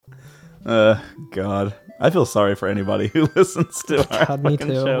God. I feel sorry for anybody who listens to our God, me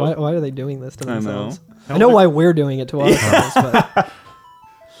too. show. Why are they doing this to themselves? I I know why we're doing it to ourselves, but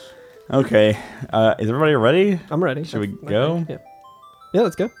Okay. Is everybody ready? I'm ready. Should we go? Yeah,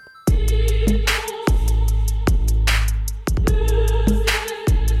 let's go.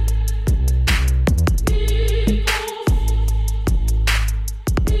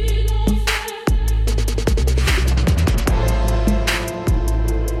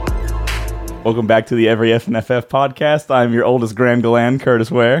 Welcome back to the Every FNFF podcast. I'm your oldest Grand Galan, Curtis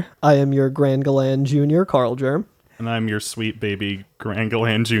Ware. I am your Grand Galan Jr., Carl Germ. And I'm your sweet baby Grand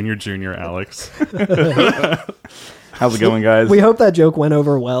Galan Jr., Alex. How's it going, guys? We hope that joke went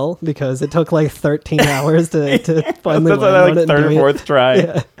over well because it took like 13 hours to finally That's land like on it. third or fourth try.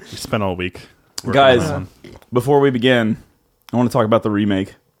 Yeah. We spent all week. Guys, before we begin, I want to talk about the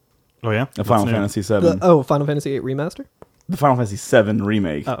remake Oh, yeah? of Final Fantasy VII. Final Fantasy VIII Remaster? The Final Fantasy VII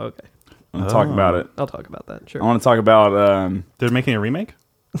remake. Oh, okay. I want to talk about it. I'll talk about that, sure. I want to talk about... They're making a remake?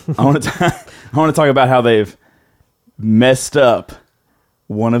 I want to talk about how they've messed up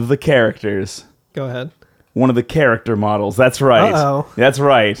one of the characters. Go ahead. One of the character models. That's right. Uh-oh. That's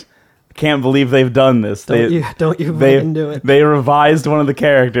right. I can't believe they've done this. Don't you fucking do it. They revised one of the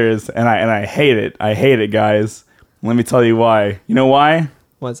characters, and I hate it. I hate it, guys. Let me tell you why. You know why?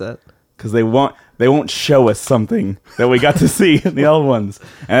 Why's that? Because they won't show us something that we got to see in the old ones.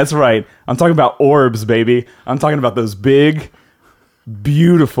 And that's right. I'm talking about orbs, baby. I'm talking about those big,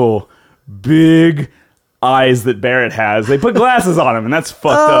 beautiful, big eyes that Barrett has. They put glasses on him, and that's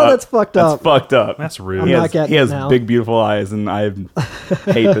fucked up. That's fucked up. That's fucked up. That's rude. I'm He not has, getting he has it now. big, beautiful eyes, and I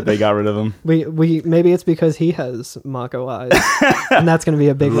hate that they got rid of them. We maybe it's because he has Mako eyes, and that's going to be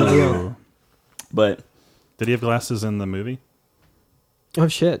a big reveal. But Did he have glasses in the movie? Oh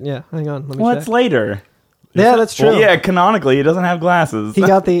shit! Yeah, hang on. Let me well, check. it's later. Yeah, that's true. Well, yeah, canonically, he doesn't have glasses. He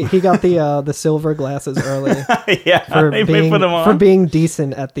got the silver glasses early yeah, they put them on. for being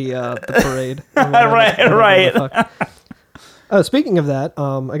decent at the parade. Right. Oh, speaking of that,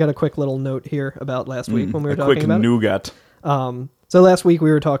 I got a quick little note here about last week when we were talking quick about nougat. it. So last week we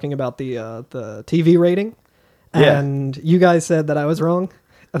were talking about the TV rating, and you guys said that I was wrong,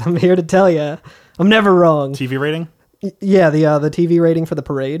 and I'm here to tell you I'm never wrong. TV rating? Yeah, the TV rating for the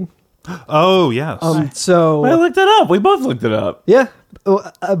parade. Oh, yes. So I looked it up. We both looked it up. yeah,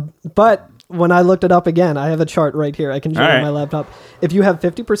 but when I looked it up again, I have a chart right here. I can show you on my laptop. If you have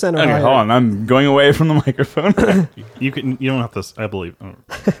 50% or Okay, higher, hold on. I'm going away from the microphone. You don't have to, I believe. Oh.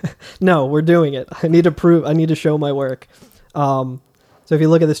 no, we're doing it. I need to show my work. So if you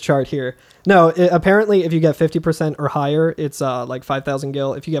look at this chart here, apparently if you get 50% or higher, it's like 5,000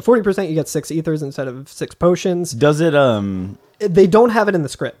 gil. If you get 40%, you get 6 ethers instead of 6 potions. Does it? They don't have it in the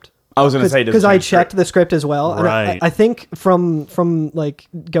script. I was going to say because I checked the script as well. Right. And I think from like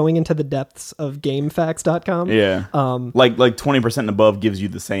going into the depths of GameFAQs.com. Yeah. Like 20% and above gives you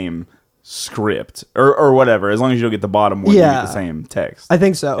the same script or whatever. As long as you don't get the bottom one, you get the same text. I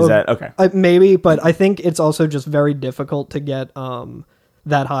think so. Is that okay? Maybe, but I think it's also just very difficult to get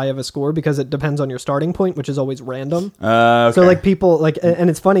that high of a score because it depends on your starting point, which is always random. Okay. So like people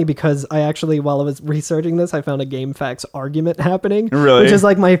and it's funny because I actually, while I was researching this, I found a GameFAQs argument happening, Really? which is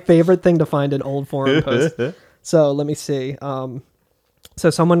like my favorite thing to find in old forum posts. So let me see. So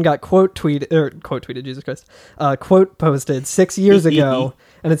someone got quote tweeted, Jesus Christ, quote posted 6 years ago,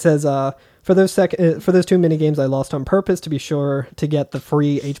 and it says, for those 2 mini games I lost on purpose to be sure to get the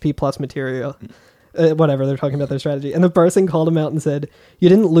free HP plus material. Whatever, they're talking about their strategy. And the person called him out and said, you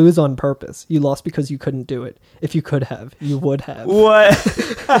didn't lose on purpose. You lost because you couldn't do it. If you could have, you would have. What?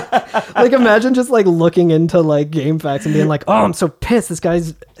 Like, imagine just, like, looking into, like, GameFAQs and being like, oh, I'm so pissed. This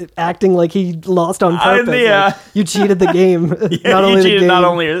guy's acting like he lost on purpose. Yeah. Like, you cheated the game. Yeah, you cheated not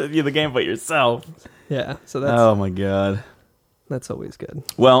only the game, but yourself. Yeah, so that's... Oh, my God. That's always good.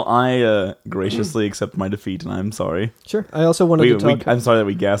 Well, I graciously accept my defeat, and I'm sorry. Sure. I also wanted to talk... I'm sorry that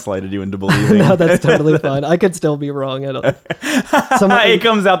we gaslighted you into believing. No, that's totally fine. I could still be wrong. It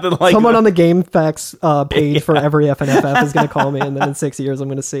comes out that like someone on the GameFAQs page for every FNFF is going to call me, and then in 6 years I'm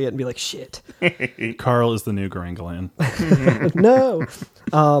going to see it and be like, shit. Carl is the new Grand Galan. No.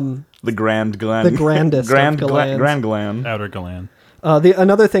 The Grand Glen. The grandest Grand of Galans. Grand Glen. Outer Galan.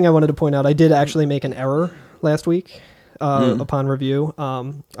 Another thing I wanted to point out, I did actually make an error last week. Upon review,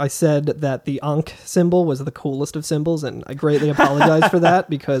 I said that the Ankh symbol was the coolest of symbols, and I greatly apologize for that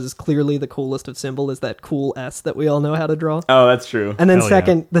because clearly the coolest of symbol is that cool S that we all know how to draw. Oh, that's true. And then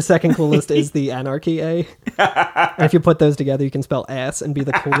the second coolest is the Anarchy A. And if you put those together, you can spell ass and be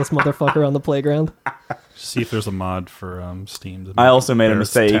the coolest motherfucker on the playground. See if there's a mod for Steam. I also made a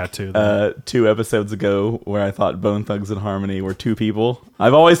Barrett's mistake tattoo 2 episodes ago where I thought Bone Thugs and Harmony were 2 people.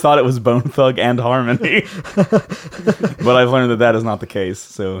 I've always thought it was Bone Thug and Harmony. But I've learned that that is not the case,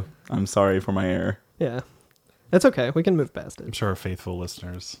 so I'm sorry for my error. Yeah. That's okay. We can move past I'm it. sure our faithful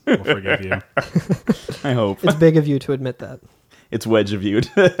listeners will forgive you. I hope. It's big of you to admit that. It's wedge of you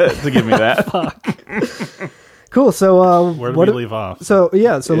to give me that. Cool. So Where did we leave off? So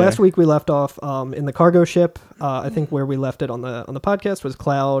Yeah. last week we left off in the cargo ship. I think where we left it on the podcast was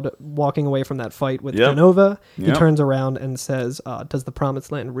Cloud walking away from that fight with Genova. He Yep. turns around and says, "Does the Promised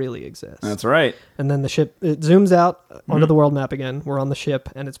Land really exist?" That's right. And then the ship it zooms out onto the world map again. We're on the ship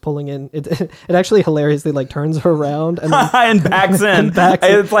and it's pulling in. It actually hilariously like turns around and then, And backs in. And backs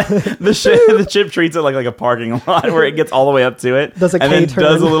in. It's like the ship treats it like a parking lot where it gets all the way up to it. Does a and then K-turn.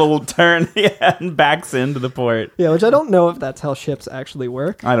 does a little turn and backs into the port. yeah, which I don't know if that's how ships actually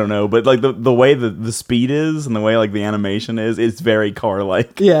work. I don't know, but like the way the speed is and the way like the animation is, it's very car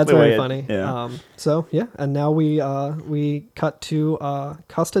like. Yeah, it's The way very funny. Yeah. So yeah, and now we cut to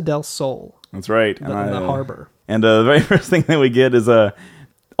Costa del Sol, That's right. in the harbor. And the very first thing that we get is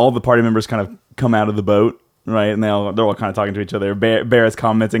all the party members kind of come out of the boat, right? And they're all kind of talking to each other. Barrett's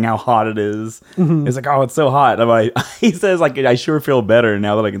commenting how hot it is. Mm-hmm. He's like, "Oh, it's so hot." He says, "Like, I sure feel better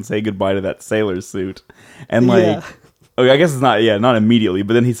now that I can say goodbye to that sailor suit." And like, Yeah. okay, I guess it's not immediately,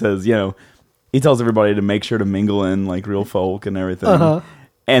 but then he says, he tells everybody to make sure to mingle in like real folk and everything. Uh-huh.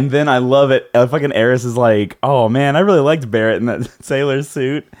 And then I love it. Fucking Eris is like, "Oh man, I really liked Barrett in that sailor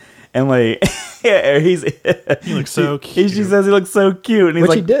suit." And like, he looks so cute. She says he looks so cute, and he's Which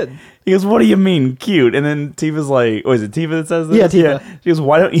like, he did. He goes, "What do you mean cute?" And then Tifa's like, "Oh, is it Tifa that says this?" Yeah, Tifa. She goes,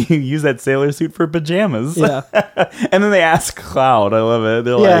 "Why don't you use that sailor suit for pajamas?" Yeah. And then they ask Cloud. I love it.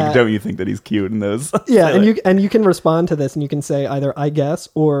 They're Yeah. like, "Don't you think that he's cute in those?" Yeah, and you can respond to this, and you can say either "I guess"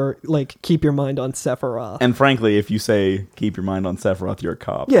 or like "Keep your mind on Sephiroth." And frankly, if you say "keep your mind on Sephiroth," you're a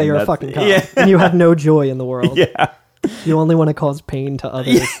cop. Yeah, And you're a that's- fucking cop, Yeah, and you have no joy in the world. yeah, You only want to cause pain to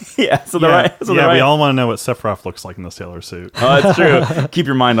others. yeah. So Yeah, they're right. So yeah, they're we right. all want to know what Sephiroth looks like in the sailor suit. Oh, that's true. Keep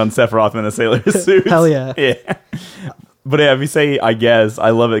your mind on Sephiroth in a sailor suit. Hell yeah. Yeah. But yeah, if you say "I guess," I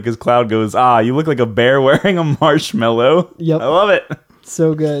love it because Cloud goes, "You look like a bear wearing a marshmallow." Yep. I love it.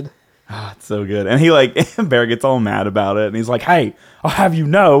 So good. It's so good. And he Bear gets all mad about it, and he's like, "Hey, I'll have you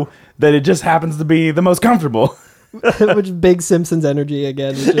know that it just happens to be the most comfortable." Which big Simpsons energy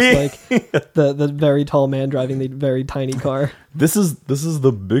again. It's just like the very tall man driving the very tiny car. This is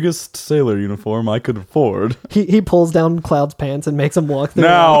the biggest sailor uniform I could afford. He pulls down Cloud's pants and makes him walk through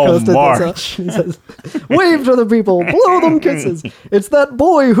Now the coast. march. He says, "Wave to the people, blow them kisses. It's that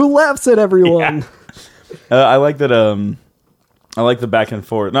boy who laughs at everyone." I like that. I like the back and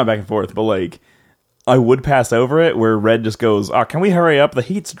forth, not back and forth, but like I would pass over it where Red just goes, "Can we hurry up? The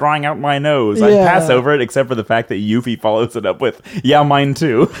heat's drying out my nose." I'd Yeah. pass over it, except for the fact that Yuffie follows it up with, "Yeah, mine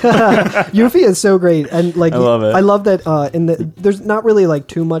too." Yuffie is so great, and like I love it. I love that there's not really like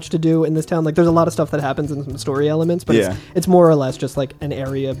too much to do in this town. Like there's a lot of stuff that happens in some story elements, but Yeah. it's more or less just like an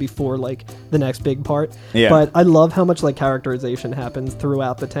area before like the next big part. Yeah. But I love how much like characterization happens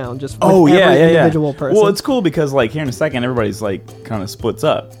throughout the town, just with Oh yeah, every yeah, individual person. Well, it's cool because like here in a second, everybody's like kind of splits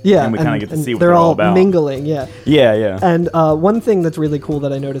up. yeah, and we kind of get to and see what they're all about. mingling. Yeah. Yeah, yeah. And one thing that's really cool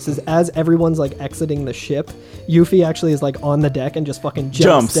that I noticed is as everyone's like exiting the ship, Yuffie actually is like on the deck and just fucking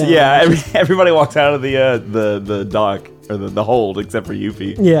jumps down. Yeah, everybody walks out of the dock or the hold except for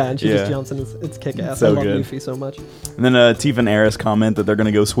Yuffie. Yeah, and she Yeah. just jumps and it's kick ass. So I love good. Yuffie so much. And then Tifa and Eris comment that they're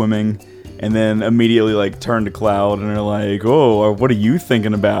gonna go swimming, and then immediately like turn to Cloud and they're like, "Oh, what are you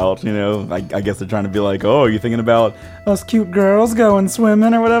thinking about?" I guess they're trying to be like, "Oh, are you thinking about us cute girls going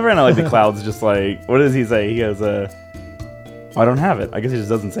swimming or whatever?" And I like the Cloud's just like, what does he say? He goes, "I don't have it." I guess he just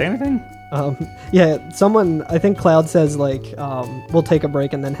doesn't say anything. I think Cloud says like, "We'll take a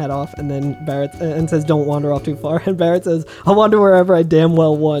break and then head off," and then Barrett and says, "Don't wander off too far." And Barrett says, "I'll wander wherever I damn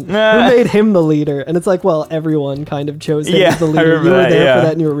well want." Who made him the leader? And it's like, well, everyone kind of chose him as the I leader. You remember were that, there yeah. for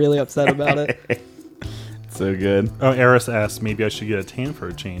that, and you were really upset about it. So good. Oh, Eris asks, maybe I should get a tan for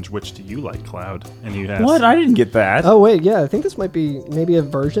a change. Which do you like, Cloud? And you ask, What? I didn't get that. Oh wait, yeah, I think this might be maybe a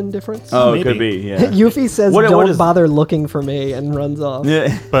version difference. Oh, maybe. it could be. Yeah. Yuffie says, What "Don't is- bother looking for me," and runs off.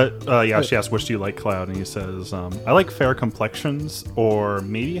 Yeah. But yeah, she asks, which do you like, Cloud? And he says, I like fair complexions, or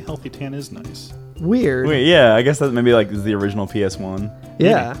maybe a healthy tan is nice. Weird. Wait, yeah. I guess that maybe like is the original PS1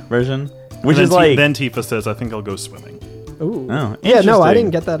 Yeah. version, which And is then like. then Tifa says, I think I'll go swimming. Ooh. Oh, Yeah, no, I interesting.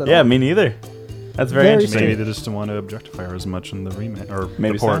 didn't get that at Yeah, all. me neither. That's very, Very interesting. Maybe they just don't want to objectify her as much in the remake or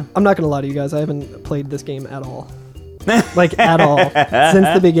Maybe the port. so. I'm not gonna lie to you guys. I haven't played this game at all. Like at all since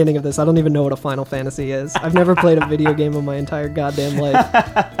the beginning of this. I don't even know what a Final Fantasy is. I've never played a video game in my entire goddamn life.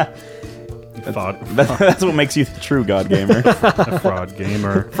 That's what makes you the true God gamer. A fraud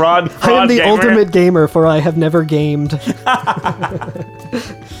gamer. Fraud I am the gamer. ultimate gamer, for I have never gamed.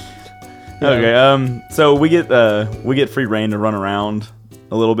 Okay, so we get free reign to run around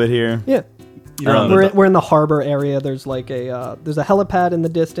a little bit here. Yeah. You're We're in the harbor area. There's like there's a helipad in the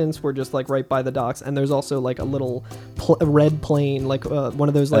distance. We're just like right by the docks, and there's also like a little red plane, like one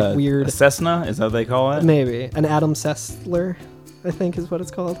of those like weird a Cessna, is that what they call it? maybe an Adam Sessler, I think is what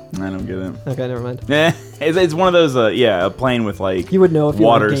it's called. I don't get it. Okay, never mind. Yeah, it's one of those. A plane with like You would know if you were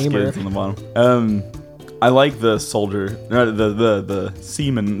a water gamer. skids on the bottom. I like the soldier, the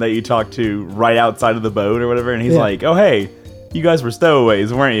seaman that you talk to right outside of the boat or whatever, and he's like, "Oh hey, you guys were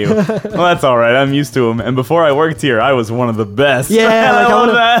stowaways, weren't you?" Well, that's all right. I'm used to them. And before I worked here, I was one of the best. Yeah, like, I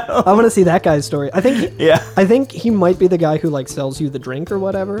love that. I want to see that guy's story. I think Yeah. I think he might be the guy who like sells you the drink or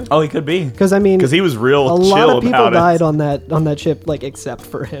whatever. Oh, he could be. Because I mean, Because he was real a chill lot of people about died on that ship, like except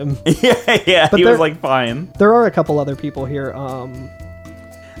for him. it. yeah. But He there- was like fine. There are a couple other people here.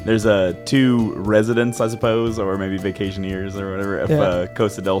 There's two residents, I suppose, or maybe vacationers or whatever, of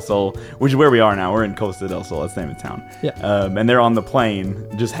Costa del Sol, which is where we are now. We're in Costa del Sol. That's the name of the town. Yeah. And they're on the plane,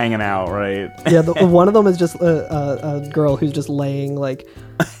 just hanging out, right? Yeah, one of them is just a girl who's just laying like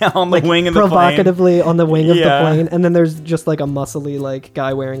on the wing of the plane. provocatively on the wing of the Yeah. plane, and then there's just like a muscly like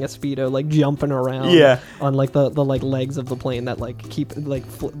guy wearing a speedo like jumping around. Yeah. On like the like legs of the plane that like keep like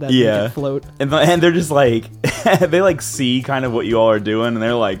that Yeah. make it float. And they're just like, they like see kind of what you all are doing, and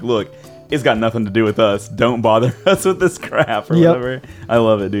they're like, look, it's got nothing to do with us. Don't bother us with this crap or Yep. whatever. I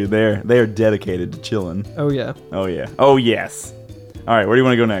love it, dude. They are dedicated to chilling. Oh yeah. Oh yeah. Oh yes. All right, where do you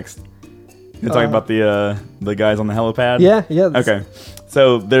want to go next? You talking about the guys on the helipad? Yeah. Okay.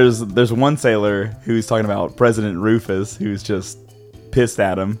 So there's one sailor who's talking about President Rufus, who's just pissed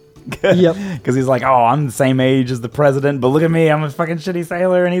at him. Yep. Because he's like, oh, I'm the same age as the president, but look at me, I'm a fucking shitty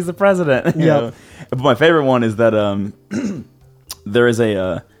sailor, and he's the president. You know? But my favorite one is that there's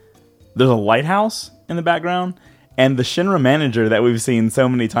a lighthouse in the background, and the Shinra manager that we've seen so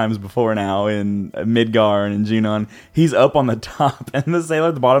many times before now in Midgar and in Junon, he's up on the top, and the sailor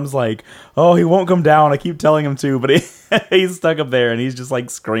at the bottom's like, oh, he won't come down, I keep telling him to, but he's stuck up there, and he's just like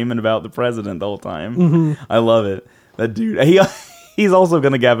screaming about the president the whole time. Mm-hmm. I love it. That dude, he's also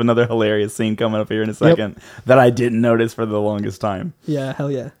going to have another hilarious scene coming up here in a second that I didn't notice for the longest time. Yeah.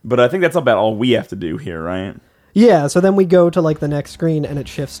 Hell yeah. But I think that's about all we have to do here, right? Yeah, so then we go to like the next screen and it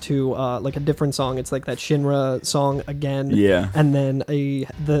shifts to like a different song. It's like that Shinra song again. Yeah. And then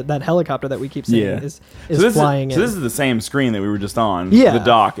that helicopter that we keep seeing is flying in. So this is the same screen that we were just on. Yeah. The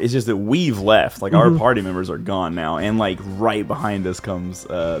dock. It's just that we've left. Like our party members are gone now, and like right behind us comes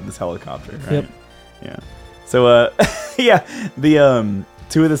this helicopter. Right? Yep. Yeah. So yeah, the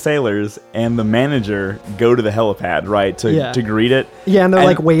two of the sailors and the manager go to the helipad, right, to greet it. Yeah, and they're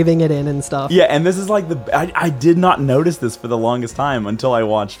like waving it in and stuff. Yeah, and this is like I did not notice this for the longest time until I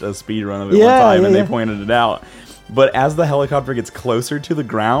watched a speed run of it one time and they pointed it out. But as the helicopter gets closer to the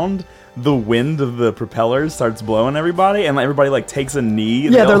ground, the wind of the propellers starts blowing everybody, and everybody like takes a knee.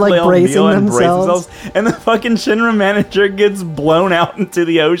 Yeah, they're like bracing kneel and brace themselves. and the fucking Shinra manager gets blown out into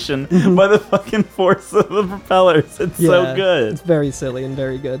the ocean by the fucking force of the propellers. It's so good. It's very silly and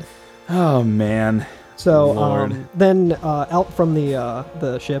very good. Oh man. So Lord. then out from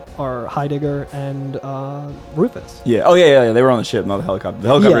the ship are Heidegger and Rufus. Yeah. Oh yeah. They were on the ship, not the helicopter. The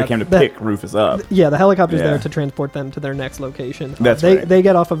helicopter came to that- pick Rufus up. Yeah, the helicopter's Yeah. there to transport them to their next location. That's they right. They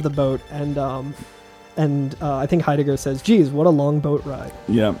get off of the boat and I think Heidegger says, "Geez, what a long boat ride."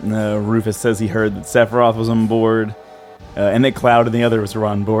 Yeah. Rufus says he heard that Sephiroth was on board, and that Cloud and the others were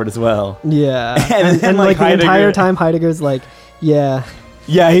on board as well. Yeah, And and like like the Heidegger- entire time Heidegger's like, "Yeah."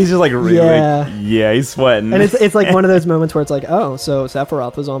 Yeah, he's just like really. Yeah. Yeah, he's sweating. And it's like one of those moments where it's like, oh, so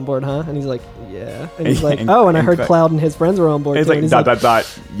Sephiroth was on board, huh? And he's like, yeah. And he's like, oh, and I heard Cloud and his friends were on board It's too. like And he's dot like,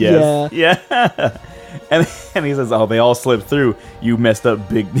 dot. Yes. Yeah. And he says, "Oh, they all slipped through. You messed up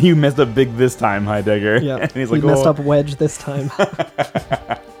big. You messed up big this time, Heidegger." yeah. And he's He like, messed "Oh." up Wedge this time.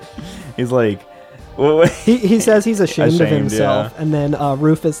 He's like, well, he says he's ashamed of Ashamed, himself, and then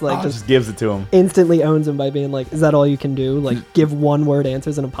Rufus like just gives it to him. instantly owns him by being like, "Is that all you can do? Like, give one word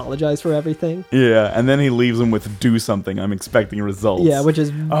answers and apologize for everything." Yeah, and then he leaves him with "Do something. I'm expecting results." Yeah, which is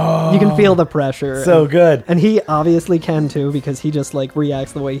you can feel the pressure. so good. And he obviously can too because he just like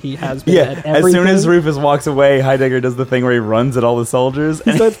reacts the way he has been. Yeah, at as everything. soon as Rufus walks away, Heidegger does the thing where he runs at all the soldiers.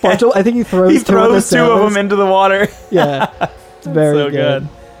 He starts punching. I think he throws, he throws two of them into the water. Yeah, it's very so good.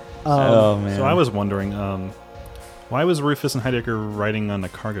 Oh man! So I was wondering, why was Rufus and Heidegger riding on a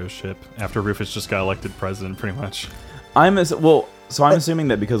cargo ship after Rufus just got elected president, pretty much? So I'm assuming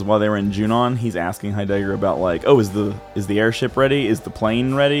that because while they were in Junon, he's asking Heidegger about like, oh, is the airship ready? Is the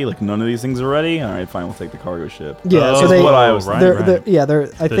plane ready? Like none of these things are ready. All right, fine, we'll take the cargo ship. Yeah, so That's they, what I was. right. I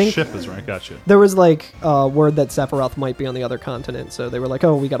The think ship is right. Gotcha. there was like word that Sephiroth might be on the other continent, so they were like,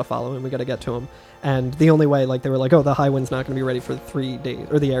 oh, we got to follow him, we got to get to him. And the only way, like, they were like, oh, the High Wind's not going to be ready for 3 days,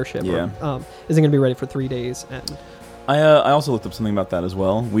 or the airship isn't going to be ready for 3 days. And I also looked up something about that as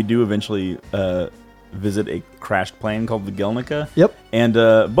well. We do eventually visit a crashed plane called the Gelnica. Yep. And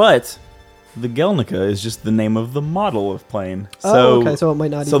but the Gelnica is just the name of the model of plane. okay, so it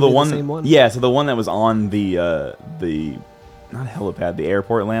might not even be the same one. Yeah, so the one that was on the not helipad, the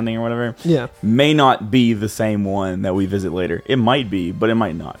airport landing or whatever. Yeah. May not be the same one that we visit later. It might be, but it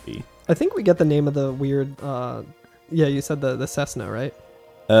might not be. I think we get the name of the weird. You said the Cessna, right?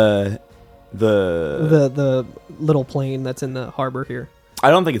 The little plane that's in the harbor here. I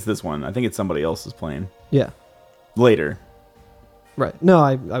don't think it's this one. I think it's somebody else's plane. Yeah. Later. Right. No,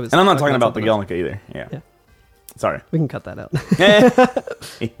 I was. And I'm not talking about the something else. Gelnica either. Yeah. Yeah. Sorry. We can cut that out.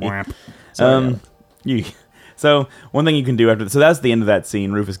 So one thing you can do after so that's the end of that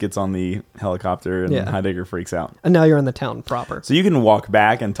scene. Rufus gets on the helicopter and Yeah. Heidegger freaks out. And now you're in the town proper. So you can walk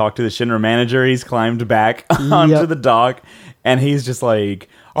back and talk to the Shinra manager. He's climbed back onto the dock, and he's just like,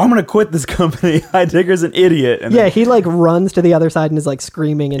 I'm going to quit this company. Heidegger's an idiot. And Yeah, he like runs to the other side and is like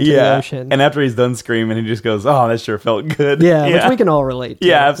screaming into the ocean. And after he's done screaming, he just goes, oh, that sure felt good. Yeah, which we can all relate to.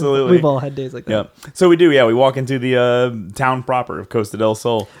 Yeah, absolutely. We've all had days like that. Yeah. So we do, we walk into the town proper of Costa del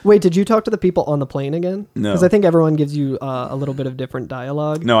Sol. Wait, did you talk to the people on the plane again? No. Because I think everyone gives you a little bit of different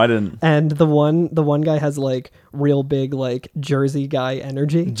dialogue. No, I didn't. And the one guy has like real big like Jersey guy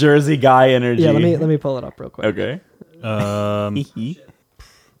energy. Jersey guy energy. Yeah, let me pull it up real quick. Okay.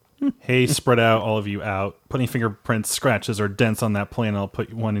 Hey, spread out, all of you out. Put any fingerprints, scratches, or dents on that plane, I'll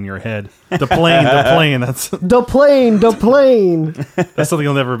put one in your head. The plane. That's The plane. that's something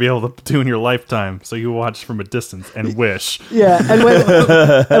you'll never be able to do in your lifetime. So you watch from a distance and wish. Yeah, and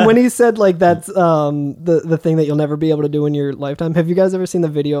when he said like that's the thing that you'll never be able to do in your lifetime. Have you guys ever seen the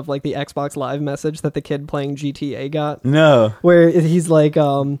video of like the Xbox Live message that the kid playing GTA got? No. Where he's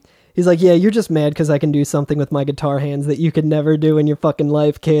like, yeah, you're just mad because I can do something with my guitar hands that you could never do in your fucking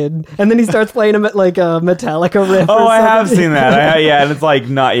life, kid. And then he starts playing him at like a Metallica riff. Oh, I have seen that. And it's like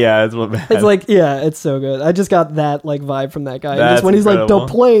not. Yeah, it's what. It's like it's so good. I just got that like vibe from that guy. That's Just when he's incredible. like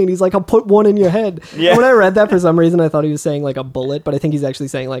the plane, he's like, I'll put one in your head. Yeah. And when I read that, for some reason, I thought he was saying like a bullet, but I think he's actually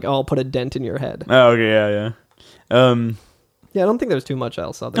saying like, oh, I'll put a dent in your head. Oh, okay, yeah. Yeah, I don't think there's too much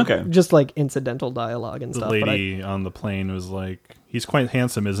else other Okay. just like incidental dialogue and The stuff. lady on the plane was like, he's quite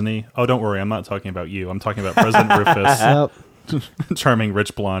handsome, isn't he? Oh, don't worry, I'm not talking about you. I'm talking about President Rufus. Yep. Charming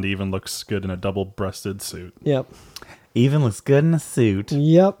rich blonde, even looks good in a double-breasted suit. Yep. Even looks good in a suit.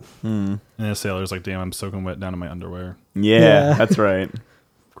 Yep. And the sailor's like, damn, I'm soaking wet down in my underwear. Yeah, that's right.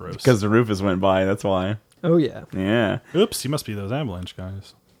 Gross. Because the Rufus went by. That's why. Oh yeah. Yeah. Oops, you must be those Avalanche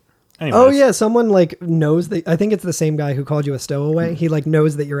guys. Anyways, Oh yeah, someone like knows that. I think it's the same guy who called you a stowaway. He like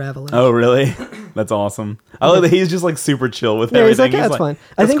knows that you're Avalanche. Oh, really? That's awesome. I love that he's just like super chill with Yeah, he's everything. like, yeah, it's fine.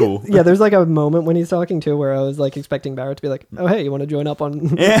 I That's think, cool. yeah, there's like a moment when he's talking to where I was like expecting Barrett to be like, "Oh, hey, you want to join up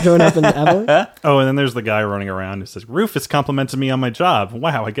on join up in Avalanche?" Oh, and then there's the guy running around who says, Rufus complimented me on my job.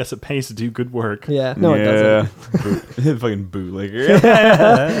 Wow, I guess it pays to do good work. Yeah, no, it doesn't. Fucking bootlegger.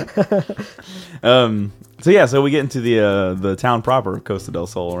 So we get into the town proper of Costa del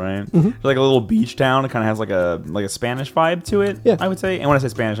Sol, right? Mm-hmm. It's like a little beach town. It kind of has like a Spanish vibe to it. Yeah. I would say. And when I say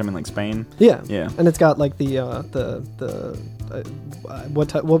Spanish, I mean like Spain. Yeah, Yeah. and it's got like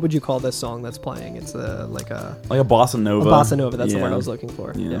what would you call this song that's playing? It's like a bossa nova. bossa nova. That's the Yeah. word I was looking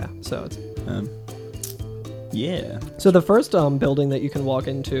for. Yeah. Yeah. So it's Yeah. so the first building that you can walk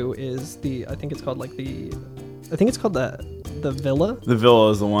into is I think it's called the villa. The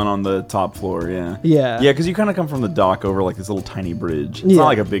villa is the one on the top floor. Yeah. Yeah. Yeah, because you kind of come from the dock over like this little tiny bridge. It's Yeah. not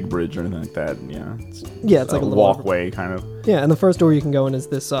like a big bridge or anything like that. Yeah. It's like a little walkway kind of. Yeah, and the first door you can go in is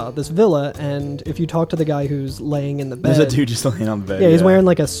this villa, and if you talk to the guy who's laying in the bed, There's a dude just laying on the bed. yeah, he's wearing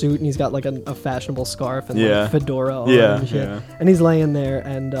like a suit and he's got like a fashionable scarf and Yeah. like fedora on Yeah, and shit. yeah. And he's laying there,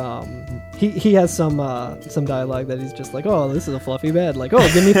 and he has some dialogue that he's just like, oh, this is a fluffy bed, like,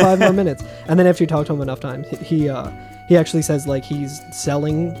 oh, give me 5 more minutes. And then after you talk to him enough times, he actually says like he's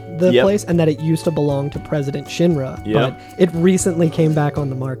selling the Yep. place and that it used to belong to President Shinra, Yep. but it recently came back on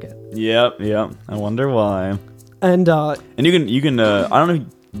the market. Yep. I wonder why. And And you can I don't know.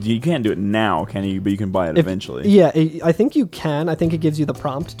 You can't do it now, can you? But you can buy it eventually. Yeah, I think you can. I think it gives you the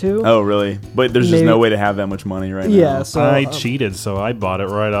prompt to. Oh, really? But there's just Maybe- no way to have that much money right Yeah, now. so I cheated, so I bought it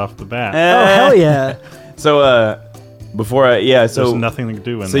right off the bat. oh hell yeah! So There's nothing to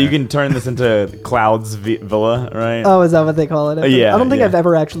do in so there. you can turn this into Cloud's Villa, right? Oh, is that what they call it? Yeah, I don't think yeah. I've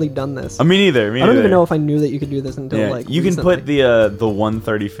ever actually done this. Me neither. I don't even know if I knew that you could do this until you can recently. put the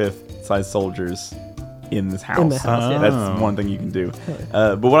 1/35th size soldiers in this house. In the house, yeah. That's one thing you can do.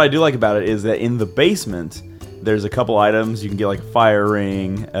 But what I do like about it is that in the basement, there's a couple items you can get, like a fire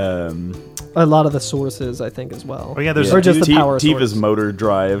ring. A lot of the sources, I think, as well. Oh, yeah, there's or just the power Tifa's source. motor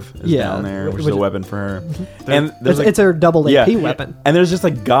drive is Yeah, down there, which is which- a weapon for her. And there's It's a double AP weapon. And there's just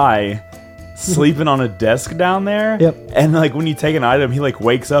a guy sleeping on a desk down there. Yep. And like when you take an item, he like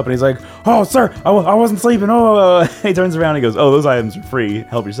wakes up and he's like, "Oh, sir, I wasn't sleeping." Oh, he turns around and he goes, "Oh, those items are free.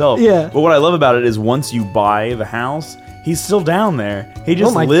 Help yourself." Yeah. But what I love about it is once you buy the house, he's still down there. He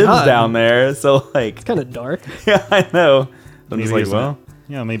just my lives God. down there. So like, It's kind of dark. yeah, I know. I'm Maybe just like, he's well,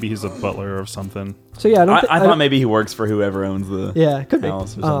 maybe he's a butler or something. So yeah, I thought maybe he works for whoever owns the Yeah, could be.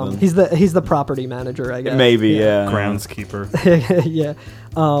 house or something. He's the property manager, I guess. Maybe, yeah. Groundskeeper. Yeah.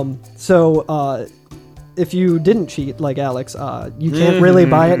 So if you didn't cheat like Alex, you can't really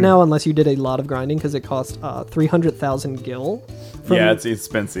buy it now unless you did a lot of grinding because it costs 300,000 gil. Yeah, it's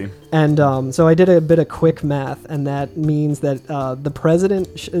expensive. And so I did a bit of quick math, and that means that the President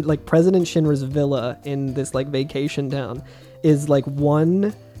Shinra's villa in this like vacation town is like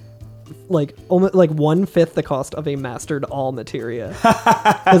almost like 1/5 the cost of a mastered all materia.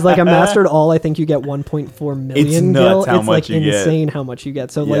 Because like a mastered all, I think you get 1.4 million. It's nuts gil. how it's much like you get. insane how much you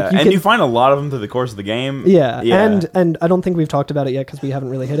get. So Yeah, like you and can, you find a lot of them through the course of the game. yeah, and I don't think we've talked about it yet because we haven't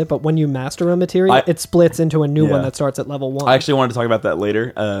really hit it. But when you master a materia, it splits into a new one Yeah. that starts at level 1. I actually wanted to talk about that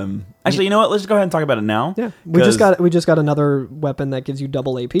later. Actually, you know what? Let's just go ahead and talk about it now. Yeah, we just got another weapon that gives you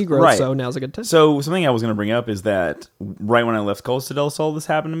double AP growth. Right. So now's a good time. So something I was going to bring up is that right when I left Costa del Sol, this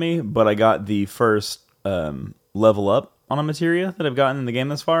happened to me. But I got the first level up on a materia that I've gotten in the game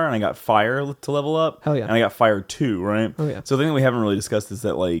thus far, and I got fire to level up. Hell yeah. And I got fire 2, right? Oh, yeah. So the thing that we haven't really discussed is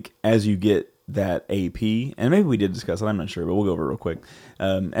that like as you get that AP, and maybe we did discuss it, I'm not sure, but we'll go over it real quick.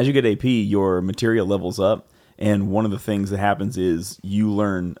 As you get AP, your materia levels up. And one of the things that happens is you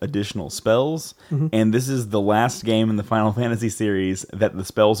learn additional spells. Mm-hmm. And this is the last game in the Final Fantasy series that the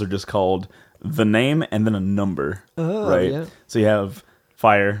spells are just called the name and then a number. Right? yeah. So you have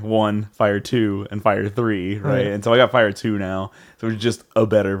Fire 1, Fire 2, and Fire 3, right? Right. And so I got Fire 2 now. So it's just a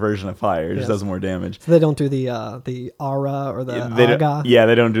better version of Fire. It just Yes. does more damage. So they don't do the aura or the They aga. don't, yeah,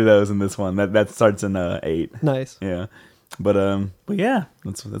 they don't do those in this one. That starts in 8. Nice. Yeah. But yeah,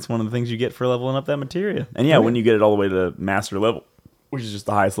 that's one of the things you get for leveling up that materia. And yeah, when you get it all the way to master level, which is just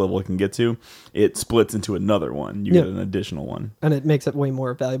the highest level it can get to, it splits into another one. You get an additional one. And it makes it way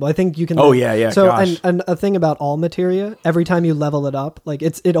more valuable. I think you can. Oh, yeah, So gosh. and a thing about all materia, every time you level it up, like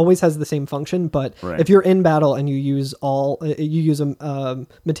it always has the same function. But Right. if you're in battle and you use a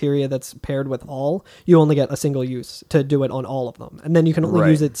materia that's paired with all, you only get a single use to do it on all of them, and then you can only Right.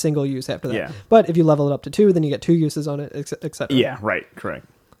 use it single use after that. Yeah. But if you level it up to 2, then you get 2 uses on it, etc. Yeah, right, correct.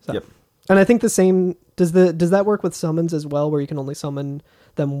 So. Yep. And I think the same does that work with summons as well, where you can only summon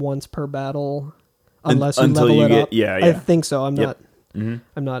them once per battle, unless you until level you it get- up. yeah, I yeah. think so. I'm Yep.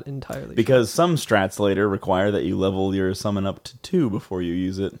 not entirely Because some strats later require that you level your summon up to 2 before you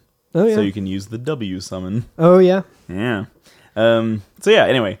use it. sure. Oh yeah. So you can use the W summon. Oh yeah. Yeah. So yeah,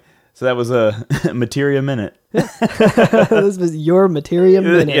 anyway. So that was a materia minute. This was your materia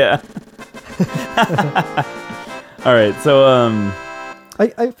minute. Yeah. All right, so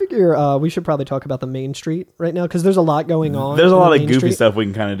I figure we should probably talk about the main street right now because there's a lot going on. there's a in lot the of main goofy street. stuff we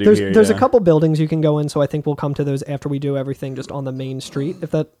can kind of do There's here. there's yeah. a couple buildings you can go in, so I think we'll come to those after we do everything just on the main street.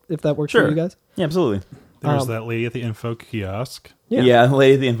 If that works Sure. for you guys. Yeah, absolutely. There's that lady at the info kiosk. Yeah. Yeah,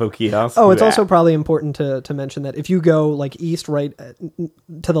 lady at the info kiosk. Oh, it's Yeah. also probably important to mention that if you go like east, right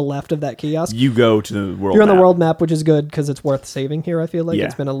to the left of that kiosk, You go to the world you're on the map. world map, which is good because it's worth saving here. I feel like Yeah.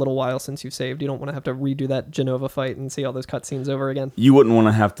 it's been a little while since you've saved. You don't want to have to redo that Genova fight and see all those cutscenes over again. You wouldn't want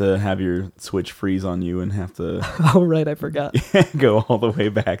to have your Switch freeze on you and have to Oh right, I forgot. go all the way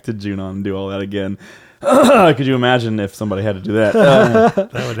back to Junon and do all that again. Could you imagine if somebody had to do that?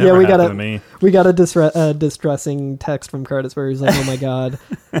 That would never we happen gotta- to me. We got a distressing text from Curtis where he's like, "Oh my god,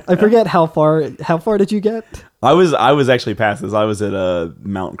 I forget how far did you get?" I was actually past this. I was at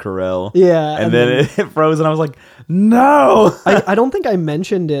Mount Corel. Yeah, and then it froze, and I was like, "No!" I don't think I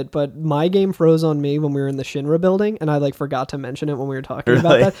mentioned it, but my game froze on me when we were in the Shinra building, and I like forgot to mention it when we were talking about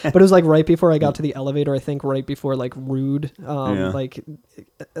Really? that. But it was like right before I got to the elevator. I think right before like Rude, Yeah. like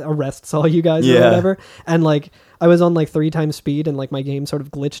arrests all you guys or Yeah. whatever, and like I was on like 3 times speed, and like my game sort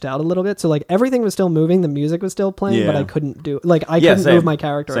of glitched out a little bit. So like everything was still moving, the music was still playing, but Yeah. I couldn't do I Yeah, couldn't same. move my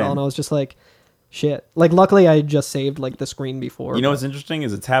character at all, Same. and I was just like, Shit. Like, luckily I just saved like the screen before. You know what's interesting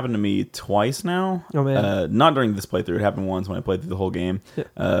is it's happened to me twice now. Oh, man. Not during this playthrough. It happened once when I played through the whole game.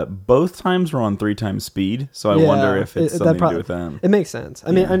 Yeah. Both times were on 3 times speed, so I wonder if it's something to do with that. It makes sense.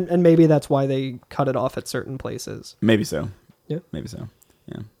 I mean, and maybe that's why they cut it off at certain places. Maybe so. Yeah. Maybe so.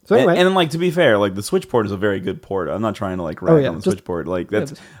 Yeah. So anyway. And like, to be fair, like the Switch port is a very good port. I'm not trying to like rag on the Switch port. Like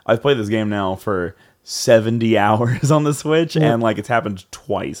I've played this game now for 70 hours on the Switch, and like it's happened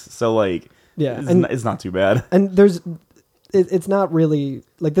twice. So like, it's not too bad. And it's not really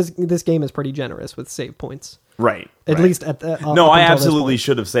like this game is pretty generous with save points. Right. At least at the no, I absolutely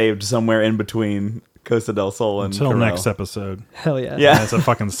should have saved somewhere in between Costa del Sol and until Corel. next episode. Hell yeah. Yeah. It's a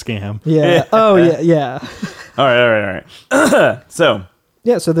fucking scam. Yeah. Oh yeah. All right. So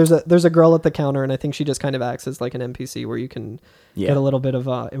yeah, so there's a girl at the counter, and I think she just kind of acts as like an NPC where you can get a little bit of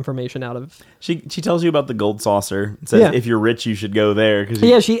information out of. She tells you about the gold saucer. It says if you're rich, you should go there.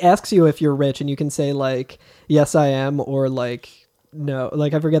 She asks you if you're rich, and you can say like yes I am, or like no,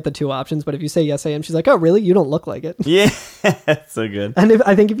 like I forget the 2 options, but if you say yes I am, she's like, oh really? You don't look like it. Yeah, that's so good. And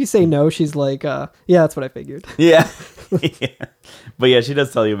I think if you say no, she's like, yeah, that's what I figured. Yeah. But yeah, she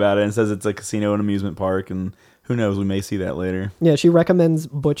does tell you about it and says it's a casino and amusement park, and who knows, we may see that later. Yeah, she recommends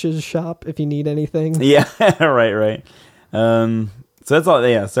Butch's shop if you need anything. Yeah, right. So that's all.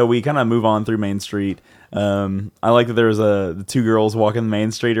 Yeah, so we kind of move on through Main Street. I like that there's the 2 girls walking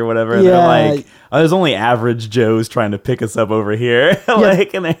Main Street or whatever. And they're like, oh, there's only average Joes trying to pick us up over here.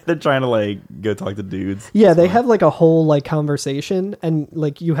 Like, and they're trying to like go talk to dudes. Yeah, they have like a whole like conversation, and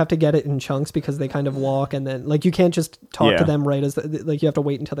like you have to get it in chunks because they kind of walk, and then like you can't just talk to them right as like you have to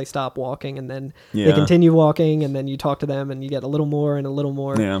wait until they stop walking, and then they continue walking, and then you talk to them, and you get a little more and a little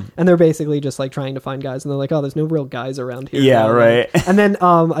more. Yeah, and they're basically just like trying to find guys, and they're like, oh, there's no real guys around here. Yeah, right. And then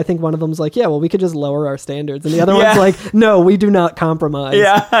I think one of them's like, yeah, well, we could just lower our standards, and the other one's like, no, we do not compromise.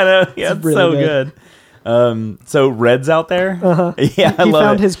 Yeah, I know. Yeah, it's really so good. So Red's out there. Yeah, he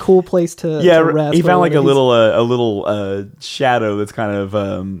found his cool place to rest. He found like a little shadow that's kind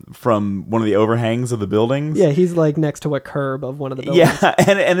of from one of the overhangs of the buildings. Yeah, he's like next to a curb of one of the buildings. Yeah,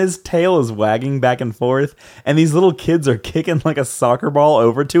 and his tail is wagging back and forth, and these little kids are kicking like a soccer ball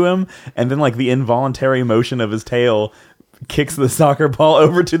over to him, and then like the involuntary motion of his tail kicks the soccer ball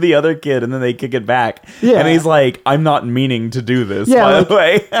over to the other kid, and then they kick it back. Yeah. And he's like, I'm not meaning to do this, by the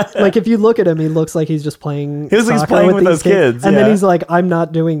way. Like, if you look at him, he looks like he's just playing he's playing with those kids. And then he's like, I'm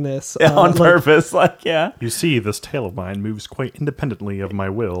not doing this. On purpose. Like, yeah. You see, this tail of mine moves quite independently of my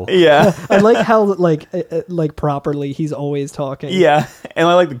will. Yeah. I like how, like properly, he's always talking. Yeah. And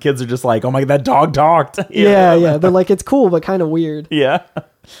I like the kids are just like, oh my God, that dog talked. Yeah. They're like, it's cool, but kind of weird. Yeah.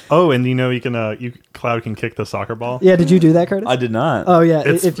 Oh, and you know, you can Cloud can kick the soccer ball. Yeah, did you do that, Curtis? I did not. Oh yeah,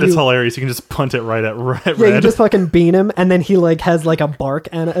 it's hilarious. You can just punt it right at Red. Yeah, you just fucking bean him, and then he like has like a bark,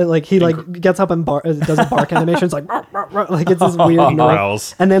 and like he like gets up and does a bark animation. It's like it's this weird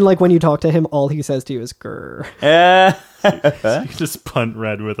noise. And then like when you talk to him, all he says to you is "grr." Yeah. So you can just punt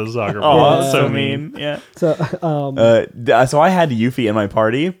Red with a soccer ball. Oh, that's so mean. Yeah. So so I had Yuffie in my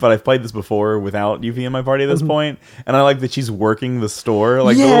party, but I've played this before without Yuffie in my party at this point, and I like that she's working the store,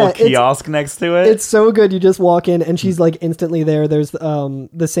 like the little kiosk next to it. It's so good. You just walk in, and she's like instantly there. There's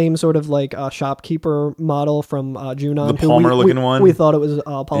the same sort of like shopkeeper model from Junon, the Palmer looking one. We thought it was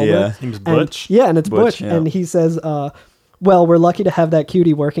Palmer. Yeah, his name's Butch. And it's Butch, and he says, well, we're lucky to have that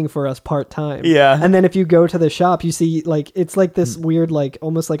cutie working for us part-time. Yeah. And then if you go to the shop, you see, like, it's like this weird, like,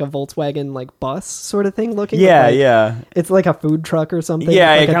 almost like a Volkswagen, like, bus sort of thing looking. Yeah, like, yeah. It's like a food truck or something.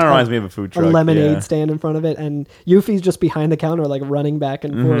 Yeah, like it kind of reminds me of a food truck. A lemonade stand in front of it. And Yuffie's just behind the counter, like, running back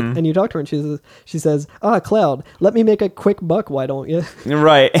and forth. And you talk to her, and she says, Cloud, let me make a quick buck, why don't you?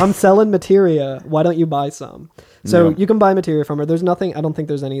 Right. I'm selling materia. Why don't you buy some? So you can buy materia from her. There's nothing. I don't think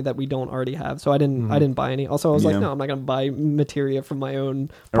there's any that we don't already have. So I didn't buy any. Also, I was like, no, I'm not gonna buy materia from my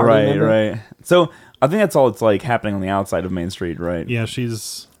own party member. Right. So I think that's all it's like happening on the outside of Main Street, right? Yeah,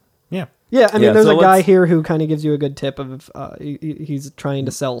 she's Yeah, I mean, there's a guy here who kind of gives you a good tip of he's trying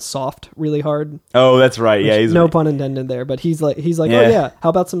to sell soft really hard. Oh, that's right. Yeah, he's no pun intended there, but he's like, oh yeah, how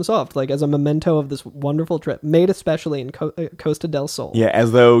about some soft? Like as a memento of this wonderful trip, made especially in Costa del Sol. Yeah,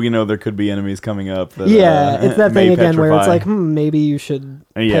 as though there could be enemies coming up. That, it's that thing again where it's like, maybe you should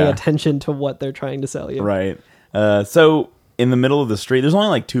pay attention to what they're trying to sell you. Right. So in the middle of the street, there's only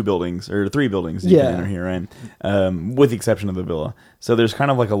like 2 buildings or 3 buildings you can enter here, right? With the exception of the villa. So there's kind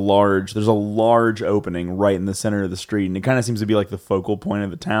of like a large opening right in the center of the street, and it kind of seems to be like the focal point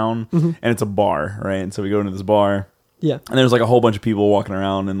of the town, and it's a bar, right? And so we go into this bar, Yeah. And there's like a whole bunch of people walking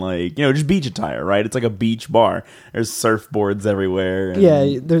around in like, just beach attire, right? It's like a beach bar. There's surfboards everywhere. And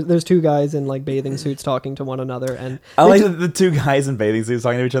Yeah, there's two guys in like bathing suits talking to one another, and I like that the two guys in bathing suits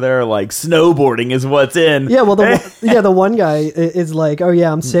talking to each other are like, snowboarding is what's in. Yeah, well, the one guy is like, oh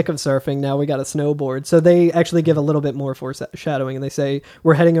yeah, I'm sick of surfing. Now we got a snowboard. So they actually give a little bit more foreshadowing, and they say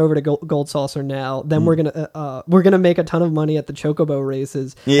we're heading over to Gold Saucer now. Then we're gonna make a ton of money at the Chocobo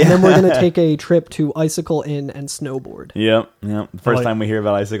races, and then we're gonna take a trip to Icicle Inn and snowboard. Yep. First time we hear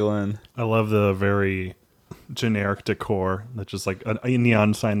about Icicle Inn. I love the very generic decor that's just like a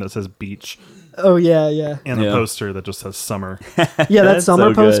neon sign that says beach. Oh yeah. And a poster that just says summer. Yeah, that summer so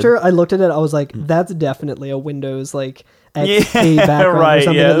good. poster. I looked at it. I was like, that's definitely a Windows like XP background right, or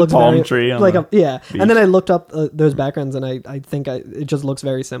something. yeah, It looks palm very, tree on like the beach. And then I looked up those backgrounds, and I think it just looks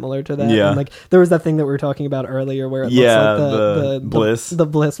very similar to that. Yeah. And like there was that thing that we were talking about earlier where it Yeah, looks like the Bliss. the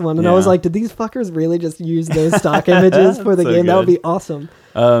Bliss one, and I Yeah. was like, did these fuckers really just use those stock images for the So game? That would good. be awesome.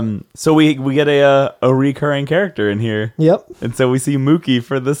 So we get a recurring character in here. Yep. And so we see Mookie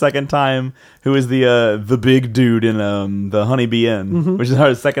for the second time, who is the big dude in the Honeybee Inn, which is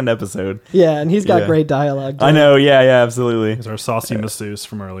our second episode. Yeah, and he's got Yeah. great dialogue. I know, yeah, absolutely. It's our saucy masseuse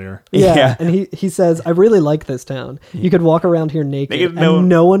from earlier. Yeah, Yeah. and he says, I really like this town. You could walk around here naked, Naked, and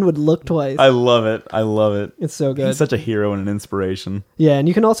no one would look twice. I love it. It's so good. He's such a hero and an inspiration. Yeah, and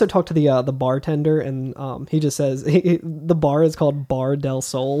you can also talk to the bartender, and he just says the bar is called Bar del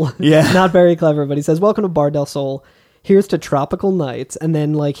Sol. Yeah. Not very clever, but he says, "Welcome to Bar del Sol. Here's to tropical nights." And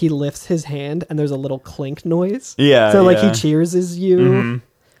then like he lifts his hand, and there's a little clink noise. Yeah. So like yeah. he cheerses you. Mm-hmm.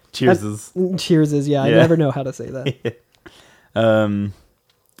 Cheerses. Cheerses. Yeah, I Yeah. never know how to say that.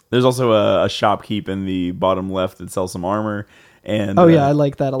 There's also a shopkeep in the bottom left that sells some armor. And Oh yeah, I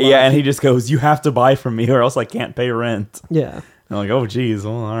like that a lot. yeah, and he just goes, "You have to buy from me, or else I can't pay rent." Yeah. I'm like, "Oh, geez,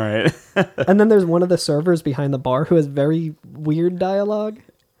 well, all right." And then there's one of the servers behind the bar who has very weird dialogue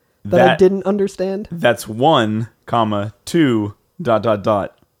that I didn't understand. That's 1, 2, ...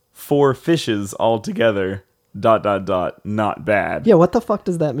 4 fishes all together ... not bad. Yeah, what the fuck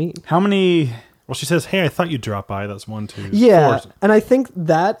does that mean? How many? Well, she says, "Hey, I thought you'd drop by." That's 1, 2, Yeah, 4. and I think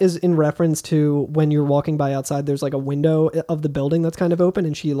that is in reference to when you're walking by outside, there's like a window of the building that's kind of open,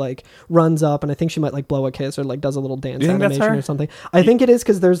 and she like runs up, and I think she might like blow a kiss or like does a little dance You think that's animation her? or something. I think it is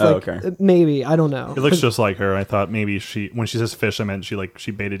because there's like okay. maybe, I don't know. It looks just like her. I thought maybe when she says fish, I meant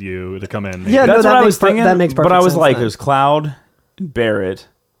she baited you to come in. Maybe. Yeah, no, That's that what I makes was thinking. that makes perfect but I was sense like, then. "There's Cloud and Barrett,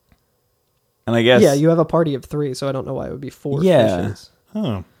 and I guess Yeah, you have a party of 3, so I don't know why it would be 4 Yeah. fishes.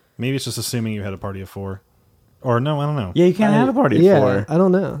 Oh, maybe it's just assuming you had a party of 4. Or no, I don't know. yeah, you can't have a party of Yeah, 4." I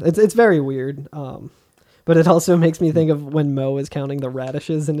don't know. It's very weird. But it also makes me think of when Mo is counting the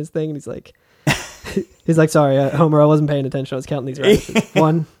radishes in his thing, and he's like, "Sorry, Homer, I wasn't paying attention. I was counting these radishes.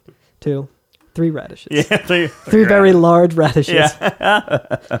 1, 2, 3 radishes. Yeah, Three very large radishes."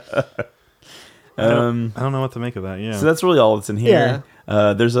 Yeah. I don't know what to make of that. Yeah. So that's really all that's in here.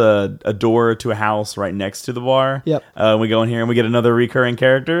 There's a door to a house right next to the bar. Yep. We go in here and we get another recurring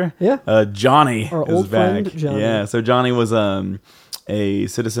character. Yeah. Johnny Our is old back. friend, Johnny. Yeah. So Johnny was a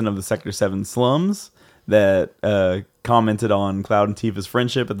citizen of the Sector 7 slums that commented on Cloud and Tifa's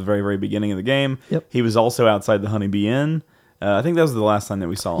friendship at the very, very beginning of the game. Yep. He was also outside the Honeybee Inn. I think that was the last time that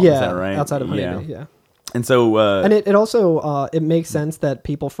we saw him. Yeah, Is that right? outside of Honeybee, yeah. And so, And it also it makes sense that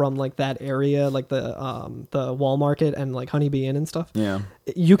people from like that area, like the Wall Market and like Honeybee Inn and stuff, yeah,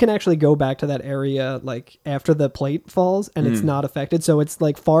 you can actually go back to that area like after the plate falls, and it's not affected. So it's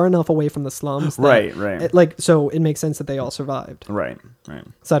like far enough away from the slums. That Right. so it makes sense that they all survived. right.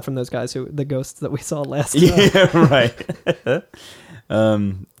 Aside from those guys the ghosts that we saw last. Yeah, right.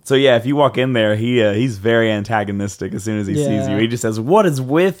 So yeah, if you walk in there, he's very antagonistic as soon as he sees you. He just says, "What is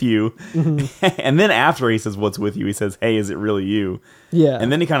with you?" And then after he says, "What's with you?" he says, "Hey, is it really you?" Yeah.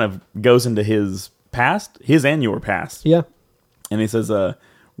 And then he kind of goes into his past, his and your past. Yeah. And he says,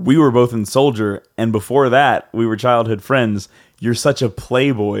 "We were both in Soldier, and before that, we were childhood friends. You're such a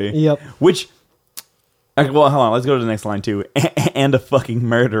playboy." Yep. Which, well, hold on. Let's go to the next line too. And a fucking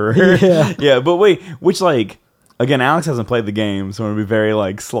murderer. Yeah. Yeah. But wait, which like. Again, Alex hasn't played the game, so I'm going to be very,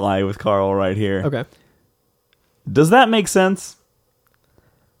 like, sly with Carl right here. Okay. Does that make sense?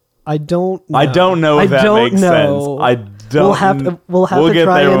 I don't know. I don't know if that makes sense. I don't. We'll have to get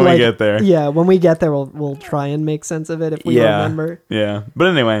try there and when like, we get there. Yeah, when we get there, we'll try and make sense of it if we remember. Yeah. But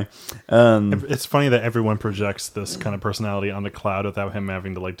anyway. It's funny that everyone projects this kind of personality on the Cloud without him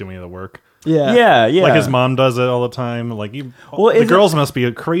having to like do any of the work. Yeah. Yeah. Like his mom does it all the time. Like the girls must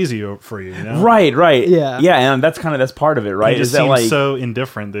be crazy for you, you know? Right. Yeah. Yeah, and that's part of it, right? He just Is that seems like so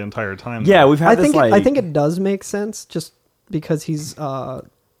indifferent the entire time. yeah, we've had I this think like I think it does make sense just because he's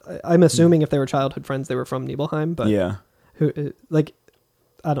I'm assuming if they were childhood friends, they were from Nibelheim. But Yeah. who like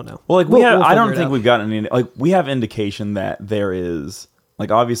I don't know. Well, like We'll I don't figure it think out. we've gotten any. Like we have indication that there is like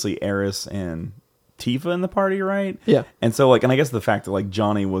obviously Eris and Tifa in the party, right? Yeah. And so like, and I guess the fact that like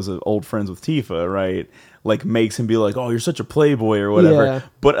Johnny was old friends with Tifa, right? Like makes him be like, oh, you're such a playboy or whatever. Yeah.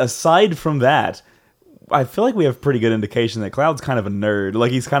 But aside from that, I feel like we have pretty good indication that Cloud's kind of a nerd.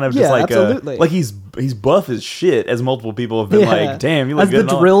 Like he's kind of just like absolutely. like he's buff as shit, as multiple people have been like, damn, you look as good. the and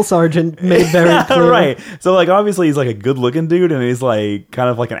all. drill sergeant made very clear. Right. So like obviously he's like a good looking dude and he's like kind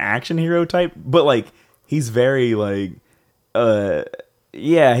of like an action hero type, but like he's very like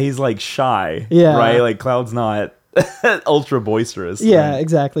yeah, he's like shy. Yeah. Right? Like Cloud's not ultra boisterous. Yeah, right?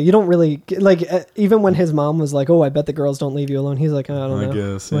 exactly. You don't really like even when his mom was like, "Oh, I bet the girls don't leave you alone." He's like, "I don't know." I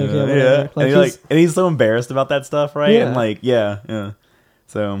guess. Like, yeah. whatever. Yeah. And he's so embarrassed about that stuff, right? Yeah. And like, yeah.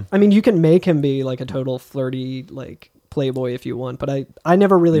 So I mean, you can make him be like a total flirty like playboy if you want, but I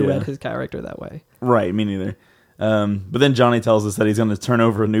never really Yeah. read his character that way. right, me neither. But then Johnny tells us that he's going to turn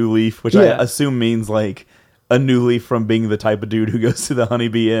over a new leaf, which Yeah. I assume means like a new leaf from being the type of dude who goes to the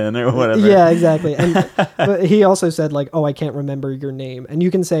Honeybee Inn or whatever. Yeah, exactly. And but he also said like, "Oh, I can't remember your name," and you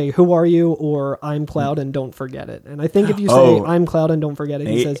can say, "Who are you?" or "I'm Cloud," and don't forget it. And I think if you say, Oh. "I'm Cloud," and don't forget it,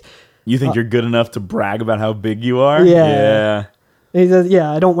 he Hey, says, you think you're good enough to brag about how big you are? Yeah. Yeah. he says, "Yeah,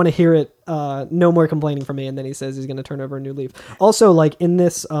 I don't want to hear it. No more complaining from me." And then he says he's going to turn over a new leaf. Also, like in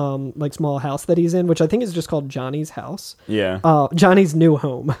this like small house that he's in, which I think is just called Johnny's house. Yeah. Johnny's new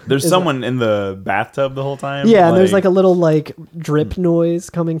home. There's is- someone in the bathtub the whole time. Yeah, and there's like a little like drip noise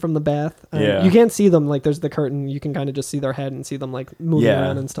coming from the bath. Yeah. You can't see them. Like there's the curtain. You can kind of just see their head and see them like moving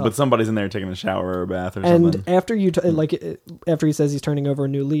around and stuff. but somebody's in there taking a shower or a bath or And something. after after he says he's turning over a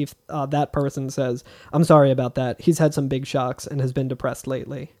new leaf, that person says, "I'm sorry about that. He's had some big shocks and has been depressed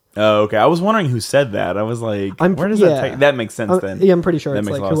lately." Oh, okay. I was wondering who said that. I was like, where does yeah. that take? That makes sense then. Yeah, I'm pretty sure That it's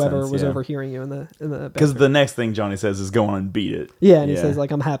makes a like lot of whoever sense, was yeah. overhearing you in the Because bathroom. the next thing Johnny says is go on and beat it. Yeah, and he says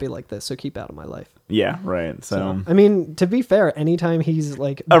like, "I'm happy like this, so keep out of my life." Yeah, right. So, I mean, to be fair, anytime he's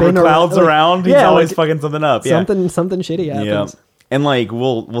like over Cloud's like, around, he's yeah, always like, fucking something up. Yeah. something shitty Yeah. happens. And like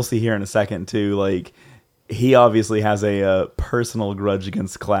we'll see here in a second too, like he obviously has a personal grudge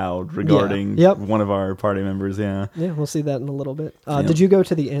against Cloud regarding Yep. one of our party members. Yeah. Yeah, we'll see that in a little bit. Did you go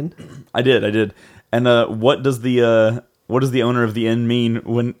to the inn? I did. And what does the owner of the inn mean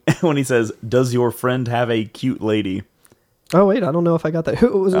when when he says, "Does your friend have a cute lady?" Oh wait, I don't know if I got that.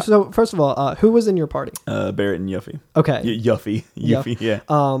 So first of all, who was in your party? Barrett and Yuffie. Okay. Yuffie. Yeah.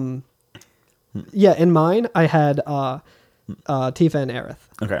 Yeah, in mine I had Tifa and Aerith.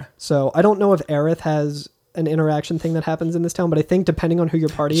 Okay. So I don't know if Aerith has an interaction thing that happens in this town, but I think depending on who your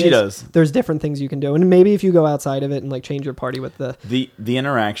party She is, does. there's different things you can do. And maybe if you go outside of it and like change your party with The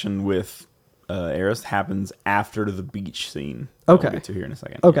interaction with Eris happens after the beach scene. Okay. We'll get to here in a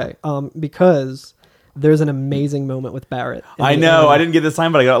second. Okay, because there's an amazing moment with Barrett. in I the know. inn. I didn't get this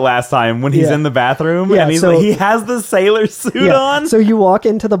time, but I got it last time when he's Yeah. in the bathroom Yeah, and he's so- like, he has the sailor suit Yeah. on. So you walk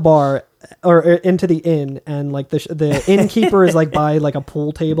into the bar or into the inn, and like the innkeeper is like by like a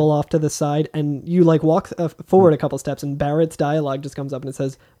pool table off to the side, and you like walk forward a couple steps, and Barrett's dialogue just comes up and it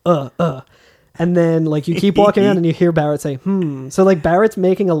says and then like you keep walking around and you hear Barrett say so like Barrett's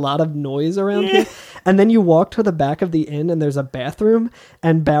making a lot of noise around here, and then you walk to the back of the inn and there's a bathroom,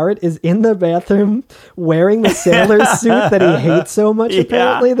 and Barrett is in the bathroom wearing the sailor suit that he hates so much, Yeah.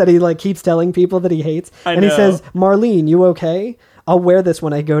 apparently, that he like keeps telling people that he hates. I And he know. says, "Marlene, you okay? I'll wear this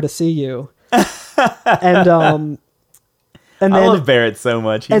when I go to see you." And I then love Barrett so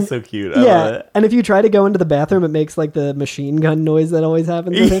much. He's and- so cute. I love yeah, it. and if you try to go into the bathroom, it makes like the machine gun noise that always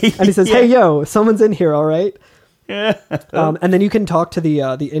happens with it. And he says, "Hey, yo, someone's in here, all right?" And then you can talk to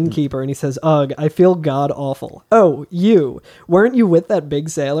the innkeeper, and he says, "Ugh, I feel god awful. Oh, you weren't you with that big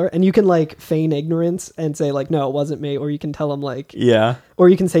sailor?" And you can like feign ignorance and say like, "No, it wasn't me," or you can tell him like, Yeah. or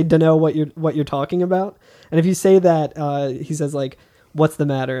you can say, "Dunno what you're talking about." And if you say that, he says like, "What's the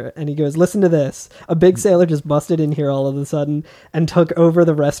matter?" And he goes, "Listen to this. A big sailor just busted in here all of a sudden and took over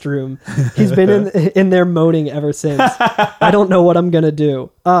the restroom. He's been in there moaning ever since. I don't know what I'm gonna do.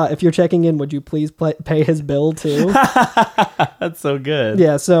 If you're checking in, would you please pay his bill too?" That's so good.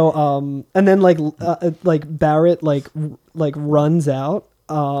 Yeah. So and then like Barrett like runs out.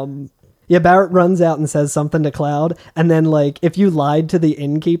 Yeah, Barrett runs out and says something to Cloud, and then like if you lied to the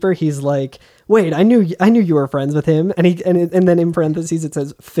innkeeper, he's like, "Wait, I knew you were friends with him," and and then in parentheses it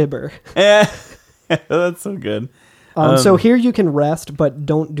says Fibber. That's so good. So here you can rest, but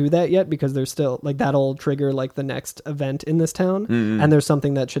don't do that yet because there's still like that'll trigger like the next event in this town, and there's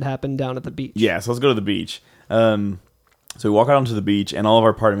something that should happen down at the beach. Yeah, so let's go to the beach. So we walk out onto the beach, and all of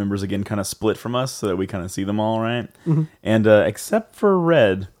our party members again kind of split from us so that we kind of see them all, right? Mm-hmm. And except for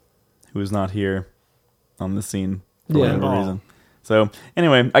Red, who is not here on the scene for whatever reason. So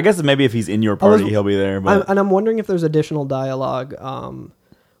anyway, I guess maybe if he's in your party, he'll be there. But and I'm wondering if there's additional dialogue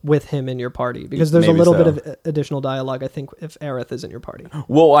with him in your party, because there's a little bit of additional dialogue, I think, if Aerith is in your party.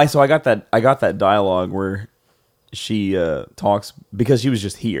 Well, I got that dialogue where she talks because she was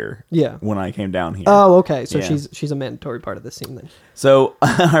just here. Yeah. When I came down here. Oh, okay. So Yeah. she's a mandatory part of the scene then. So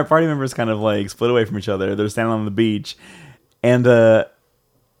our party members kind of like split away from each other. They're standing on the beach, and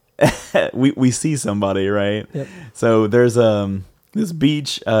we see somebody, right? Yep. So there's this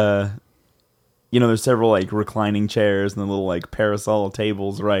beach. There's several like reclining chairs and the little like parasol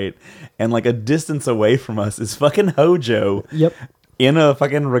tables, right? And like a distance away from us is fucking Hojo. Yep. In a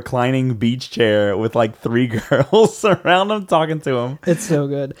fucking reclining beach chair with like 3 girls around him talking to him. It's so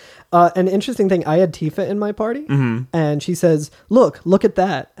good. An interesting thing, I had Tifa in my party, and she says, look at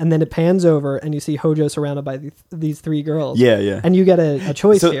that. And then it pans over, and you see Hojo surrounded by these 3 girls. Yeah, yeah. And you get a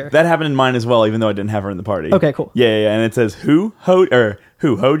choice So here. that happened in mine as well, even though I didn't have her in the party. Okay, cool. Yeah. And it says who,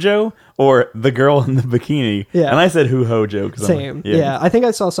 Hojo, or the girl in the bikini. Yeah. And I said who, Hojo. 'Cause Same. Yeah. I think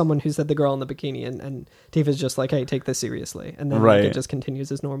I saw someone who said the girl in the bikini, and Tifa's just like, hey, take this seriously. And then like, it just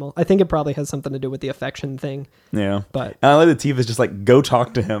continues as normal. I think it probably has something to do with the affection thing. Yeah. But and I like that Tifa's just like, go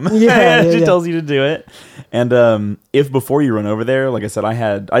talk to him. Yeah, She yeah. tells you to do it. And if before you run over there, like I said, I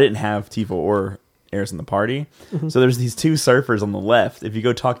didn't have Tifa or Eris in the party. So there's these 2 surfers on the left. If you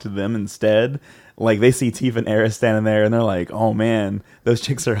go talk to them instead, like they see Tifa and Eris standing there, and they're like, oh man, those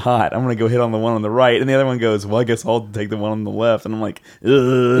chicks are hot. I'm going to go hit on the one on the right. And the other one goes, well, I guess I'll take the one on the left. And I'm like,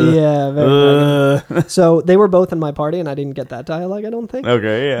 ugh. yeah, very so they were both in my party, and I didn't get that dialogue, I don't think.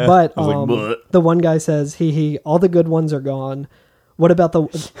 Okay, yeah. But I was like, "Bleh." the one guy says, he, all the good ones are gone. What about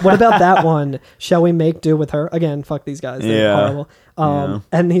that one? Shall we make do with her? Again, fuck these guys. They're horrible.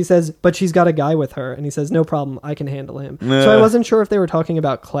 And he says, but she's got a guy with her. And he says, no problem. I can handle him. So I wasn't sure if they were talking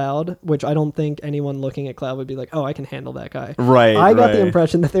about Cloud, which I don't think anyone looking at Cloud would be like, oh, I can handle that guy. Right. I got the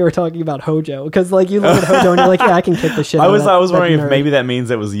impression that they were talking about Hojo, because like you look at Hojo and you're like, yeah, I can kick the shit out of that. I was wondering that if nerd. maybe that means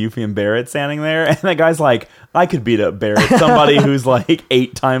it was Yuffie and Barrett standing there, and that guy's like, I could beat up Barrett, somebody who's like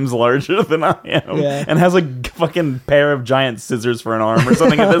 8 times larger than I am, and has a fucking pair of giant scissors for an arm or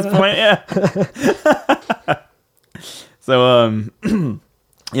something at this point. Yeah. So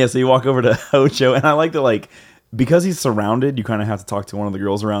so you walk over to Hojo, and I like that, like, because he's surrounded, you kind of have to talk to one of the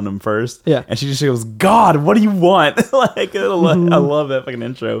girls around him first. Yeah. And she just goes, God, what do you want? Like, I love that fucking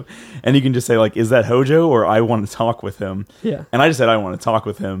intro. And you can just say, like, is that Hojo, or I want to talk with him? Yeah. And I just said, I want to talk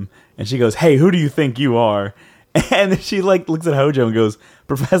with him. And she goes, hey, who do you think you are? And she, like, looks at Hojo and goes,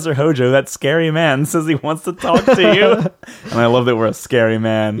 Professor Hojo, that scary man says he wants to talk to you. And I love that we're a scary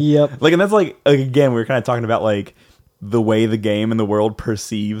man. Yep. Like, and that's like again, we were kind of talking about, like, the way the game and the world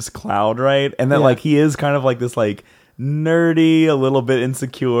perceives Cloud, right? And that like he is kind of like this like nerdy, a little bit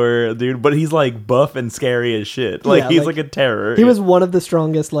insecure dude, but he's like buff and scary as shit. Like he's like a terror. He was one of the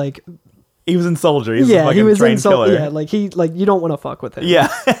strongest, like, he was in Soldier. He's a fucking trained killer. Yeah, like you don't want to fuck with him. Yeah.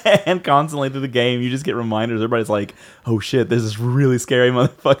 And constantly through the game you just get reminders. Everybody's like, oh shit, there's this really scary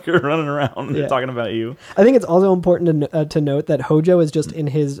motherfucker running around and they're talking about you. I think it's also important to note that Hojo is just in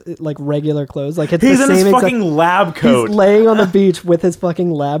his like regular clothes. Like it's he's the in same his fucking lab coat. He's laying on the beach with his fucking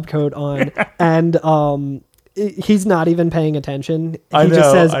lab coat on, and he's not even paying attention. He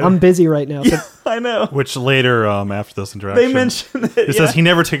just says, I'm busy right now. So I know. Which later, after this interaction, They mention it. It says he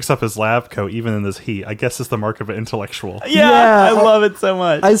never takes off his lab coat, even in this heat. I guess it's the mark of an intellectual. Yeah, I love it so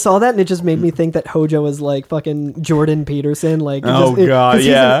much. I saw that and it just made me think that Hojo is like fucking Jordan Peterson. Like, oh god,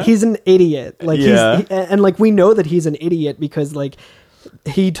 he's an idiot. Like, and like we know that he's an idiot because like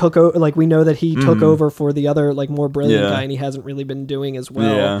he took over. Like we know that he took over for the other like more brilliant guy, and he hasn't really been doing as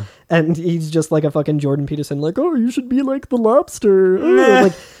well. Yeah. And he's just like a fucking Jordan Peterson. Like, oh, you should be like the lobster.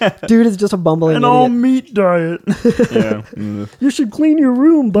 Like, dude is just a bumbling An idiot. all meat diet. Yeah. You should clean your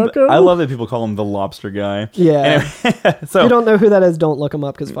room, bucko. I love that people call him the lobster guy. Yeah. Anyway, so if you don't know who that is, don't look him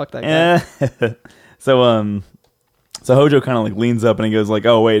up because fuck that guy. So Hojo kind of like leans up and he goes like,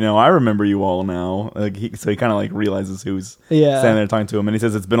 "Oh wait, no, I remember you all now." Like so he kind of like realizes who's standing there talking to him, and he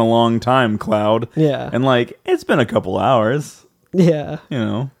says, "It's been a long time, Cloud." Yeah. And like it's been a couple hours. Yeah. You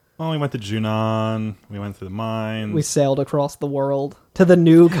know. Well, we went to Junon. We went through the mines. We sailed across the world to the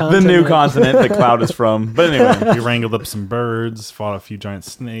new continent. The new continent that Cloud is from. But anyway, we wrangled up some birds, fought a few giant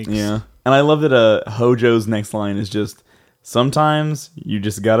snakes. Yeah. And I love that Hojo's next line is just, sometimes you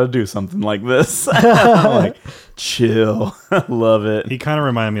just gotta do something like this. I'm like, chill. Love it. He kind of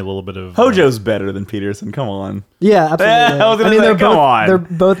reminded me a little bit of Hojo's better than Peterson. Come on. Yeah, absolutely. I was gonna say, they're come on. They're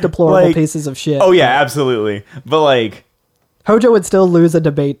both deplorable Like, pieces of shit. Oh yeah, absolutely. But like Hojo would still lose a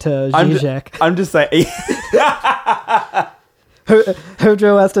debate to Zizek. I'm just saying.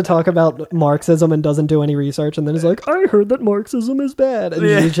 Hojo has to talk about Marxism and doesn't do any research, and then he's like, I heard that Marxism is bad. And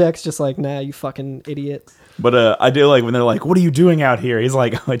Zizek's just like, nah, you fucking idiot. But I do like when they're like, what are you doing out here? He's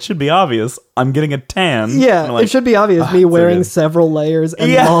like, oh, it should be obvious. I'm getting a tan. Yeah, like, it should be obvious. Me wearing several layers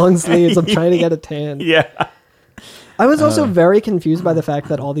and long sleeves. I'm trying to get a tan. Yeah. I was also very confused by the fact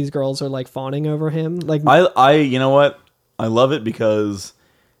that all these girls are like fawning over him. Like, I you know what? I love it because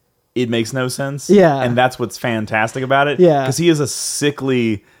it makes no sense. Yeah. And that's what's fantastic about it. Yeah. Because he is a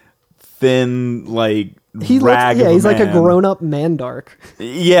sickly, thin, like, he's like a grown-up Mandark.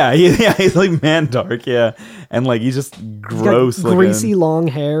 Yeah, he's like Mandark, yeah. And, like, he's just gross looking. Greasy long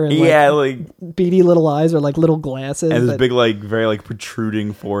hair and, like, beady little eyes or, like, little glasses. And his big, like, very, like,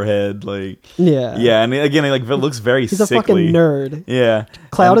 protruding forehead, like... Yeah. Yeah, and again, like, it looks very he's sickly. a fucking nerd. Yeah.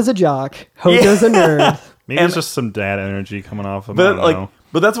 Cloud is a jock. Hojo's a nerd. Maybe it's just some dad energy coming off of him. I don't know.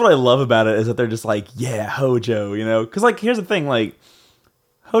 But that's what I love about it, is that they're just like, yeah, Hojo, you know? Because, like, here's the thing, like,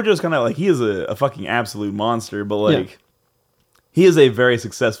 Hojo's kind of, like, he is a fucking absolute monster, but, like, he is a very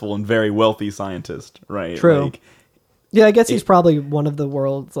successful and very wealthy scientist, right? True. Like, yeah, I guess he's probably one of the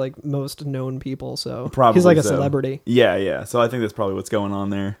world's, like, most known people, so probably he's like a celebrity. Yeah. So I think that's probably what's going on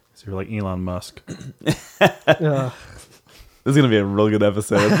there. So you're like Elon Musk. This is going to be a real good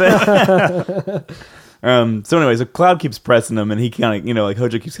episode. So anyway, so Cloud keeps pressing him, and he kind of, you know, like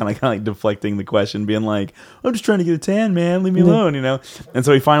Hojo keeps kind of like deflecting the question, being like, I'm just trying to get a tan, man, leave me alone, you know? And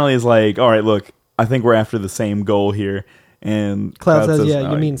so he finally is like, all right, look, I think we're after the same goal here. And Cloud says,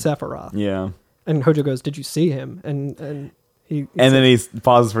 yeah, you mean Sephiroth. Yeah. And Hojo goes, did you see him? And he then he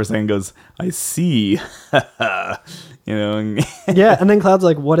pauses for a second and goes, I see. You know? Yeah, and then Cloud's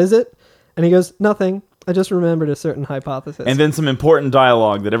like, what is it? And he goes, nothing. I just remembered a certain hypothesis. And then some important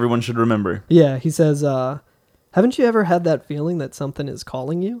dialogue that everyone should remember. Yeah, he says, haven't you ever had that feeling that something is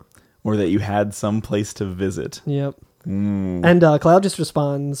calling you? Or that you had some place to visit. Yep. And Cloud just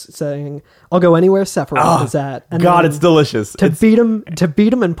responds saying, I'll go anywhere Sephiroth is at. And God, it's delicious. To beat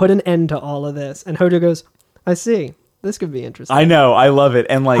him and put an end to all of this. And Hojo goes, I see. This could be interesting. I know. I love it.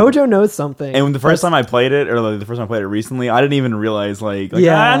 And like Hojo knows something. And when the first time I played it, or like the first time I played it recently, I didn't even realize I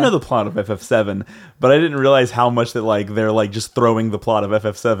know the plot of FF7, but I didn't realize how much that like they're like just throwing the plot of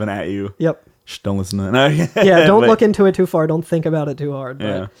FF7 at you. Yep. Shh, don't listen to that. Yeah, don't look into it too far. Don't think about it too hard.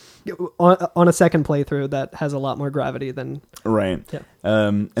 But on a second playthrough, that has a lot more gravity than right. Yeah.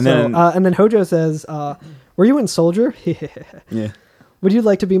 And then Hojo says, "Were you in Soldier? Yeah. Would you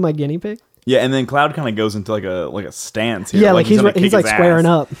like to be my guinea pig?" Yeah, and then Cloud kind of goes into like a stance here. Yeah, like he's like squaring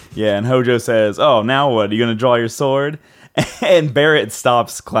up. Yeah, and Hojo says, "Oh, now what? Are you gonna draw your sword?" And Barrett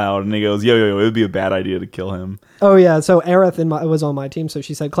stops Cloud, and he goes, "Yo, it would be a bad idea to kill him." Oh yeah, so Aerith was on my team, so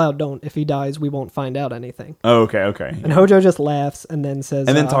she said, "Cloud, don't. If he dies, we won't find out anything." Oh, okay. And Hojo just laughs and then says,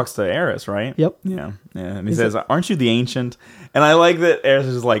 and then talks to Aerith, right? Yep. Yeah, and he says, "Aren't you the Ancient?" And I like that Aerith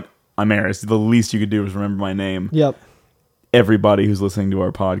is just like, "I'm Aerith. The least you could do is remember my name." Yep. Everybody who's listening to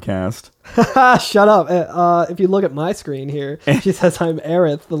our podcast. Shut up. If you look at my screen here, she says I'm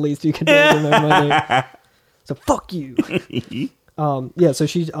Aerith. The least you can do is remember my name. So fuck you. Yeah. So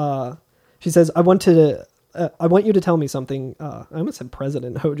she says, I want you to tell me something. I almost said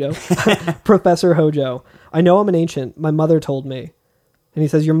President Hojo. Professor Hojo. I know I'm an ancient. My mother told me. And he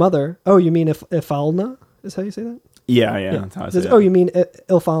says, your mother? Oh, you mean Ifalna? Is how you say that? Yeah. That's how I say it. Oh, you mean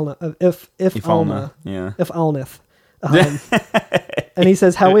Ifalna? Ifalna. Yeah. Ifalnith. And he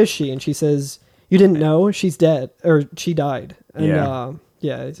says, how is she? And she says, you didn't know? She's dead. Or she died. And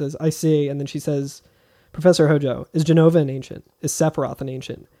he says, I see. And then she says, Professor Hojo, is Genova an ancient? Is Sephiroth an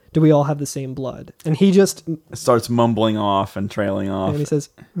ancient? Do we all have the same blood? And he just starts mumbling off and trailing off. And he says,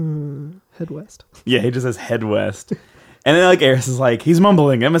 head west. Yeah, he just says head west. And then, like, Aerith is like, he's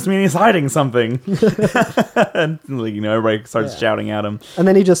mumbling. That must mean he's hiding something. And, like, you know, everybody starts shouting at him. And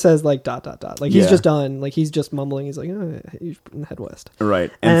then he just says, like, ... Like, he's just done. Like, he's just mumbling. He's like, you should head west.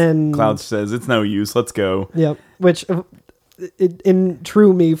 Right. And Cloud says, it's no use. Let's go. Yep. Which, in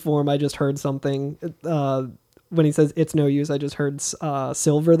true me form, I just heard something. When he says, it's no use, I just heard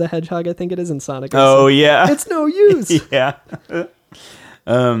Silver the Hedgehog, I think it is, in Sonic. Oh, yeah. It's no use. Yeah.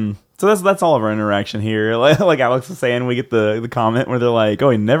 So that's all of our interaction here. Like Alex was saying, we get the comment where they're like,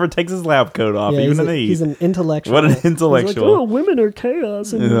 "Oh, he never takes his lab coat off, even in the heat." He's an intellectual. What an intellectual! He's like, oh, women are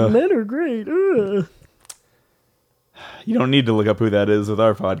chaos and men are great. Ugh. You don't need to look up who that is with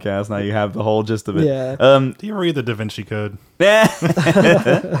our podcast. Now you have the whole gist of it. Yeah. Do you read the Da Vinci Code?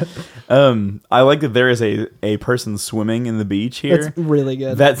 I like that there is a person swimming in the beach here. It's really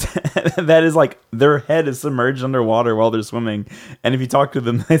good. That is like their head is submerged underwater while they're swimming, and if you talk to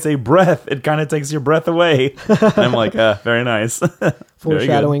them, they say breath. It kind of takes your breath away. And I'm like, very nice.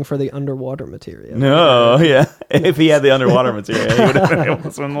 Foreshadowing for the underwater material. No, yeah. If he had the underwater material, he would have been able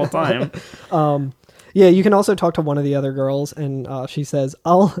to swim the whole time. Yeah, you can also talk to one of the other girls, and she says,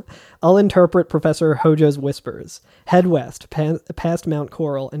 I'll interpret Professor Hojo's whispers. Head west, past Mount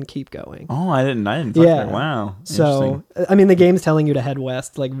Coral, and keep going. Oh, I didn't talk Yeah. to her. Wow. So, I mean, the game's telling you to head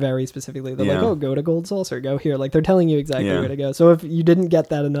west, like, very specifically. They're Yeah. like, oh, go to Gold Saucer, go here. Like, they're telling you exactly Yeah. where to go. So if you didn't get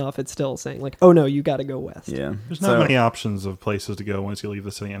that enough, it's still saying, like, oh, no, you got to go west. Yeah. There's not many options of places to go once you leave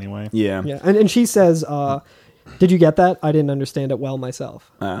the city anyway. Yeah. Yeah, and she says, did you get that? I didn't understand it well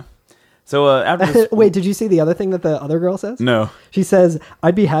myself. So after this, Wait, did you see the other thing that the other girl says? no. She says,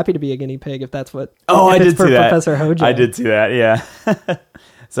 I'd be happy to be a guinea pig if that's what. Oh, if I it's did for see that. Professor Hojo. I did see that. Yeah.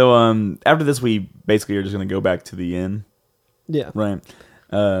 So after this, we basically are just gonna go back to the inn, Yeah. right?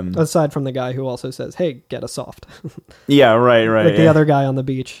 Aside from the guy who also says, hey, get a soft. Yeah. Right. Like the yeah. other guy on the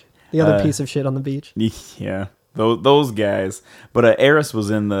beach. The other piece of shit on the beach. Yeah. Those guys. But Eris was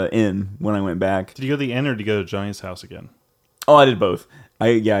in the inn when I went back. Did you go to the inn or did you go to Johnny's house again? Oh, I did both.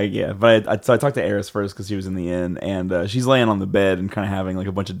 Yeah. But so I talked to Eris first because she was in the inn, and she's laying on the bed and kind of having like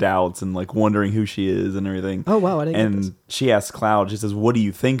a bunch of doubts and like wondering who she is and everything. Oh, wow, I didn't get this. And she asks Cloud, she says, "What do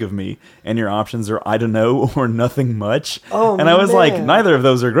you think of me?" And your options are I don't know or nothing much. Oh, and I was like, man. neither of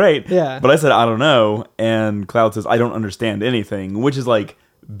those are great. Yeah. But I said I don't know, and Cloud says I don't understand anything, which is like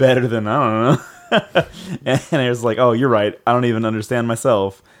better than I don't know. And I was like, oh, you're right. I don't even understand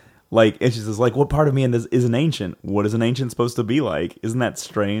myself. Like, and she says, like, what part of me is an ancient? What is an ancient supposed to be like? Isn't that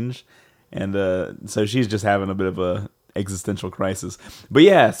strange? And so she's just having a bit of a existential crisis. But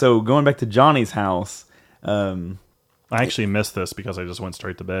yeah, so going back to Johnny's house. I actually missed this because I just went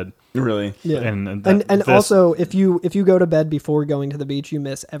straight to bed. Really? Yeah. And And also, if you go to bed before going to the beach, you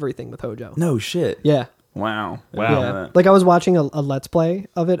miss everything with Hojo. No shit. Yeah. Wow. Wow. Yeah. Like I was watching a Let's Play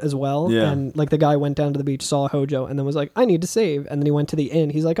of it as well. Yeah. And like the guy went down to the beach, saw Hojo, and then was like, I need to save. And then he went to the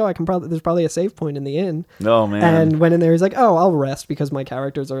inn. He's like, oh, there's probably a save point in the inn. Oh, man. And went in there. He's like, oh, I'll rest because my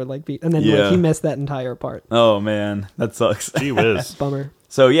characters are like beat. And then Yeah. like, he missed that entire part. Oh, man. That sucks. gee whiz. Bummer.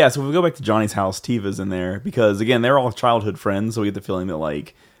 So, yeah, so if we go back to Johnny's house, Tifa's in there. Because, again, they're all childhood friends. So we get the feeling that,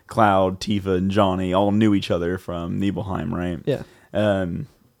 like, Cloud, Tifa, and Johnny all knew each other from Nibelheim, right? Yeah.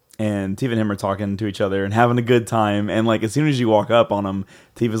 And Tifa and him are talking to each other and having a good time. And, like, as soon as you walk up on them,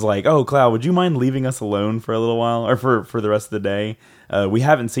 Tifa's like, oh, Cloud, would you mind leaving us alone for a little while? Or for the rest of the day? We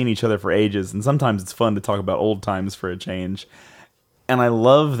haven't seen each other for ages. And sometimes it's fun to talk about old times for a change. And I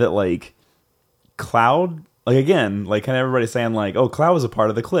love that, like, Cloud, like, again, like, kind of everybody's saying, like, oh, Cloud was a part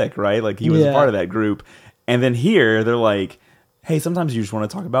of the clique, right? Like, he was a Yeah. part of that group. And then here, they're like, hey, sometimes you just want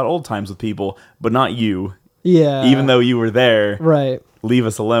to talk about old times with people, but not you. Yeah. Even though you were there. Right. Leave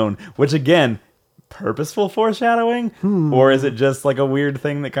us alone, which again, purposeful foreshadowing, or is it just like a weird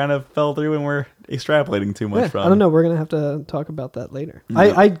thing that kind of fell through and we're extrapolating too much Yeah, from? I don't know. We're gonna have to talk about that later.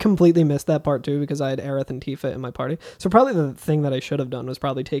 I completely missed that part too because I had Aerith and Tifa in my party. So probably the thing that I should have done was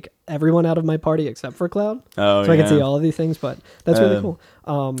probably take everyone out of my party except for Cloud, Oh, so I yeah. could see all of these things. But that's really cool.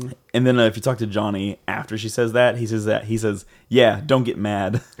 And then if you talk to Johnny after she says that, he says, "Yeah, don't get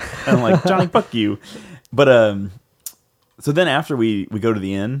mad." And I'm like, Johnny, fuck you. But so then after we go to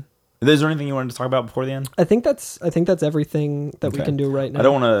the inn, is there anything you wanted to talk about before the end? I think that's everything that we Okay. can do right now. I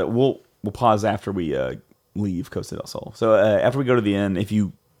don't want to. We'll pause after we leave Costa del Sol. So after we go to the inn, if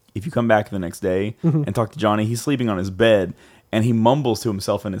you come back the next day and talk to Johnny, he's sleeping on his bed and he mumbles to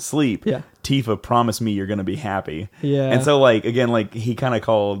himself in his sleep. Yeah. Tifa, promise me you're gonna be happy. Yeah. And so like again, like he kind of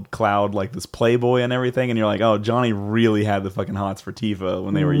called Cloud like this playboy and everything, and you're like, oh, Johnny really had the fucking hots for Tifa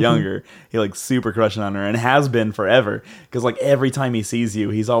when they were younger. He like super crushing on her and has been forever. Because like every time he sees you,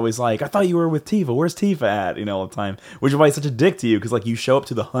 he's always like, I thought you were with Tifa. Where's Tifa at? You know, all the time. Which is why he's such a dick to you, because like you show up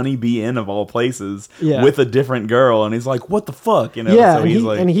to the Honeybee Inn of all places with a different girl, and he's like, what the fuck? You know? Yeah, So and, he's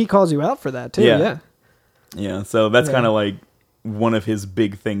like, he calls you out for that too. Yeah. Yeah. so that's Yeah. kind of like one of his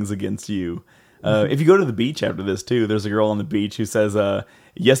big things against you. If you go to the beach after this too, there's a girl on the beach who says,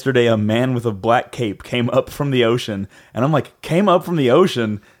 yesterday a man with a black cape came up from the ocean. And I'm like, came up from the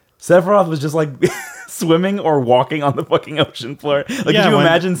ocean? Sephiroth was just like swimming or walking on the fucking ocean floor. Like, Yeah, could you when-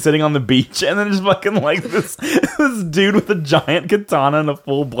 imagine sitting on the beach and then just fucking like this dude with a giant katana and a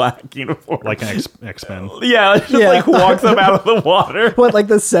full black uniform, Like an X-Men. yeah, just Yeah. like walks up out of the water. What, like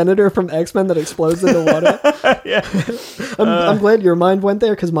the senator from X-Men that explodes in the water? Yeah, I'm glad your mind went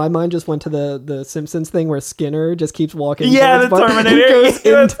there because my mind just went to the Simpsons thing where Skinner just keeps walking. Yeah, towards the Bart. Terminator. He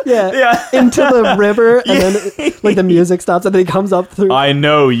goes Yeah. into the river, and then like the music stops, and then he comes up through. I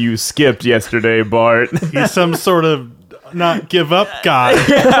know you skipped yesterday, Bart. He's some sort of not give up guy.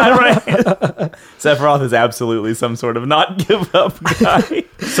 Yeah, right. Sephiroth is absolutely some sort of not give up guy.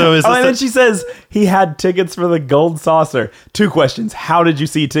 So is Oh, and then this she says he had tickets for the gold saucer. 2 questions. How did you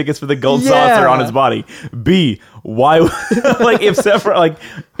see tickets for the gold saucer on his body? B, why like if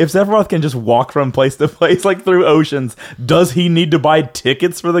Sephiroth can just walk from place to place like through oceans, does he need to buy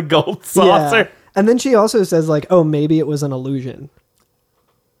tickets for the gold saucer? Yeah. And then she also says like, "Oh, maybe it was an illusion."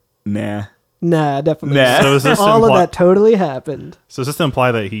 Nah. Nah, definitely. Nah. Not. So is this All of imply- that totally happened. so does this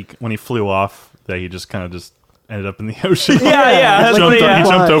imply that when he flew off, that he just kind of just ended up in the ocean? Yeah. He That's jumped, what, yeah. he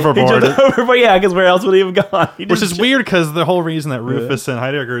jumped He overboard. He jumped overboard, yeah, because where else would he have gone? He Which just is weird because the whole reason that Rufus and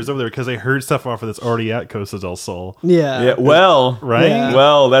Heidegger is over there because they heard stuff off that's already at Costa del Sol. Yeah. Yeah, well, Right? Yeah.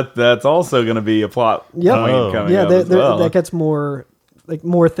 well, that's also going to be a plot Yep. point Oh. coming Yeah, up as well. that gets more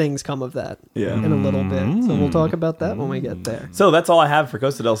things come of that. Yeah. In a little bit. So we'll talk about that when we get there. So that's all I have for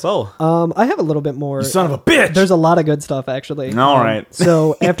Costa del Sol. I have a little bit more. You son of a bitch! There's a lot of good stuff actually. All right.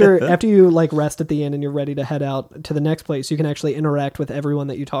 So after you like rest at the inn and you're ready to head out to the next place, you can actually interact with everyone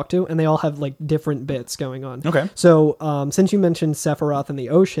that you talk to, and they all have like different bits going on. Okay. So since you mentioned Sephiroth in the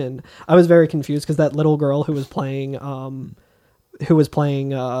ocean, I was very confused because that little girl who was playing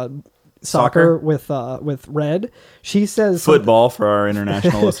soccer with Red, she says Football for our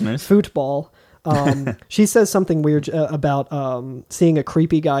international listeners. football. She says something weird about seeing a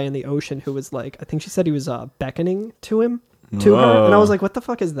creepy guy in the ocean who was like, I think she said he was beckoning to her, and I was like, what the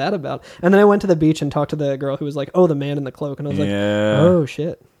fuck is that about? And then I went to the beach and talked to the girl who was like, oh, the man in the cloak, and I was Yeah. like, oh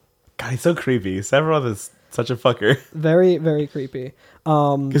shit, God, he's so creepy. Sephiroth is such a fucker. very very creepy.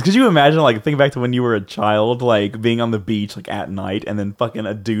 Because could you imagine, like, think back to when you were a child, like, being on the beach, like, at night, and then fucking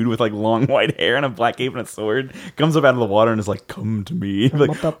a dude with, like, long white hair and a black cape and a sword comes up out of the water and is like, come to me.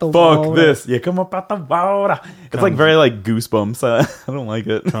 Like, up out the fuck water. this. Yeah, come up out the water. It's, like, very, like, goosebumps. I don't like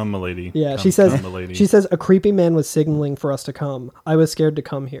it. Come, milady. Yeah, Come, she says come, milady. she says a creepy man was signaling for us to come. I was scared to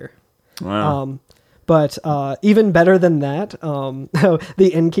come here. Wow. But even better than that,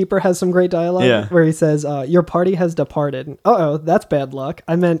 the innkeeper has some great dialogue Yeah. where he says, your party has departed. Uh-oh, that's bad luck.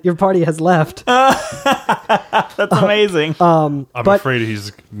 I meant your party has left. That's amazing. I'm but- afraid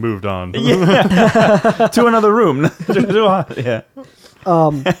he's moved on. To another room. Yeah.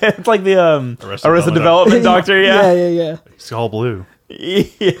 It's like the Arrested Development doctor, yeah. Yeah. He's all blue.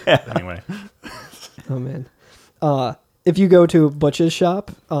 Yeah. Anyway. Oh, man. If you go to Butch's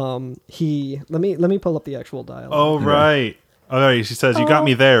shop, let me pull up the actual dialogue. Oh, right. Oh, right. She says, you got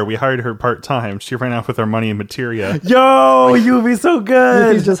me there. We hired her part-time. She ran off with our money and materia. Yo, you would be so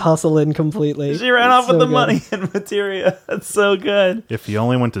good. He's just hustling completely. She ran It's off with so the good. money and materia. That's so good. If you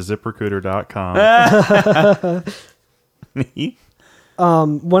only went to ziprecruiter.com.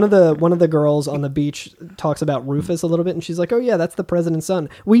 One of the girls on the beach talks about Rufus a little bit, and she's like, "Oh yeah, that's the president's son.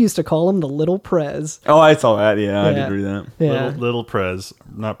 We used to call him the Little Prez." Oh, I saw that. Yeah, I Yeah. did read that. Yeah, Little Prez.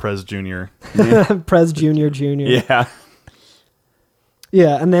 Not Prez Jr. Prez Junior. Yeah.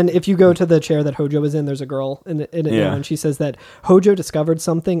 Yeah, and then if you go to the chair that Hojo was in, there's a girl in it now, Yeah. and she says that Hojo discovered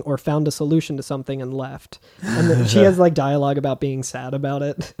something or found a solution to something and left. And then she has like dialogue about being sad about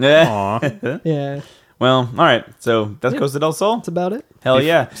it. Aw. Yeah, Well, all right. So that's Costa del Sol. that's about it. Hell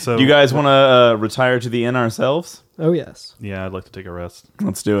yeah. so- Do you guys want to retire to the inn ourselves? Oh yes. Yeah, I'd like to take a rest.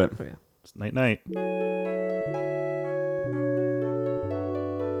 Let's do it. Oh, yeah. Night-night.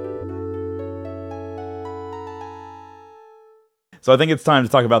 So I think it's time to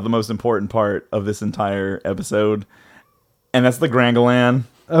talk about the most important part of this entire episode, and that's the Grangalan.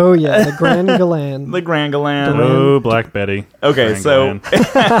 Oh yeah, the Grand Galan. The Grangalan. Oh, Black Betty. Okay, so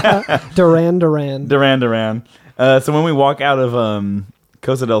Duran. Duran. Duran. So when we walk out of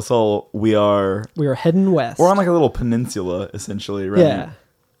Costa del Sol, We are heading west. we're on like a little peninsula essentially, right? Yeah.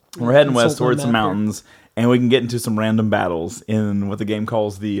 We're heading Consult west towards the some map here. mountains, and we can get into some random battles in what the game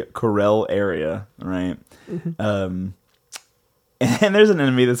calls the Corel area, right? Mm-hmm. And there's an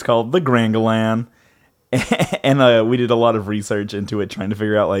enemy that's called the Grangalan, and we did a lot of research into it, trying to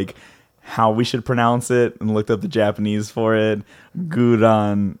figure out like how we should pronounce it, and looked up the Japanese for it,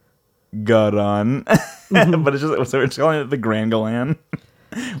 Gudan, Mm-hmm. but it's just so we're just calling it the Grangalan.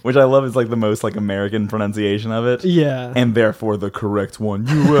 Which I love is like the most like American pronunciation of it. Yeah. And therefore the correct one.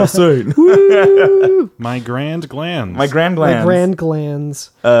 USA. My grand glands. My grand My glands. grand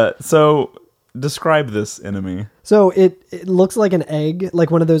glands. So describe this enemy. So it looks like an egg,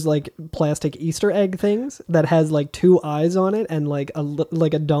 like one of those like plastic Easter egg things that has like two eyes on it and like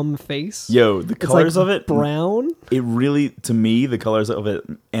a dumb face. Yo, the It's colors like of it, brown. it really, to me, the colors of it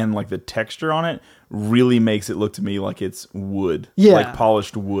and like the texture on it really makes it look to me like it's wood. Yeah. Like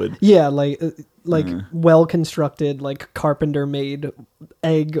polished wood. Yeah, like well constructed, like carpenter made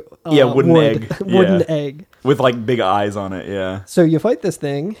egg. Wooden egg. Wooden Yeah. egg. With like big eyes on it, yeah. So you fight this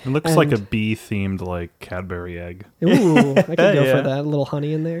thing. It looks and- like a bee themed like Cadbury egg. Ooh, I could go Yeah. for that. A little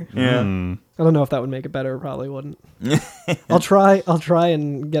honey in there. Yeah. I don't know if that would make it better. It probably wouldn't. I'll try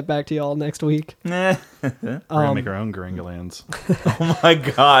and get back to y'all next week. Nah. We're gonna make our own grangulands. Oh my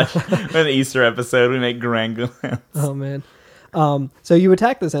gosh. An Easter episode, we make Grangolans. Oh man. So you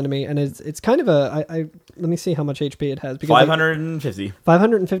attack this enemy, and it's kind of I let me see how much HP it has. Because 550.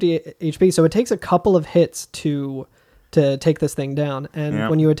 550 HP. So it takes a couple of hits to take this thing down, and Yeah.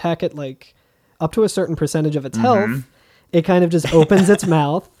 when you attack it like up to a certain percentage of its health, it kind of just opens its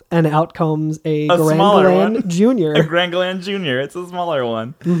mouth, and out comes a smaller Grangulan one. Junior. A Grangolan Jr. It's a smaller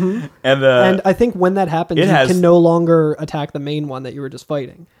one. And And I think when that happens, it you has- can no longer attack the main one that you were just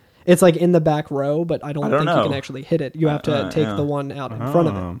fighting. It's like in the back row, but I don't think know. you can actually hit it. You have to take yeah. the one out in front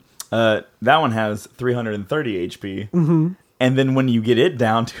of it. that one has 330 HP. And then when you get it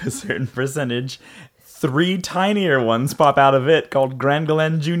down to a certain percentage, 3 tinier ones pop out of it called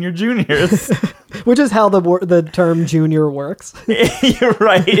Grangolan Juniors. Which is how the term junior works. You're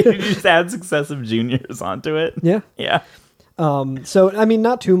right. You just add successive juniors onto it. Yeah. Yeah. So, I mean,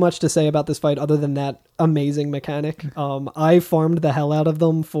 not too much to say about this fight other than that amazing mechanic. I farmed the hell out of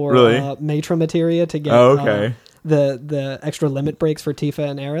them for Really? Matra materia to get Okay. the extra limit breaks for Tifa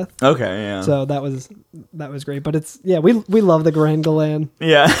and Aerith. Okay, yeah. So that was great. But it's, yeah, we love the Grangolan.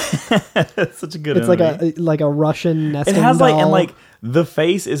 Yeah. It's such a good It's enemy. like a Russian nesting It has like, doll. and like, the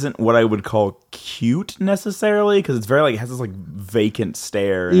face isn't what I would call cute necessarily, because it's very like, it has this like vacant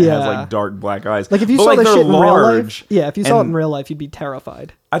stare, and it has Yeah. like dark black eyes. Like if you But, saw like, this they're shit in real large, life, yeah, if you saw it in and real life, you'd be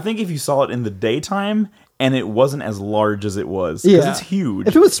terrified. I think if you saw it in the daytime and it wasn't as large as it was, because Yeah, it's huge.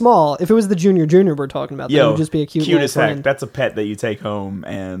 If it was small, if it was the junior we're talking about, that would just be a cute little as heck. friend. That's a pet that you take home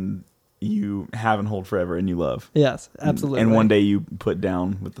and you have and hold forever and you love. Yes, absolutely. And one day you put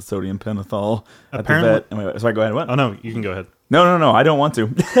down with the sodium pentothal Apparently- at the vet. Sorry, go ahead. What? Oh no, you can go ahead. No, I don't want to.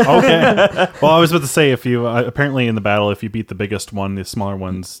 Okay. Well, I was about to say, if you apparently in the battle, if you beat the biggest one, the smaller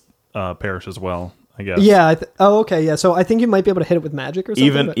ones perish as well. I guess. Yeah. Okay. Yeah. So I think you might be able to hit it with magic or something.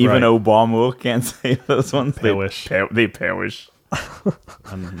 even but- even Right. Obama can't say those ones. Perish. They perish.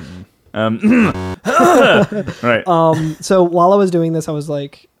 Mm-hmm. Right. So while I was doing this, I was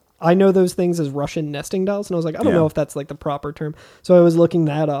like, I know those things as Russian nesting dolls, and I was like, I don't Yeah. know if that's like the proper term. So I was looking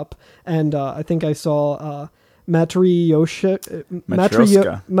that up, and I think I saw Matryoshka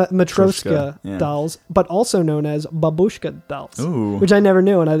Matryoshka, yeah. dolls, but also known as babushka dolls, Ooh. which I never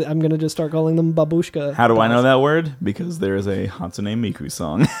knew, and I'm gonna just start calling them babushka. How do I know dolls. that word? Because there is a Hatsune Miku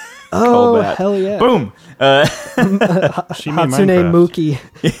song. Oh called that. hell yeah! Boom. She made Hatsune Minecraft. Muki.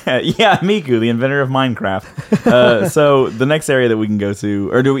 Yeah, Miku, the inventor of Minecraft. So the next area that we can go to,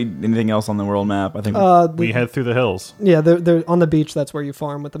 or do we anything else on the world map? I think We head through the hills. Yeah, they're on the beach. That's where you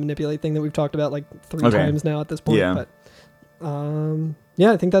farm with the manipulate thing that we've talked about like 3 Okay. times now at this point. Yeah. But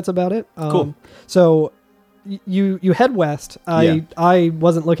yeah, I think that's about it. Cool. So you head west. Yeah. I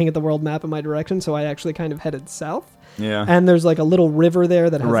wasn't looking at the world map in my direction, so I actually kind of headed south. yeah. And there's like a little river there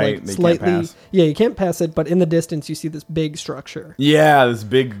that has Right, like that you can't slightly. pass. Yeah, you can't pass it, but in the distance you see this big structure. Yeah, this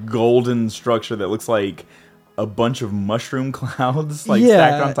big golden structure that looks like a bunch of mushroom clouds stacked on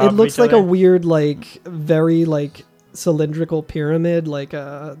Yeah, top it of looks each like other. a weird, like very like cylindrical pyramid, like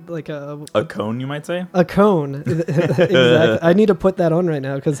a A cone, you might say? A cone. Exactly. I need to put that on right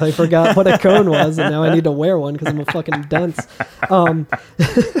now because I forgot what a cone was, and now I need to wear one because I'm a fucking dunce.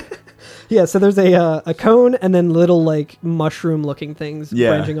 Yeah, so there's a cone and then little like mushroom looking things Yeah.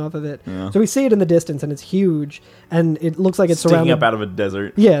 branching off of it. Yeah. So we see it in the distance and it's huge and it looks like it's Sticking surrounded up out of a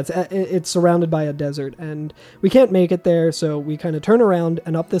desert. Yeah, it's surrounded by a desert, and we can't make it there, so we kind of turn around,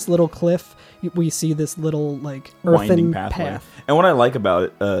 and up this little cliff, we see this little, like, Winding earthen pathway. path. And what I like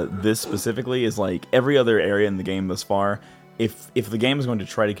about this specifically is like every other area in the game thus far, if the game is going to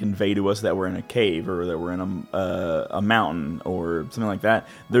try to convey to us that we're in a cave or that we're in a mountain or something like that,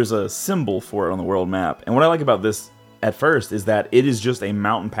 there's a symbol for it on the world map. And what I like about this at first is that it is just a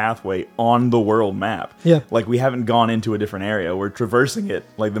mountain pathway on the world map. Yeah. Like, we haven't gone into a different area. We're traversing it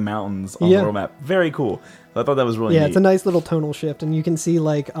like the mountains on the world map. Very cool. I thought that was really neat. It's a nice little tonal shift, and you can see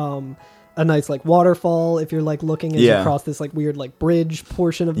like a nice like waterfall if you're like looking as you cross this like weird like bridge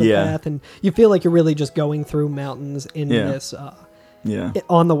portion of the path, and you feel like you're really just going through mountains in this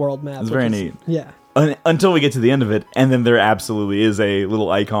on the world map. It's very neat. Yeah. Until we get to the end of it, and then there absolutely is a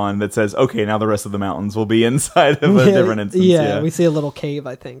little icon that says, okay, now the rest of the mountains will be inside of a different instance. Yeah, we see a little cave,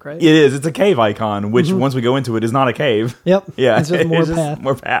 I think, right? It is. It's a cave icon, which once we go into it is not a cave. Yep. Yeah. It's just more path.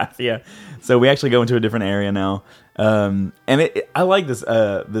 More path, yeah. So we actually go into a different area now. And I like this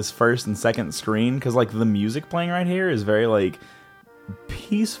this first and second screen, because like the music playing right here is very like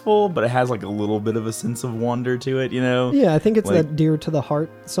peaceful, but it has like a little bit of a sense of wonder to it, you know? Yeah, I think it's like, that Dear to the Heart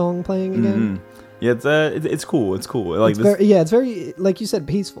song playing again. Mm-hmm. Yeah, it's cool. It's cool. Like it's very like you said,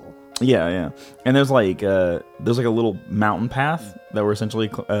 peaceful. Yeah. And there's like a little mountain path that we're essentially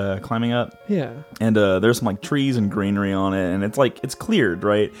climbing up. Yeah. And there's some like trees and greenery on it, and it's like it's cleared,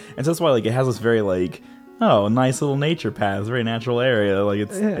 right? And so that's why like it has this very like a nice little nature path, very natural area. Like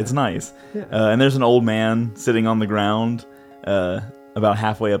it's nice. Yeah. And there's an old man sitting on the ground, about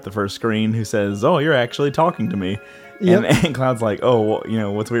halfway up the first screen, who says, "Oh, you're actually talking to me." Yep. And Cloud's like, "Oh, well, you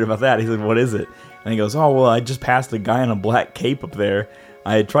know, what's weird about that?" He's like, "What is it?" And he goes, "Oh, well, I just passed a guy in a black cape up there.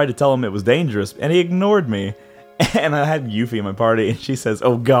 I tried to tell him it was dangerous, and he ignored me." And I had Yuffie in my party, and she says,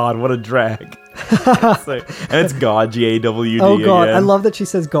 "Oh God, what a drag!" And it's God, GAWD. Oh God, again. I love that she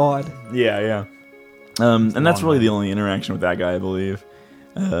says God. Yeah. And that's really the only interaction with that guy, I believe.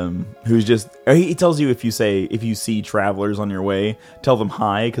 Who's just he tells you if you see travelers on your way, tell them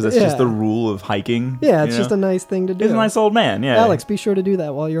hi, because that's just the rule of hiking. Yeah, it's just a nice thing to do. He's a nice old man. Yeah, Alex, be sure to do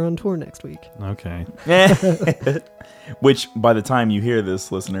that while you're on tour next week. Okay. Which by the time you hear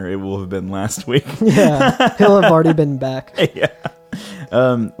this, listener, it will have been last week. Yeah, he'll have already been back. Yeah.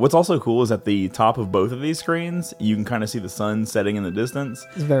 What's also cool is at the top of both of these screens, you can kind of see the sun setting in the distance.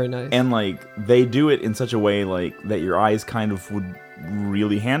 It's very nice. And like they do it in such a way like that your eyes kind of would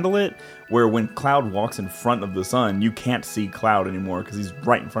really handle it, where when Cloud walks in front of the sun, you can't see Cloud anymore because he's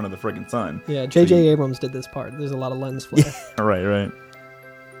right in front of the freaking sun. Yeah, J.J. Abrams did this part. There's a lot of lens flare. Right.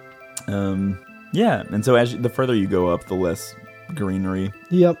 Yeah, and so the further you go up, the less greenery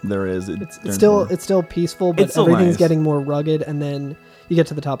there is. It's still peaceful, but still everything's nice. getting more rugged, and then you get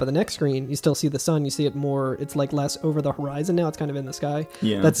to the top of the next screen, you still see the sun, you see it more, it's like less over the horizon now, it's kind of in the sky.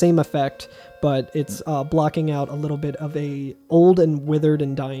 Yeah. That same effect, but it's blocking out a little bit of a old and withered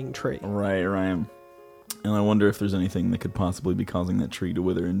and dying tree. Right. And I wonder if there's anything that could possibly be causing that tree to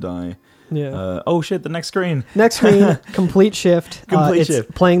wither and die. Yeah. Oh shit, the next screen. Next screen, complete shift. Complete it's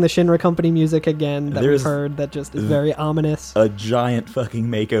shift. Playing the Shinra Company music again that There's we've heard that just is very ominous. A giant fucking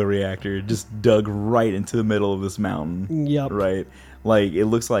Mako reactor just dug right into the middle of this mountain. Yep. Right? Like, it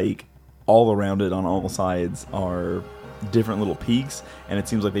looks like all around it on all sides are different little peaks, and it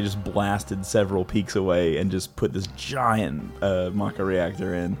seems like they just blasted several peaks away and just put this giant Mako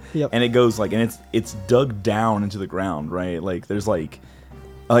reactor in. Yep. And it goes like, and it's dug down into the ground, right? Like, there's like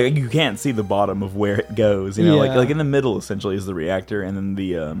you can't see the bottom of where it goes, you know. Yeah. Like in the middle essentially is the reactor, and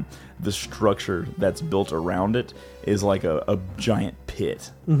then the structure that's built around it is like a giant pit,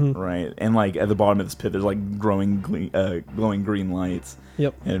 right? And like at the bottom of this pit there's like glowing green lights.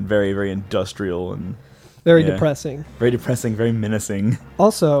 Yep. And very, very industrial and Very depressing. Very depressing, very menacing.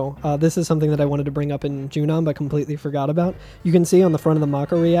 Also, this is something that I wanted to bring up in Junon, but completely forgot about. You can see on the front of the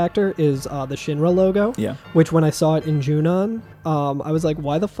Mako reactor is the Shinra logo. Yeah. Which, when I saw it in Junon, I was like,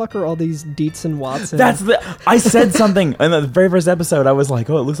 why the fuck are all these Dietz and Watson? I said something in the very first episode. I was like,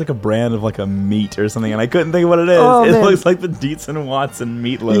 oh, it looks like a brand of like a meat or something, and I couldn't think of what it is. Oh, it man. looks like the Dietz and Watson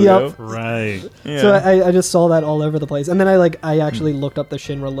meat logo. Yep. Right. Yeah. So I just saw that all over the place, and then I actually looked up the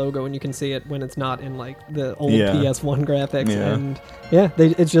Shinra logo, and you can see it when it's not in like the old PS1 graphics, and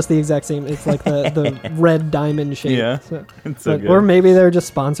it's just the exact same. It's like the red diamond shape. Yeah, so, it's so good. Or maybe they're just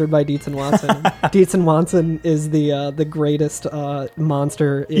sponsored by Dietz and Watson. Dietz and Watson is the greatest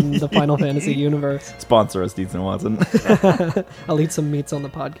monster in the Final Fantasy universe. Sponsor us, Dietz and Watson. I'll eat some meats on the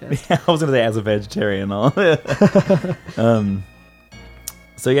podcast. Yeah, I was gonna say as a vegetarian, all.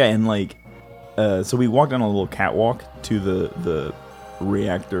 So yeah, and like, so we walked on a little catwalk to the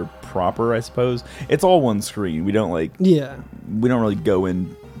reactor proper, I suppose. It's all one screen. We don't really go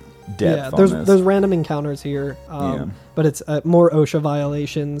in depth on this. There's random encounters here, but it's more OSHA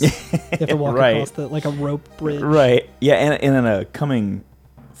violations. You have to walk across like a rope bridge. Right. Yeah, and then coming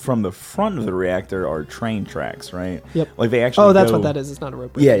from the front of the reactor are train tracks, right? Yep. Like they actually that's what that is. It's not a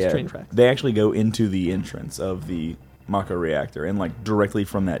rope bridge. It's train track. They actually go into the entrance of the Mako reactor, and like directly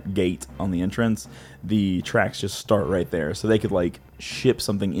from that gate on the entrance, the tracks just start right there. So they could like ship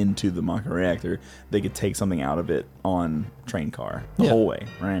something into the Mako reactor. They could take something out of it on train car the whole way,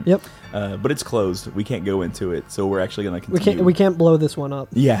 right? Yep. But it's closed. We can't go into it, so we're actually going to continue. We can't blow this one up.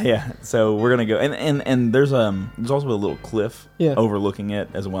 Yeah. So we're gonna go, and there's also a little cliff overlooking it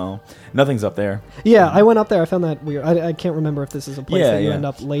as well. Nothing's up there. Yeah, I went up there. I found that weird. I can't remember if this is a place that you end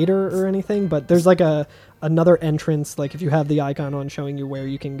up later or anything, but there's like another entrance. Like if you have the icon on showing you where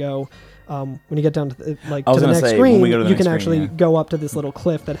you can go. When you get down to the, to the next screen, you can actually go up to this little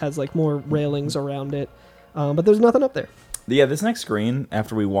cliff that has like more railings around it. But there's nothing up there. Yeah, this next screen,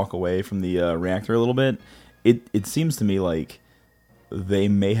 after we walk away from the reactor a little bit, it seems to me like they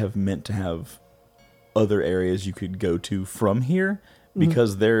may have meant to have other areas you could go to from here,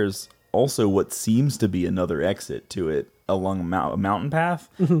 because there's also what seems to be another exit to it along a mountain path,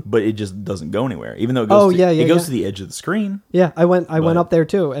 but it just doesn't go anywhere, even though it goes to the edge of the screen. Yeah, I went up there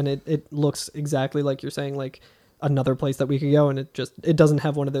too, and it looks exactly like you're saying, like another place that we could go, and it doesn't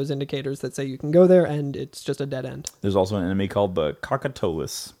have one of those indicators that say you can go there, and it's just a dead end. There's also an enemy called the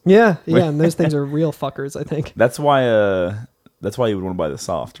Cockatolus. Yeah, and those things are real fuckers, I think. That's why you would want to buy the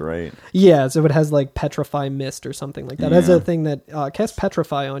soft, right? Yeah, so it has like Petrify Mist or something like that. That's a thing that casts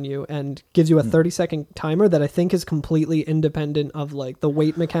Petrify on you and gives you a 30-second timer that I think is completely independent of like the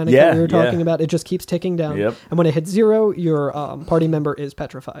weight mechanic that we were talking about. It just keeps ticking down. And when it hits 0, your party member is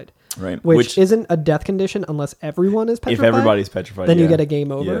petrified. Right. Which isn't a death condition unless everyone is petrified. If everybody's petrified, then you get a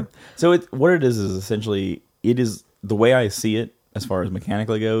game over. Yeah. So what it is essentially, it is, the way I see it as far as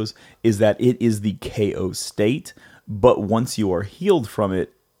mechanically goes, is that it is the KO state. But once you are healed from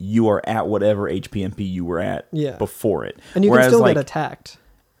it, you are at whatever HPMP you were at before it. And you can still get attacked.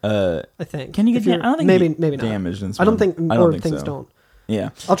 I think. Can you get damaged? I don't think maybe not. Damaged in I don't think things so. don't. Yeah.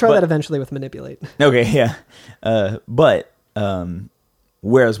 I'll try that eventually with Manipulate. Okay, yeah. But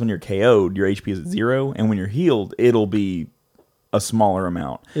whereas when you're KO'd, your HP is at 0, and when you're healed, it'll be a smaller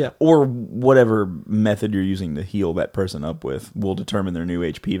amount. Yeah. Or whatever method you're using to heal that person up with will determine their new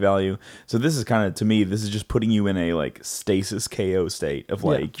HP value. So this is kind of, to me, this is just putting you in a like stasis KO state of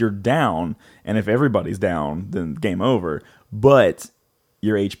like you're down, and if everybody's down, then game over. But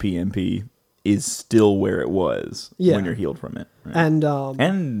your HP MP is still where it was when you're healed from it. Right?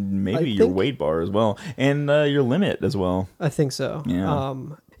 And maybe your weight bar as well. And your limit as well. I think so.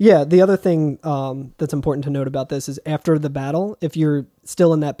 Yeah. The other thing that's important to note about this is after the battle, if you're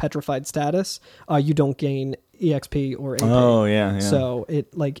still in that petrified status, you don't gain EXP or AP. Oh, yeah. So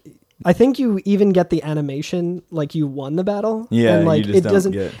I think you even get the animation like you won the battle. Yeah, and like you just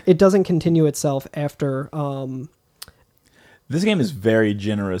it doesn't continue itself after. This game is very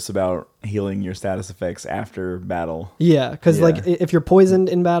generous about healing your status effects after battle. Yeah, because like if you're poisoned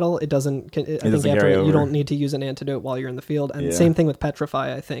in battle, it doesn't. I think carry over. You don't need to use an antidote while you're in the field. And same thing with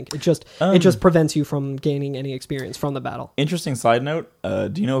Petrify. I think it just prevents you from gaining any experience from the battle. Interesting side note: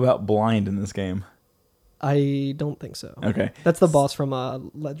 do you know about blind in this game? I don't think so. Okay, that's the boss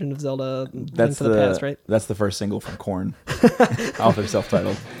from Legend of Zelda: Link to the Past, right? That's the first single from Korn, author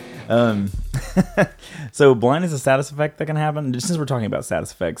self-titled. So blind is a status effect that can happen. Just since we're talking about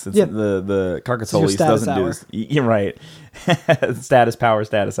status effects, it's the Carcassonne doesn't do this. You're right. Status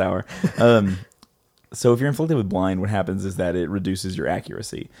hour. So if you're inflicted with blind, what happens is that it reduces your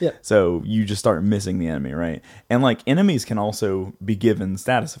accuracy. Yeah. So you just start missing the enemy, right? And like enemies can also be given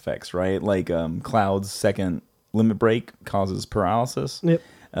status effects, right? Like Cloud's second limit break causes paralysis. Yep.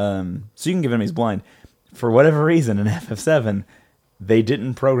 So you can give enemies blind. For whatever reason in FF7, they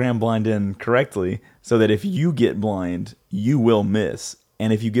didn't program blind in correctly, so that if you get blind, you will miss.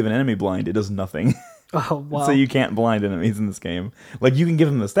 And if you give an enemy blind, it does nothing. Oh, wow. So you can't blind enemies in this game. Like, you can give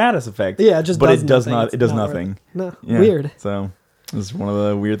them the status effect, it just but does it does nothing. Really. No, weird. So this is one of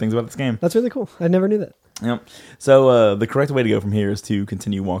the weird things about this game. That's really cool. I never knew that. Yep. So the correct way to go from here is to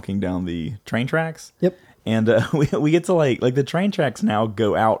continue walking down the train tracks. Yep. And we get to like the train tracks now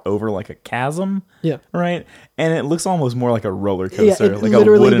go out over like a chasm. Yeah. Right? And it looks almost more like a roller coaster. Yeah, it like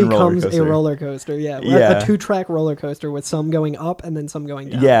literally a wooden becomes roller coaster. a roller coaster. Yeah. A 2-track roller coaster with some going up and then some going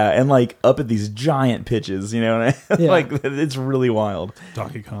down. Yeah, and like up at these giant pitches, you know? Yeah. Like it's really wild.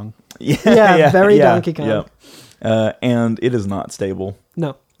 Donkey Kong. Yeah, very Donkey Kong. Yeah. And it is not stable.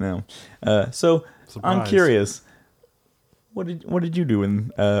 No. So Surprise. I'm curious. What did you do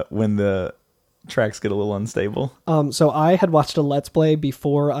when the tracks get a little unstable? So I had watched a Let's Play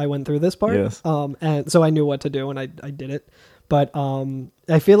before I went through this part. Yes. And so I knew what to do and I did it. But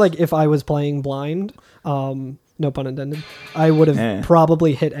I feel like if I was playing blind, no pun intended, I would have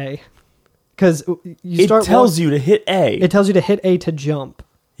probably hit A. Because it tells you to hit A. It tells you to hit A to jump.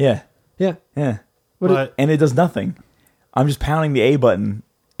 Yeah. Yeah. Yeah. And it does nothing. I'm just pounding the A button,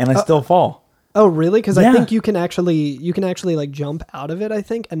 and I still fall. Oh, really? Because Yeah. I think you can actually like jump out of it, I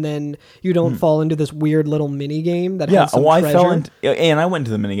think, and then you don't fall into this weird little mini game that has some treasure. I fell into, and I went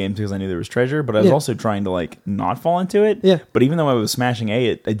into the mini games because I knew there was treasure, but I was also trying to like not fall into it. Yeah. But even though I was smashing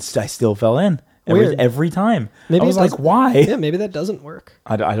A, I still fell in Weird. every time. Maybe I was it like, doesn't- why? Yeah, maybe that doesn't work.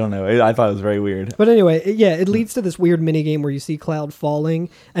 I don't know. I thought it was very weird. But anyway, it leads to this weird mini game where you see Cloud falling,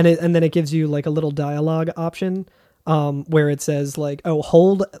 and then it gives you like a little dialogue option. Where it says like, oh,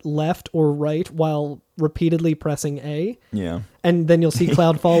 hold left or right while repeatedly pressing A. Yeah. And then you'll see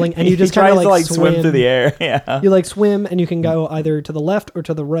Cloud falling, and you He just kind tries of to like swim through the air. Yeah. You like swim, and you can go either to the left or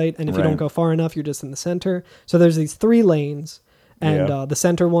to the right, and if you don't Right. go far enough, you're just in the center. So there's these 3 lanes, and Yeah. the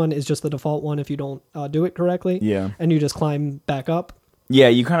center one is just the default one if you don't do it correctly. Yeah. And you just climb back up. Yeah,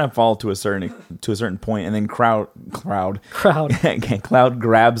 you kind of fall to a certain point, and then Cloud Cloud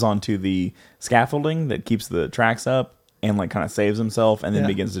grabs onto the scaffolding that keeps the tracks up, and like kind of saves himself, and then Yeah.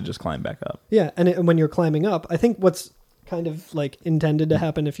 begins to just climb back up. Yeah, and when you're climbing up, I think what's kind of like intended to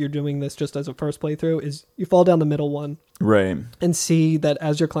happen if you're doing this just as a first playthrough is you fall down the middle one Right. and see that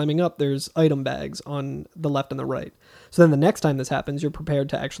as you're climbing up, there's item bags on the left and the right. So then the next time this happens, you're prepared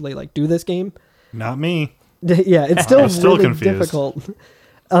to actually like do this game. Not me. Yeah, it's still I'm still really confused. difficult.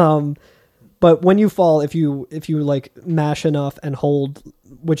 But when you fall, if you like mash enough and hold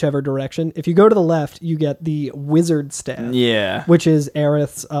whichever direction, if you go to the left, you get the wizard staff. Yeah. Which is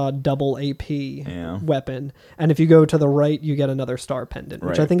Aerith's double AP weapon. And if you go to the right, you get another star pendant,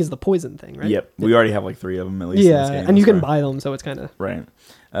 which Right. I think is the poison thing, right? Yep. We already have like 3 of them at least. in Yeah, this game, and you can so- buy them, so it's kind of... Right.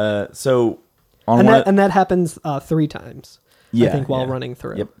 So on And one, that happens 3 times, I Yeah, think, while yeah. running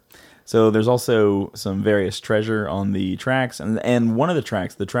through. Yep. So there's also some various treasure on the tracks, and one of the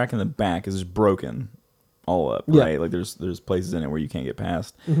tracks, the track in the back, is just broken all up, Yeah. right? Like there's places in it where you can't get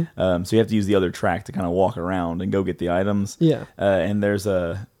past. So you have to use the other track to kind of walk around and go get the items. Yeah. And there's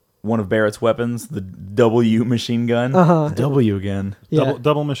one of Barrett's weapons, the W machine gun. W again. Yeah.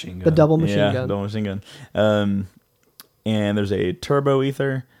 Double machine gun. The double machine Yeah, gun. double machine gun. And there's a turbo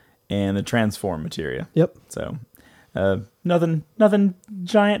ether and the transform materia. Yep. So nothing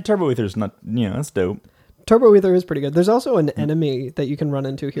giant. Turbo ether's not, that's dope. Turbo ether is pretty good. There's also an enemy that you can run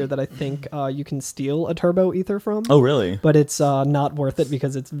into here that I think you can steal a turbo ether from. Oh, really? But it's not worth it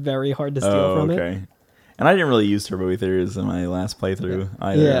because it's very hard to steal from it. And I didn't really use turbo ethers in my last playthrough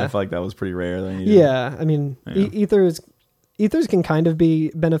either. Yeah. I feel like that was pretty rare. That I needed. Yeah, I mean, Yeah. ethers can kind of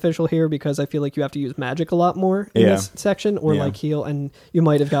be beneficial here because I feel like you have to use magic a lot more in Yeah. this section, or Yeah. like heal, and you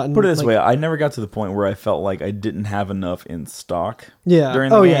might have gotten... Put it this like- way, I never got to the point where I felt like I didn't have enough in stock Yeah. during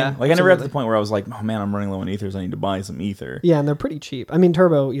the Oh, game. yeah, Like I never got to absolutely. the point where I was like, oh man, I'm running low on ethers. I need to buy some ether. Yeah, and they're pretty cheap. I mean,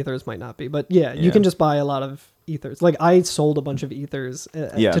 turbo ethers might not be, but yeah, you Yeah. can just buy a lot of ethers. Like, I sold a bunch of ethers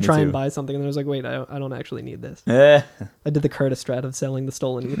Yeah, to me try and too. buy something, and I was like, wait, I don't actually need this. Eh. I did the Curtis strat of selling the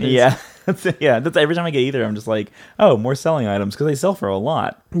stolen ethers. Yeah. That's every time I get ether, I'm just like, oh, more selling items because they sell for a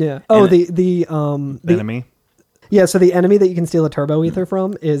lot. Yeah. Oh, And the Enemy. yeah. So the enemy that you can steal a turbo ether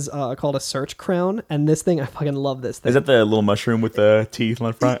from is called a search crown, and this thing, I fucking love this thing. Is that the little mushroom with the teeth on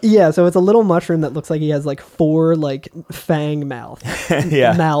the front? Yeah, so it's a little mushroom that looks like he has like 4 like fang mouths.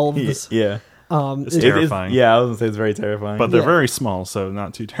 Yeah. Mouths. Yeah. It's It is- terrifying. yeah, I was gonna say it's very terrifying. But they're Yeah. very small, so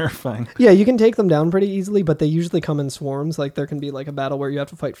not too terrifying. Yeah, you can take them down pretty easily, but they usually come in swarms. Like there can be like a battle where you have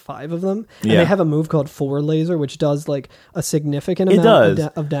to fight 5 of them, and Yeah. they have a move called 4 laser, which does like a significant It amount does.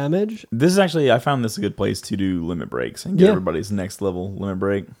 of damage. This is actually, I found this a good place to do limit breaks and get Yeah. everybody's next level limit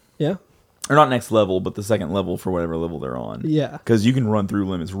break. Yeah, Or not next level, but the second level for whatever level they're on. yeah, Because you can run through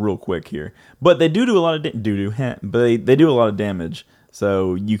limits real quick here. But they do a lot of but they do a lot of damage.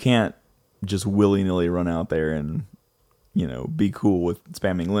 So you can't just willy-nilly run out there and, be cool with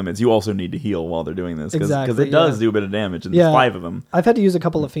spamming limits. You also need to heal while they're doing this. Because Exactly, it does yeah. do a bit of damage. And Yeah. there's 5 of them. I've had to use a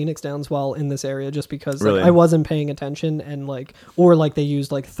couple of Phoenix downs while in this area just because Really? like, I wasn't paying attention and or they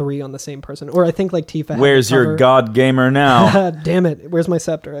used like 3 on the same person, or I think like Tifa. had to Where's your cover- god gamer now? Damn it! Where's my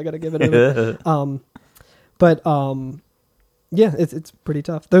scepter? I gotta give it over. Yeah, it's pretty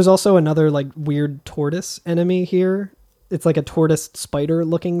tough. There's also another like weird tortoise enemy here. It's like a tortoise spider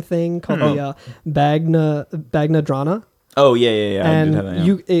looking thing called the Bagnadrana. Oh, yeah. I did have that,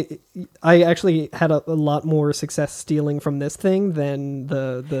 yeah. And I actually had a lot more success stealing from this thing than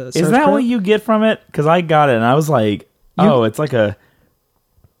the Is search that crown. what you get from it? Because I got it and I was like, oh, it's like a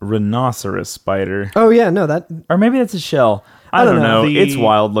rhinoceros spider. Oh yeah, no, that Or maybe that's a shell. I don't know. The- It's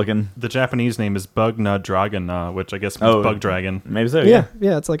wild looking. The Japanese name is Bugna Dragon, which I guess means Oh. bug dragon. Maybe so, yeah,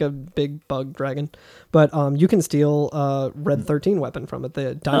 it's like a big bug dragon. But you can steal Red 13 weapon from it,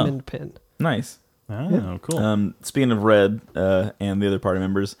 the diamond pin. Nice. Oh, cool. Speaking of Red and the other party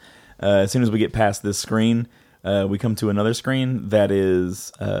members, as soon as we get past this screen, we come to another screen that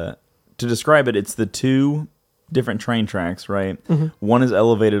is, to describe it, it's the two different train tracks, right? Mm-hmm. One is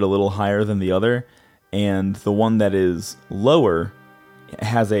elevated a little higher than the other, and the one that is lower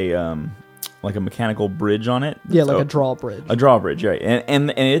has a like a mechanical bridge on it. Yeah, like a drawbridge. A drawbridge, right? And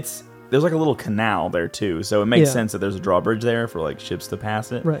it's there's like a little canal there too, so it makes Yeah. sense that there's a drawbridge there for like ships to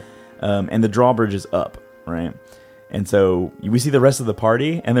pass it. Right. And the drawbridge is up, right? And so we see the rest of the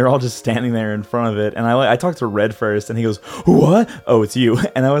party, and they're all just standing there in front of it. And I talked to Red first, and he goes, "What? Oh, it's you."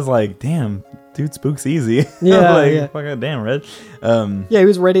 And I was like, "Damn, dude, spooks easy." Yeah, like, yeah. Fucking damn, Red. Yeah, he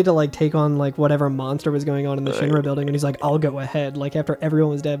was ready to like take on like whatever monster was going on in the Shinra building, and he's like, "I'll go ahead." Like after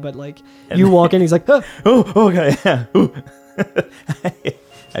everyone was dead, but like you walk in, he's like, "Huh." Oh, okay, yeah. Ooh.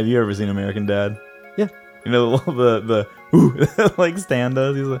 Have you ever seen American Dad? Yeah. You know the ooh, like Stan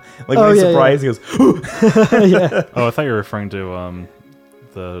does. He's like when Oh, he's yeah, surprised, he goes, ooh. Yeah. Oh, I thought you were referring to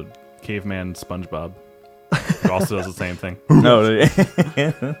the caveman SpongeBob, who also does the same thing. No.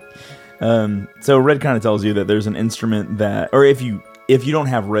 So Red kind of tells you that there's an instrument that, or if you don't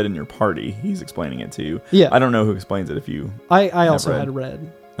have Red in your party, he's explaining it to you. Yeah. I don't know who explains it if you. I also Red. had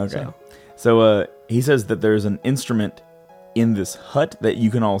red. Okay. So he says that there's an instrument in this hut that you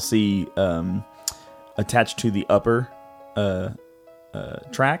can all see attached to the upper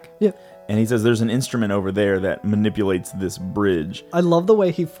track. Yeah. And he says there's an instrument over there that manipulates this bridge. I love the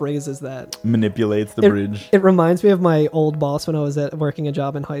way he phrases that. Manipulates the bridge. It reminds me of my old boss when I was working a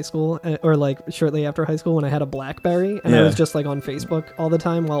job in high school, or like shortly after high school when I had a BlackBerry, and I Yeah. was just like on Facebook all the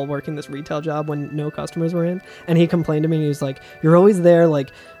time while working this retail job when no customers were in. And he complained to me, and he was like, "You're always there,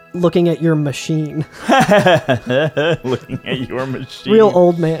 like looking at your machine." Looking at your machine. Real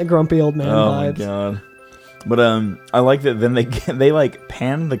old man, grumpy old man Oh vibes. my god. But I like that then they like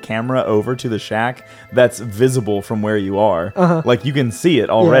pan the camera over to the shack that's visible from where you are. Like you can see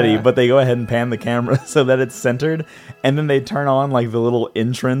it already, Yeah. but they go ahead and pan the camera so that it's centered, and then they turn on like the little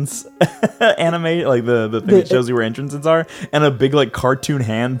entrance animate, like the thing that shows you where entrances are, and a big like cartoon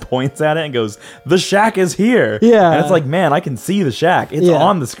hand points at it and goes, "The shack is here." Yeah. And it's like, man, I can see the shack. It's Yeah.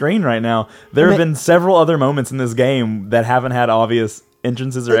 on the screen right now. There have been several other moments in this game that haven't had obvious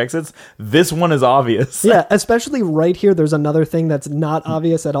entrances or exits. This one is obvious. Yeah, especially right here. There's another thing that's not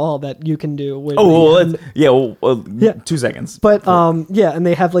obvious at all that you can do. With Yeah. 2 seconds. But yeah, and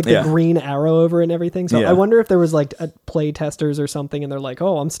they have like the Yeah. green arrow over it and everything. So Yeah. I wonder if there was like play testers or something, and they're like,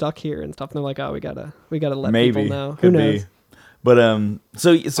 "Oh, I'm stuck here" and stuff. And they're like, "Oh, we gotta let Maybe people know." Could Who knows? be. But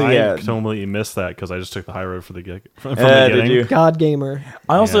so yeah. I totally missed that because I just took the high road from the Did beginning. you? God gamer,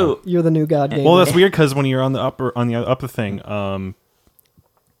 I also you're the new God gamer. Well, that's weird because when you're on the upper thing,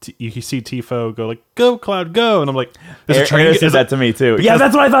 you see Tifo go like, "Go Cloud, go!" and I'm like, "There's a train." Eric said that to me too. Yeah,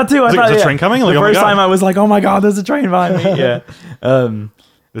 that's what I thought too. I Is thought a train coming? Like, the oh my first God. time I was like, "Oh my god, there's a train behind me." Yeah.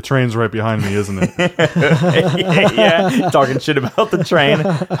 The train's right behind me, isn't it? Yeah, talking shit about the train.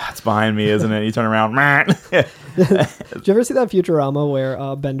 It's behind me, isn't it? You turn around. Did you ever see that Futurama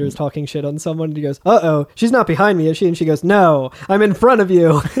where Bender's talking shit on someone and he goes, "Uh-oh, she's not behind me, is she?" And she goes, "No, I'm in front of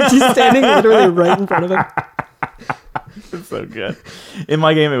you." She's standing literally right in front of him. It's so good. In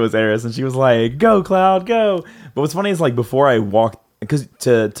my game, it was Eris, and she was like, "Go, Cloud, go!" But what's funny is like before I walked, because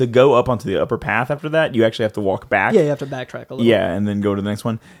to go up onto the upper path after that, you actually have to walk back. Yeah, you have to backtrack a little. Yeah, and then go to the next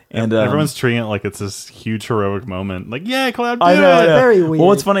one. And Everyone's treating it like it's this huge heroic moment. Like, yeah, Cloud, do I know, it. yeah. Very weird. Well,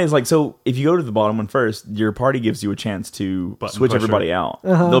 what's funny is like, so if you go to the bottom one first, your party gives you a chance to Button switch pusher. everybody out.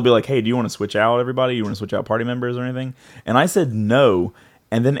 They'll be like, "Hey, do you want to switch out everybody? You want to switch out party members or anything?" And I said no.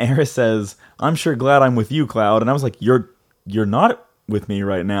 And then Eris says, "I'm sure glad I'm with you, Cloud." And I was like, You're not with me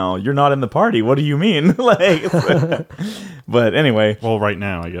right now. You're not in the party. What do you mean?" Like, but anyway, Well, right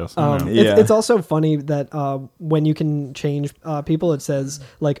now, I guess. I don't know. Yeah. It's also funny that when you can change people, it says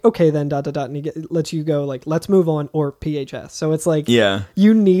like, "Okay, then ... and it lets you go like, "Let's move on," or PHS. So it's like, yeah.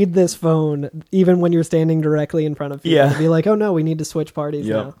 you need this phone even when you're standing directly in front of people Yeah. to be like, "Oh no, we need to switch parties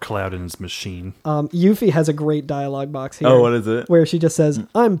Yep. Cloud and his machine. now." Yuffie has a great dialogue box here. Oh, what is it? Where she just says,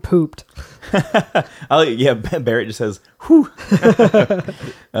 "I'm pooped." Yeah, Barrett just says, "Whew."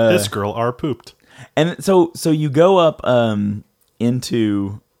 This girl are pooped. And so you go up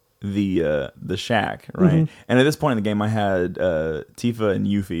into the shack, right? And at this point in the game, I had Tifa and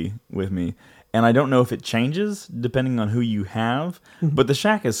Yuffie with me, and I don't know if it changes depending on who you have, but the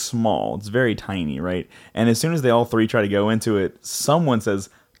shack is small; it's very tiny, right? And as soon as they all three try to go into it, someone says,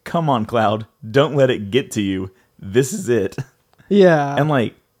 "Come on, Cloud, don't let it get to you. This is it." Yeah. I'm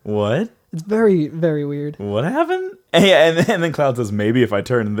like, what? It's very, very weird. What happened? And then Cloud says, maybe if I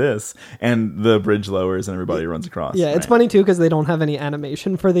turn this, and the bridge lowers and everybody runs across. Yeah, it's funny too because they don't have any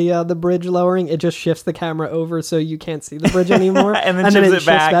animation for the bridge lowering. It just shifts the camera over so you can't see the bridge anymore, and then shifts it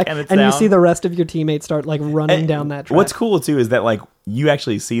back, and it's and down. you see the rest of your teammates start like running down that track. What's cool too is that like you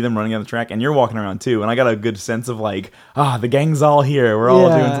actually see them running down the track, and you're walking around too. And I got a good sense of like, the gang's all here. We're all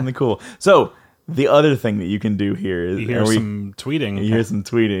doing something cool. So the other thing that you can do here is you hear some tweeting. You hear some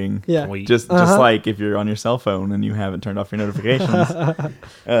tweeting. Yeah. Just like if you're on your cell phone and you haven't turned off your notifications.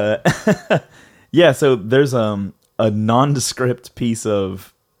 Yeah, so there's a nondescript piece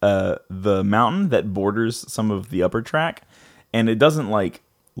of the mountain that borders some of the upper track, and it doesn't like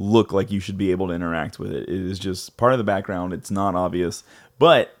look like you should be able to interact with it. It is just part of the background. It's not obvious.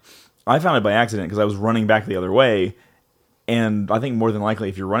 But I found it by accident because I was running back the other way. And I think more than likely,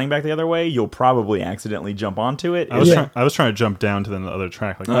 if you're running back the other way, you'll probably accidentally jump onto it. I was trying to jump down to the other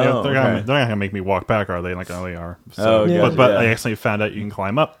track. Like, they're not going to make me walk back, are they? Like, oh, they are. So, but I actually found out you can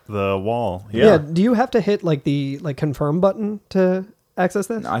climb up the wall. Yeah. Do you have to hit like the confirm button to access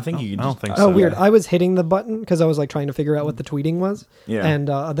this? I think you can. I don't think so. Oh, weird. I was hitting the button because I was like trying to figure out what the tweeting was. Yeah. And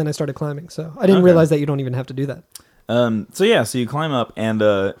then I started climbing. So I didn't realize that you don't even have to do that. So you climb up and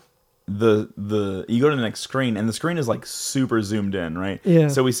the you go to the next screen, and the screen is like super zoomed in, right? Yeah.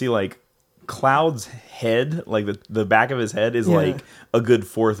 So we see like Cloud's head, like the back of his head is like a good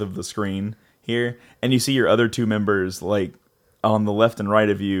fourth of the screen here, and you see your other two members like on the left and right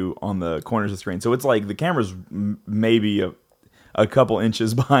of you on the corners of the screen. So it's like the camera's maybe a couple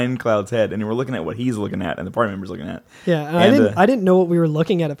inches behind Cloud's head, and we're looking at what he's looking at and the party member's looking at. Yeah, and I didn't know what we were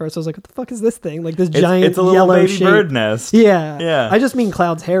looking at first. I was like, what the fuck is this thing? Like this giant it's a little yellow baby shape. bird nest. Yeah. I just mean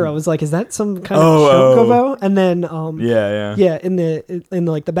Cloud's hair. I was like, is that some kind of chocobo? And then in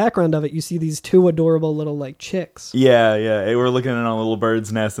like the background of it, you see these two adorable little like chicks. Yeah. We're looking at a little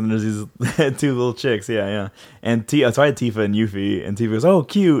bird's nest, and there's these two little chicks. Yeah. And so I had Tifa and Yuffie, and Tifa goes, "Oh,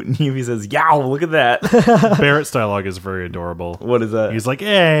 cute," and Yuffie says, "Yow, look at that." Barrett's dialogue is very adorable. What is that? He's like,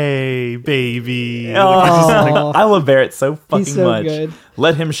 "Hey, baby." I love Barrett so fucking He's so much. good.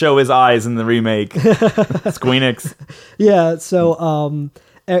 Let him show his eyes in the remake. Squeenix. Yeah. So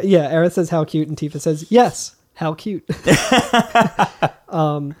Aerith says how cute, and Tifa says yes, how cute.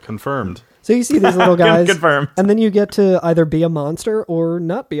 Confirmed. So you see these little guys, Confirmed. and then you get to either be a monster or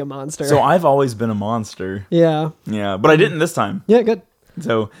not be a monster. So I've always been a monster. Yeah, but I didn't this time. Yeah, good.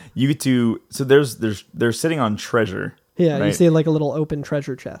 So you get to they're sitting on treasure. Yeah, right? You see like a little open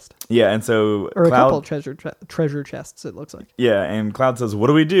treasure chest. Yeah, and so or Cloud, a couple treasure chests. It looks like. Yeah, and Cloud says, "What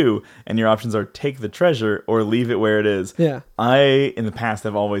do we do?" And your options are take the treasure or leave it where it is. Yeah. I in the past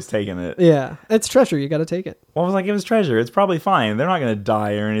have always taken it. Yeah, it's treasure. You got to take it. Well, I was like, it was treasure. It's probably fine. They're not going to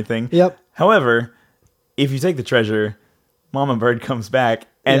die or anything. Yep. However, if you take the treasure, Mama Bird comes back,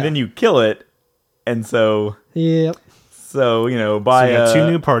 and then you kill it, and so. Yep. So So, you got two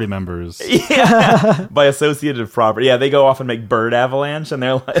new party members. Yeah, by associative property. Yeah, they go off and make Bird Avalanche, and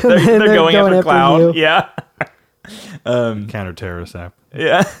they're going after Cloud. You. Yeah. Counter-terrorist app.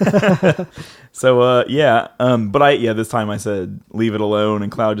 Yeah. So, this time I said, leave it alone,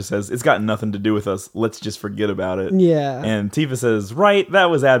 and Cloud just says, it's got nothing to do with us. Let's just forget about it. Yeah. And Tifa says, right, that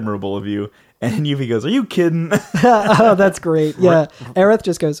was admirable of you. And Yuffie goes, are you kidding? Oh, that's great. Yeah. Aerith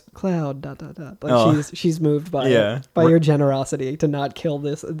just goes, Cloud, ... Like she's moved by your generosity to not kill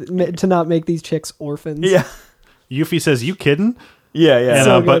this, to not make these chicks orphans. Yeah. Yuffie says, you kidding? Yeah. And,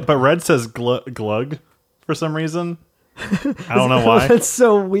 So but Red says glug for some reason. I don't know why. That's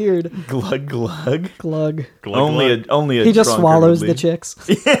so weird. Glug. Glug. Only a He just drunkard swallows would the leave. chicks.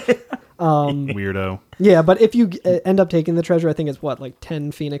 Weirdo. Yeah, but if you end up taking the treasure, I think it's like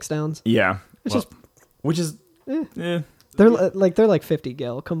 10 Phoenix Downs. Yeah. Which is They're they're like 50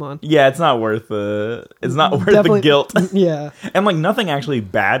 gil. Come on. Yeah, it's not worth the guilt. Yeah. And like nothing actually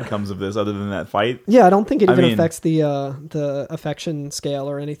bad comes of this other than that fight. Yeah, I don't think it even mean, affects the affection scale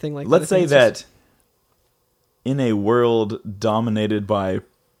or anything like that. Let's say that in a world dominated by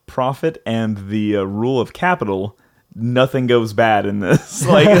profit and the rule of capital, nothing goes bad in this.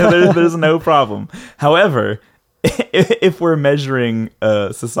 Like there's no problem. However, if we're measuring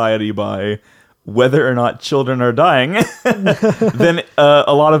society by whether or not children are dying, then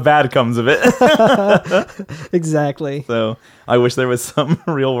a lot of bad comes of it. Exactly. So I wish there was some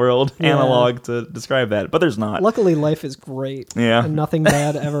real world analog to describe that, but there's not. Luckily, life is great. Yeah. And nothing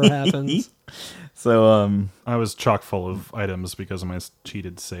bad ever happens. So I was chock full of items because of my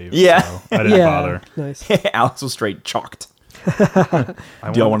cheated save. Yeah. So I didn't bother. Nice. Alex was straight chalked. Do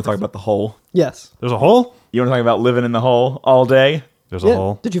y'all want to talk about the hole? Yes. There's a hole? You want to talk about living in the hole all day? There's a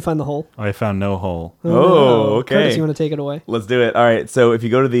hole. Did you find the hole? I found no hole. Oh, okay. Curtis, you want to take it away? Let's do it. All right. So if you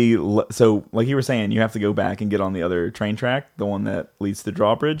go to so like you were saying, you have to go back and get on the other train track, the one that leads to the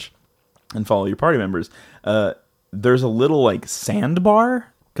drawbridge, and follow your party members. There's a little like sandbar.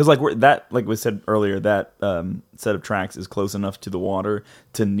 Because like we said earlier, that set of tracks is close enough to the water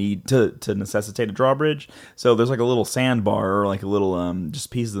to necessitate a drawbridge. So there's like a little sandbar or like a little just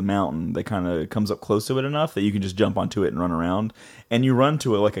piece of the mountain that kind of comes up close to it enough that you can just jump onto it and run around. And you run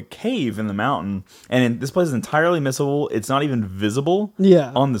to like a cave in the mountain, and this place is entirely missable. It's not even visible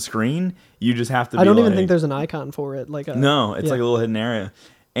on the screen. You just have to. I don't even think there's an icon for it. No, it's like a little hidden area.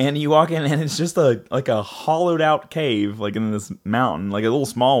 And you walk in, and it's just like a hollowed out cave, like in this mountain, like a little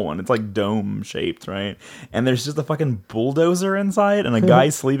small one. It's like dome shaped, right? And there's just a fucking bulldozer inside, and a guy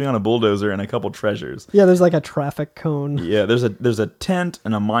sleeping on a bulldozer, and a couple treasures. Yeah, there's like a traffic cone. Yeah, there's a tent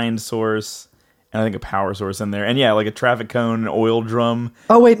and a mind source, and I think a power source in there, and yeah, like a traffic cone, an oil drum.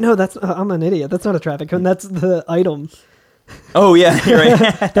 Oh wait, no, that's I'm an idiot. That's not a traffic cone. That's the item. Oh yeah, you're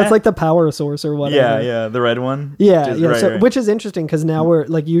right. That's like the power source or whatever. Yeah, the red one. Yeah. Right. Which is interesting because now we're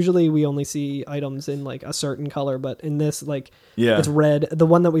like usually we only see items in like a certain color, but in this it's red. The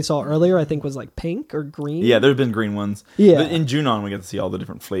one that we saw earlier I think was like pink or green. Yeah, there've been green ones. Yeah, but in Junon we get to see all the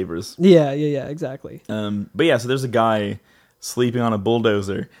different flavors. Yeah, exactly. But yeah, so there's a guy sleeping on a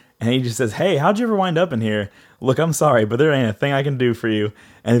bulldozer, and he just says, "Hey, how'd you ever wind up in here? Look, I'm sorry, but there ain't a thing I can do for you."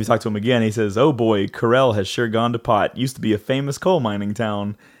 And if you talk to him again, he says, "Oh boy, Corel has sure gone to pot. Used to be a famous coal mining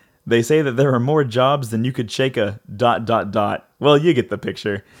town. They say that there are more jobs than you could shake a ... Well, you get the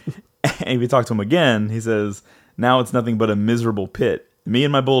picture." And if you talk to him again, he says, "Now it's nothing but a miserable pit. Me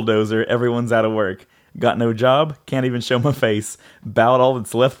and my bulldozer, everyone's out of work. Got no job, can't even show my face. About all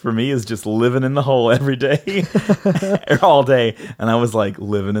that's left for me is just living in the hole every day." All day. And I was like,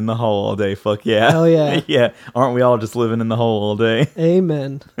 living in the hole all day, fuck yeah. Hell yeah. Yeah, aren't we all just living in the hole all day?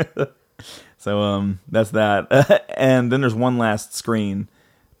 Amen. So that's that. And then there's one last screen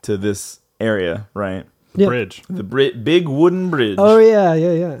to this area, right? Bridge. The big wooden bridge. Oh, yeah.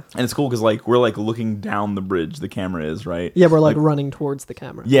 And it's cool because we're looking down the bridge, the camera is, right? Yeah, we're running towards the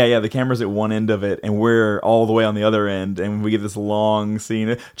camera. Yeah, the camera's at one end of it, and we're all the way on the other end, and we get this long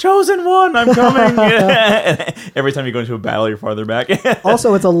scene, "Chosen one, I'm coming!" Every time you go into a battle, you're farther back.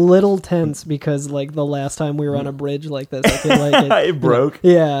 Also, it's a little tense because, the last time we were on a bridge like this, I feel like it broke.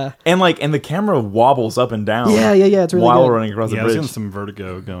 Yeah. And the camera wobbles up and down. Yeah, it's really while good. running across the bridge. I was getting some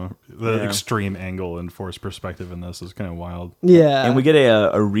vertigo going. The extreme angle and force perspective in this is kind of wild. Yeah. And we get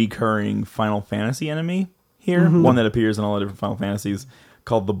a recurring Final Fantasy enemy here, one that appears in all the different Final Fantasies,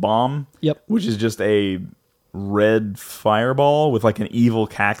 called the Bomb. Yep. Which is just a red fireball with an evil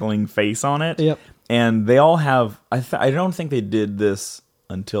cackling face on it. Yep. And they all have, I don't think they did this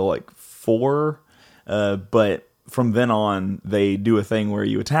until 4, but from then on they do a thing where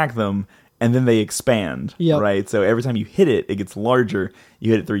you attack them and then they expand, right? So every time you hit it, it gets larger.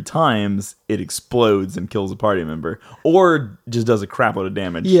 You hit it 3 times, it explodes and kills a party member. Or just does a crap load of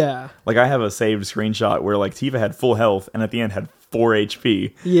damage. Yeah. I have a saved screenshot where Tifa had full health and at the end had 4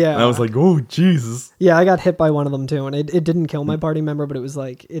 HP. Yeah. And I was like, oh, Jesus. Yeah, I got hit by one of them too, and it didn't kill my party member, but it was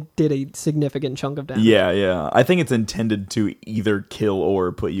it did a significant chunk of damage. Yeah. I think it's intended to either kill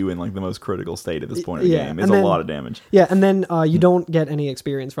or put you in the most critical state at this point in the game. It's a lot of damage. Yeah, and then you don't get any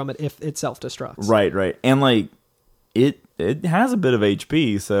experience from it if it self-destructs. Right. And it has a bit of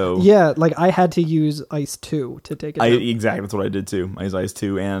HP, so... Yeah, I had to use Ice 2 to take it down. Exactly, that's what I did too. I used Ice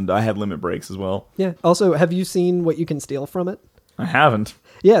 2, and I had limit breaks as well. Yeah. Also, have you seen what you can steal from it? I haven't.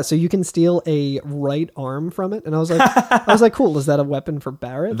 Yeah, so you can steal a right arm from it, and I was like, cool. Is that a weapon for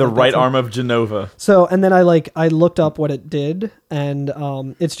Barrett? The right arm of Genova. So, and then I looked up what it did, and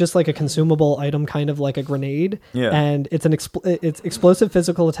it's just a consumable item, kind of like a grenade. Yeah. And it's it's explosive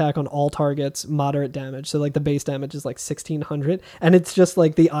physical attack on all targets, moderate damage. So the base damage is 1600, and it's just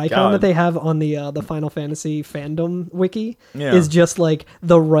the icon that they have on the Final Fantasy fandom wiki is just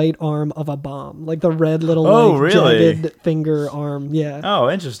the right arm of a bomb, the red little jagged finger arm. Yeah.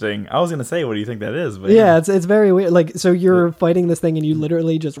 Oh, interesting. I was gonna say, what do you think that is? But yeah, it's very weird. So you're fighting this thing and you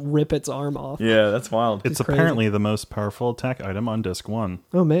literally just rip its arm off. Yeah, that's wild. It's apparently the most powerful attack item on disc 1.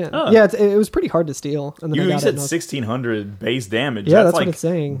 Oh man. Yeah, it was pretty hard to steal. And then you said 1600 base damage. Yeah, that's what it's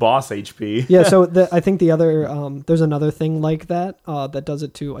saying. Boss HP. Yeah. So I think the other there's another thing like that that does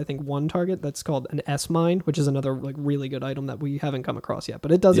it to I think one target that's called an S mine, which is another really good item that we haven't come across yet,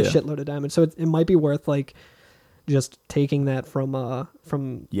 but it does a shitload of damage. So it might be worth just taking that from the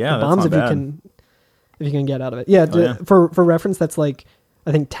bombs if you can get out of it. For reference, that's I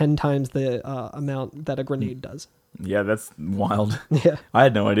think 10 times the amount that a grenade does. Yeah, that's wild. Yeah. I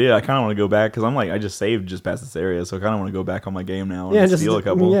had no idea. I kind of want to go back because I'm like, I just saved just past this area, so I kind of want to go back on my game now and steal a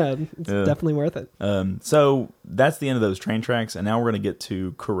couple. Yeah, it's definitely worth it. So that's the end of those train tracks, and now we're going to get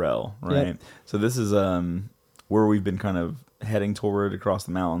to Corel, right? Yep. So this is where we've been kind of heading toward across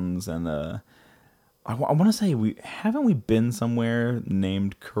the mountains, and I want to say we been somewhere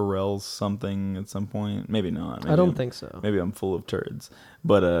named Corel something at some point? Maybe not. Maybe I don't think so. Maybe I'm full of turds,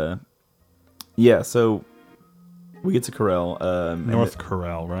 but yeah. So we get to Corel, North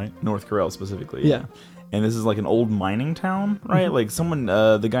Corel, right? North Corel specifically. Yeah. And this is like an old mining town, right? Mm-hmm. Like someone,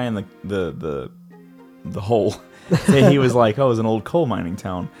 the guy in the hole, he was like, "Oh, it's an old coal mining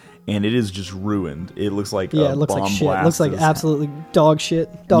town." And it is just ruined. It looks like it looks bomb like shit. blast It looks like absolutely dog shit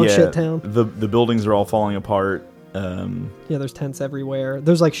town. The buildings are all falling apart. Yeah, there's tents everywhere.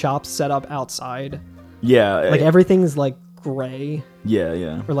 There's like shops set up outside. Yeah, like everything's like gray.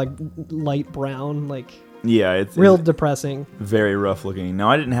 Yeah. Or like light brown. Like it's real depressing. Very rough looking.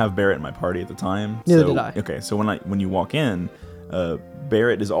 Now I didn't have Barrett in my party at the time. Neither did I. Okay, so when you walk in,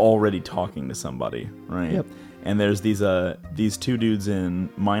 Barrett is already talking to somebody, right? Yep. And there's these two dudes in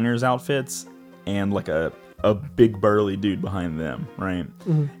miners' outfits and like a big burly dude behind them, right?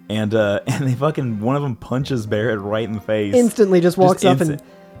 Mm-hmm. And they fucking, one of them punches Barrett right in the face. Instantly just walks up and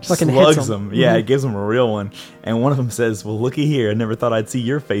fucking slugs hits him. him. Yeah, Mm-hmm. it gives him a real one. And one of them says, "Well, looky here. I never thought I'd see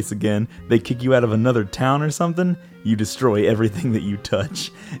your face again. They kick you out of another town or something. You destroy everything that you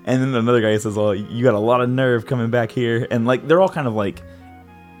touch." And then another guy says, "Oh, you got a lot of nerve coming back here." And like they're all kind of like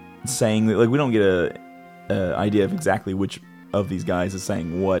saying that, like, we don't get a idea of exactly which of these guys is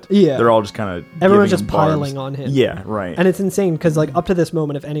saying what. Yeah. They're all just kind of everyone's just piling on him. Yeah, right. And it's insane because like up to this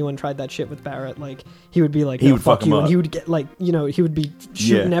moment, if anyone tried that shit with Barrett, like he would be like, he would fuck fuck him you, up. and he would get like, you know, he would be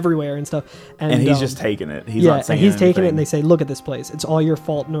shooting everywhere and stuff. And he's just taking it. He's not saying and he's taking anything. it, and they say, "Look at this place. It's all your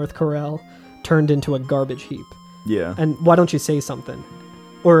fault, North Corel, turned into a garbage heap. Yeah. And why don't you say something?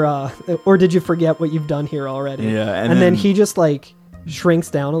 Or did you forget what you've done here already?" Yeah. And then he just like shrinks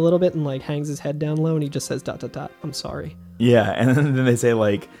down a little bit and like hangs his head down low, and he just says, "... I'm sorry." Yeah, and then they say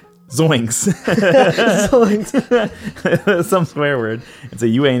like zoinks. Zoinks. Some swear word. And say,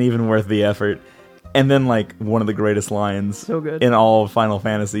 "You ain't even worth the effort." And then like one of the greatest lines So good. in all of Final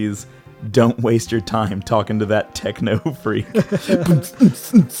Fantasies, "Don't waste your time talking to that techno freak."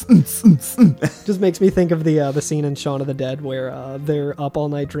 Just makes me think of the scene in Shaun of the Dead where they're up all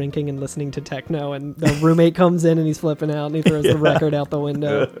night drinking and listening to techno, and the roommate comes in and he's flipping out and he throws the record out the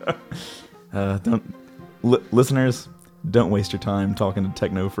window. Listeners, don't waste your time talking to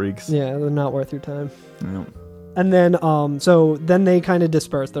techno freaks. Yeah, they're not worth your time. Yeah. And then, so then they kind of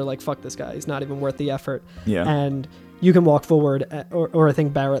disperse. They're like, "Fuck this guy. He's not even worth the effort." Yeah. And you can walk forward, or I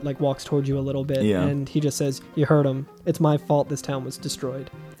think Barrett like walks towards you a little bit, Yeah. and he just says, "You heard him. It's my fault this town was destroyed."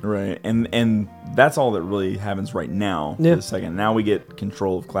 Right, and that's all that really happens right now. Yeah. For a second, now we get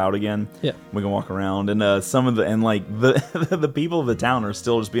control of Cloud again. Yeah, we can walk around, and some of the people of the town are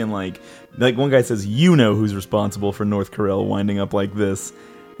still just being like one guy says, "You know who's responsible for North Corel winding up like this,"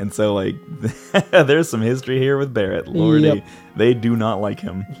 and so like there's some history here with Barrett. Lordy, Yep. They do not like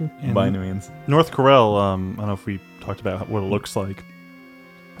him And by any means. North Corel, I don't know if we talked about what it looks like.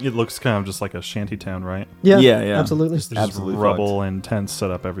 It looks kind of just like a shanty town, right? yeah, Yeah. absolutely. There's Absolutely rubble and tents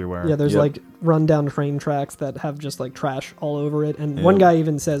set up everywhere. Yeah, there's Yep. like rundown train tracks that have just like trash all over it. And Yeah. one guy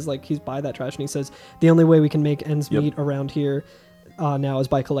even says, like, he's by that trash and he says, "The only way we can make ends Yep. meet around here now is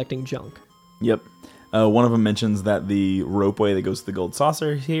by collecting junk." Yep. One of them mentions that the ropeway that goes to the gold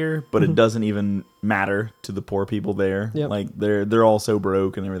saucer is here, but it doesn't even matter to the poor people there. Yep. Like they're all so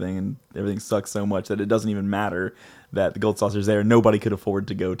broke and everything sucks so much that it doesn't even matter that the gold saucer's there. Nobody could afford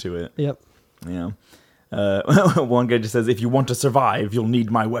to go to it. Yep. Yeah. One guy just says, "If you want to survive, you'll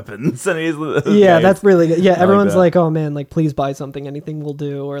need my weapons." And Yeah, that's really good. Yeah, like everyone's that. like, "Oh man, like please buy something, anything will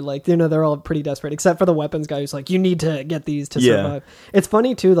do," or like, you know, they're all pretty desperate, except for the weapons guy who's like, "You need to get these to Yeah. survive." It's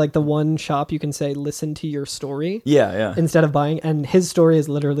funny too, like the one shop you can say, "Listen to your story." Yeah. Instead of buying, and his story is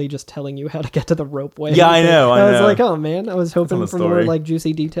literally just telling you how to get to the ropeway. Yeah, I know, I was know. like, oh man, I was hoping the for more story. like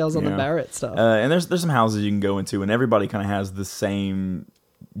juicy details on the Yeah. Barrett stuff. And there's some houses you can go into, and everybody kind of has the same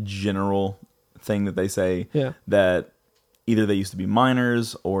general thing that they say. Yeah. That either they used to be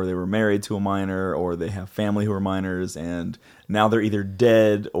miners, or they were married to a miner, or they have family who are miners, and now they're either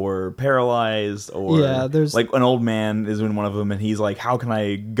dead or paralyzed, or Yeah, there's- like an old man is in one of them, and he's like, "How can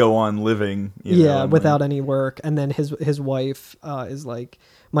I go on living?" You know, Yeah, and without like, any work. And then his wife is like,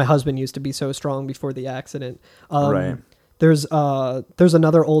 "My husband used to be so strong before the accident." Right. There's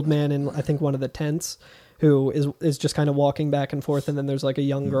another old man in I think one of the tents who is just kind of walking back and forth, and then there's like a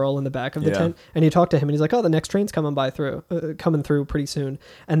young girl in the back of the tent, and you talk to him and he's like, oh, the next train's coming through pretty soon.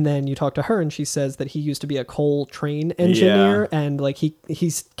 And then you talk to her and she says that he used to be a coal train engineer, and like he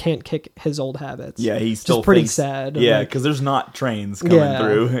can't kick his old habits. Yeah, he's still pretty sad. Yeah, like, because there's not trains coming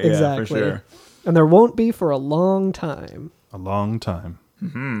through. Yeah, exactly. for sure. And there won't be for a long time. A long time.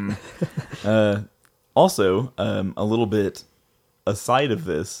 Also, a little bit aside of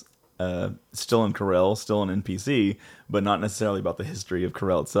this, still in Corel, still an NPC, but not necessarily about the history of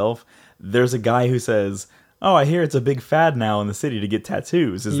Corel itself. There's a guy who says, oh, I hear it's a big fad now in the city to get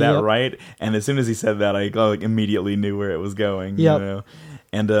tattoos. Is that right? And as soon as he said that, I like immediately knew where it was going. Yep. You know?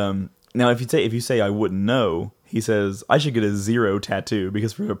 And now if you say I wouldn't know, he says I should get a 0 tattoo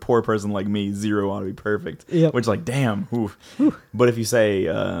because for a poor person like me, 0 ought to be perfect. Yep. Which like damn. Oof. But if you say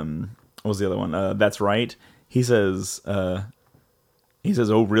what was the other one? That's right. He says, oh,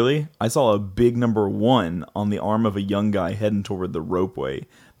 really? I saw a big number 1 on the arm of a young guy heading toward the ropeway.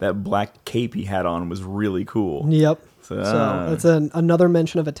 That black cape he had on was really cool. Yep. So that's another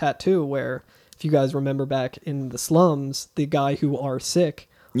mention of a tattoo where, if you guys remember back in the slums, the guy who are sick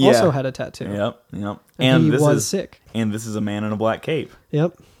also had a tattoo. Yep. And he was sick. And this is a man in a black cape.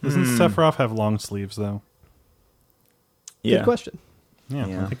 Yep. Doesn't Sephiroth have long sleeves, though? Yeah. Good question.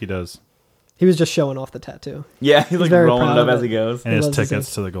 Yeah, I think he does. He was just showing off the tattoo. Yeah, he's like rolling it up as he goes. And his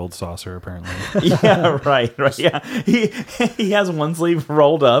tickets to the gold saucer, apparently. Yeah, right. Yeah, he has one sleeve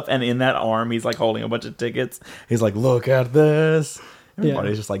rolled up, and in that arm, he's like holding a bunch of tickets. He's like, "Look at this."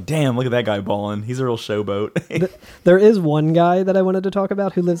 Everybody's just like, "Damn, look at that guy balling. He's a real showboat." There is one guy that I wanted to talk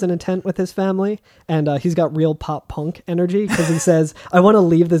about who lives in a tent with his family, and he's got real pop punk energy because he says, "I want to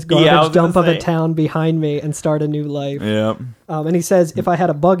leave this garbage dump of a town behind me and start a new life." Yep. And he says, if I had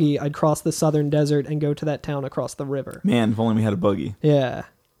a buggy, I'd cross the southern desert and go to that town across the river. Man, if only we had a buggy. Yeah.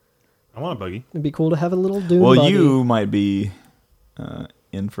 I want a buggy. It'd be cool to have a little dune buggy. Well, you might be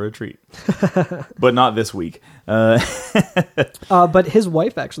in for a treat. But not this week. But his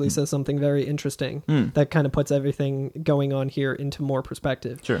wife actually says something very interesting that kind of puts everything going on here into more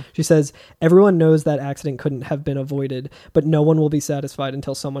perspective. Sure. She says, everyone knows that accident couldn't have been avoided, but no one will be satisfied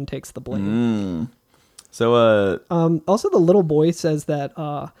until someone takes the blame. So, also the little boy says that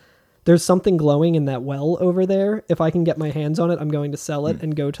there's something glowing in that well over there. If I can get my hands on it, I'm going to sell it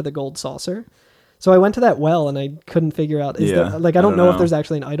and go to the gold saucer. So I went to that well and I couldn't figure out, I don't know if there's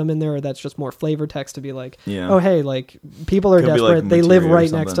actually an item in there or that's just more flavor text to be like, oh, hey, like people are desperate. They live right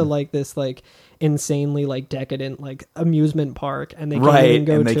next to like this, like insanely like decadent, like amusement park and they can't even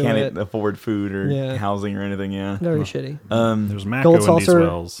go to it. And they can't afford food or housing or anything. Yeah. Very shitty. There's Mako in these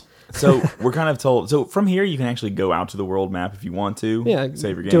wells. So we're kind of told. So from here, you can actually go out to the world map if you want to. Yeah,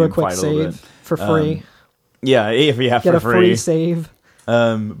 save your game. Do a quick save for free. Yeah, if you have get for a free save.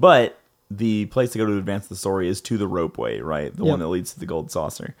 But the place to go to advance the story is to the ropeway, right? The one that leads to the gold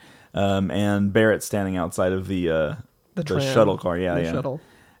saucer. And Barrett's standing outside of the shuttle car. Yeah, shuttle.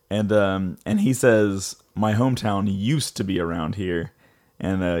 And he says, "My hometown used to be around here."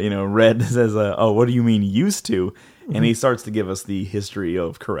 And Red says, "Oh, what do you mean used to?" And he starts to give us the history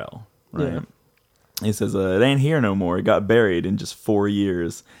of Corel, right? Yeah. He says, "It ain't here no more. It got buried in just 4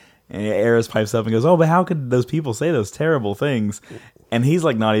 years." And Aris pipes up and goes, "Oh, but how could those people say those terrible things?" And he's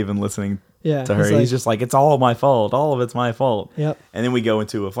like not even listening to her. He's just like, "It's all my fault. All of it's my fault." Yep. And then we go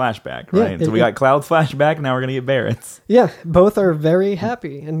into a flashback, right? So we got Cloud's flashback. Now we're gonna get Barrett's. Yeah, both are very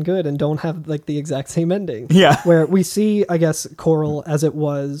happy and good, and don't have like the exact same ending. Yeah, where we see, I guess, Coral as it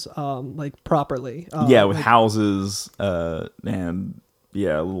was, like properly. With houses, and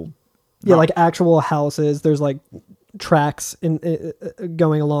little. Yeah, like actual houses. There's like tracks in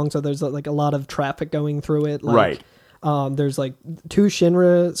going along, so there's like a lot of traffic going through it. Like, right. There's like 2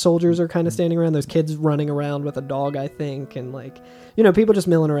 Shinra soldiers are kind of standing around. There's kids running around with a dog, I think, and like people just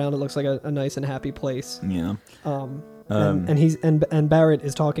milling around. It looks like a nice and happy place. Yeah. And Barrett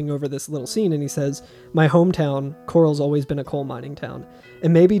is talking over this little scene, and he says, "My hometown, Coral's always been a coal mining town. It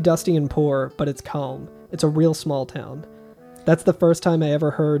may be dusty and poor, but it's calm. It's a real small town." That's the first time I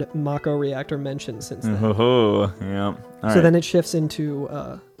ever heard Mako Reactor mentioned since then. Oh, yeah. So then it shifts into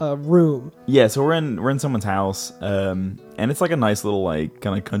a room. Yeah, so we're in someone's house, and it's like a nice little like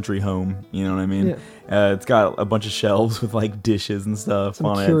kind of country home. You know what I mean? Yeah. It's got a bunch of shelves with like dishes and stuff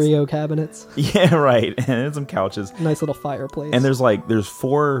on it. Some curio cabinets. Yeah, right. And some couches. Nice little fireplace. And there's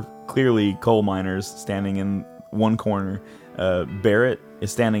 4 clearly coal miners standing in one corner. Barrett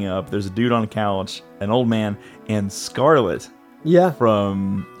is standing up. There's a dude on a couch, an old man, and Scarlet. Yeah,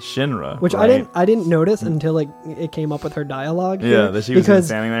 from Shinra, which right? I didn't notice until it came up with her dialogue. Yeah, that she was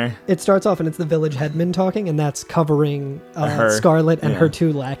standing there. It starts off and it's the village headman talking, and that's covering Scarlet and her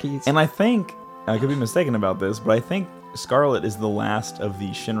 2 lackeys. And I think I could be mistaken about this, but I think Scarlet is the last of the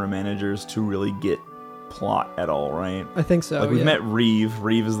Shinra managers to really get plot at all, right? I think so. Like we've met Reeve.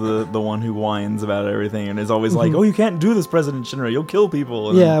 Reeve is the one who whines about everything and is always like, "Oh, you can't do this, President Shinra. You'll kill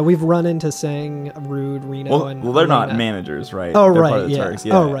people." And yeah, we've run into Sang, Rude, Reno, and well, they're not Lena. managers, right? Oh, they're right, part of the yeah. Turks.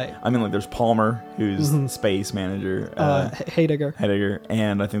 Yeah. Oh, right. I mean, like there's Palmer, who's space manager. Heidegger. Heidegger,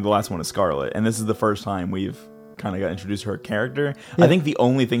 and I think the last one is Scarlet. And this is the first time we've kind of got introduced to her character. Yeah. I think the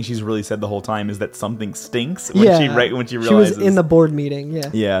only thing she's really said the whole time is that something stinks when she realizes. She was in the board meeting,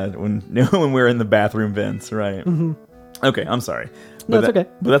 yeah. Yeah, when we're in the bathroom vents, right? Mm-hmm. Okay, I'm sorry. No, it's okay.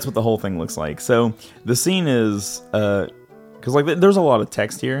 But that's what the whole thing looks like. So the scene is, because like there's a lot of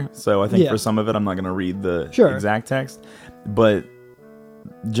text here, so I think for some of it I'm not going to read the exact text, but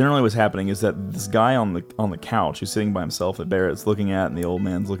generally what's happening is that this guy on the couch who's sitting by himself that Barrett's looking at and the old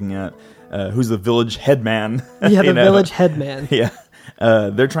man's looking at, who's the village headman. Yeah, the village headman. Yeah.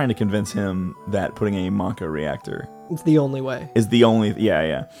 They're trying to convince him that putting a Mako reactor is the only way.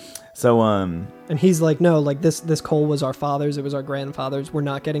 Yeah. So, and he's like, no, like this coal was our father's, it was our grandfather's. We're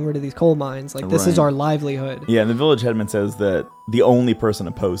not getting rid of these coal mines. Like this is our livelihood. Yeah, and the village headman says that the only person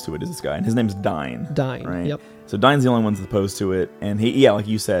opposed to it is this guy, and his name's Dine. Right? Yep. So Dine's the only one that's opposed to it, and he, like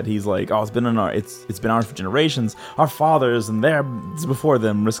you said, he's like, oh, it's been ours for generations. Our fathers and theirs before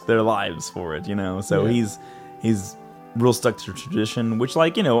them risked their lives for it, you know. So he's real stuck to tradition, which,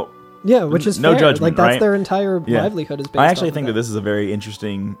 like, you know. Yeah, which is no fair. judgment, like that's right? their entire livelihood is based on. I actually think that this is a very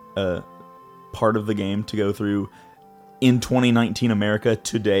interesting part of the game to go through in 2019 America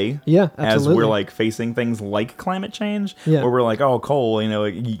today. Yeah, absolutely. As we're like facing things like climate change, where we're like, oh, coal, you know,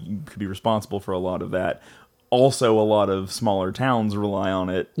 you could be responsible for a lot of that. Also, a lot of smaller towns rely on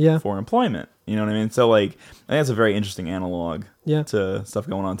it for employment. You know what I mean? So, like, I think that's a very interesting analog to stuff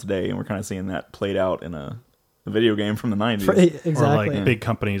going on today, and we're kind of seeing that played out in a video game from the 90s. Exactly. Or like big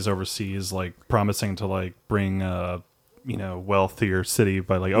companies overseas like promising to like bring wealthier city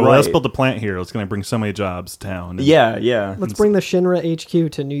by like, let's build a plant here. It's going to bring so many jobs to town. And let's bring the Shinra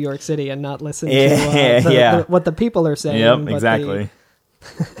HQ to New York City and not listen to what the people are saying. Yep, exactly.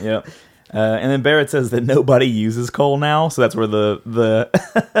 Yep. And then Barrett says that nobody uses coal now, so that's where the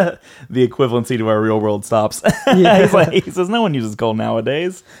the equivalency to our real world stops. He says no one uses coal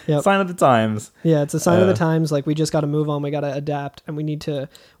nowadays. Yep. Sign of the times. Yeah, it's a sign of the times. Like we just got to move on. We got to adapt, and we need to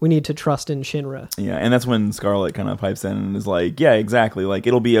trust in Shinra. Yeah, and that's when Scarlet kind of pipes in and is like, "Yeah, exactly. Like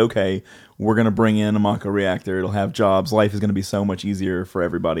it'll be okay. We're gonna bring in a Mako reactor. It'll have jobs. Life is gonna be so much easier for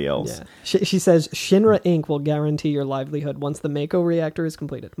everybody else." Yeah. She says Shinra Inc. will guarantee your livelihood once the Mako reactor is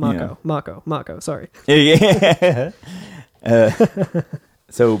completed. Mako. Sorry. Yeah.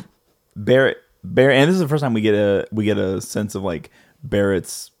 So Barrett, and this is the first time we get a sense of like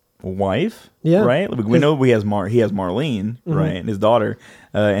Barrett's wife. Yeah. Right. We know he has Marlene, right, and his daughter,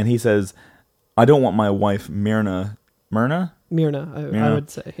 and he says, "I don't want my wife Myrna, I would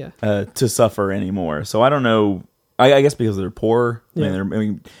say, to suffer anymore." So I don't know. I guess because they're poor. Yeah. I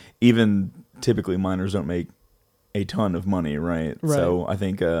mean, even typically miners don't make a ton of money, right? So I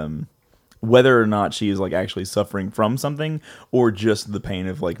think whether or not she is like actually suffering from something or just the pain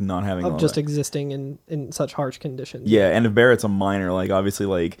of like not having just existing in such harsh conditions. Yeah, and if Barrett's a miner, like obviously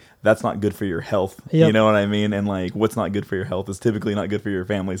like that's not good for your health. Yep. You know what I mean? And like what's not good for your health is typically not good for your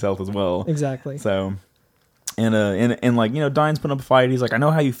family's health as well. Exactly. So. And like, you know, Dine's putting up a fight. He's like, I know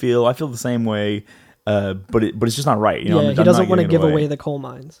how you feel. I feel the same way. But it's just not right. You know, he doesn't want to give away the coal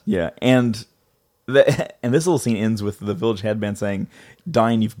mines. Yeah, and this little scene ends with the village headman saying,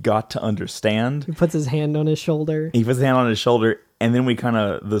 "Dine, you've got to understand." He puts his hand on his shoulder. And then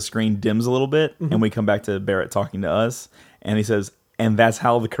the screen dims a little bit, and we come back to Barrett talking to us, and he says, "And that's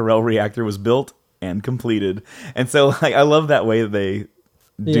how the Corel reactor was built and completed." And so, like, I love that way that they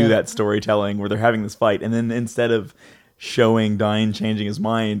do that storytelling where they're having this fight, and then instead of showing Dine changing his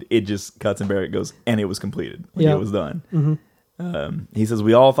mind, it just cuts and Barrett goes, "And it was completed. Like, it was done." Mm-hmm. He says,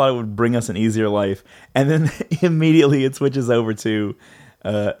 "We all thought it would bring us an easier life," and then immediately it switches over to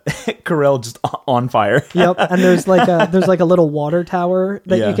Corel just on fire. Yep, and there's like a little water tower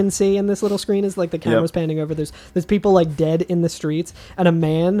that you can see in this little screen as like the camera's panning over. There's people like dead in the streets, and a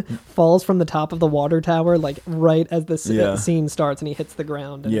man falls from the top of the water tower like right as the scene starts, and he hits the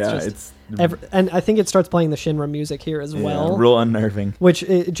ground. And and I think it starts playing the Shinra music here as well. Real unnerving. Which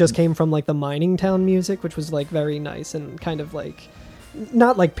it just came from like the mining town music, which was like very nice and kind of like.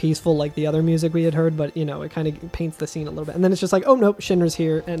 Not like peaceful like the other music we had heard, but you know, it kind of paints the scene a little bit. And then it's just like, oh nope, Shinra's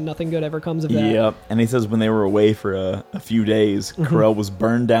here and nothing good ever comes of that. Yep. And he says when they were away for a few days, Corel was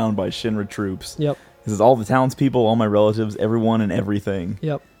burned down by Shinra troops. Yep. He says all the townspeople, all my relatives, everyone and everything.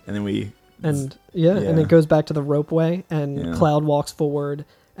 Yep. And then and it goes back to the ropeway, and Cloud walks forward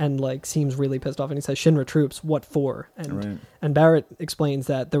and like seems really pissed off, and he says, "Shinra troops, what for?" And Barrett explains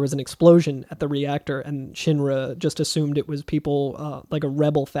that there was an explosion at the reactor, and Shinra just assumed it was people, like a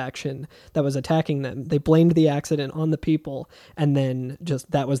rebel faction that was attacking them. They blamed the accident on the people, and then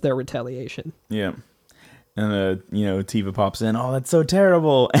just that was their retaliation. Yeah. And, Tiva pops in, "Oh, that's so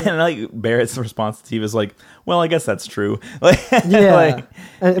terrible." And, like, Barrett's response to Tiva's like, "Well, I guess that's true." Like, yeah.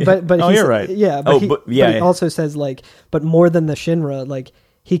 But you're right. Yeah, but he also says, like, but more than the Shinra, like,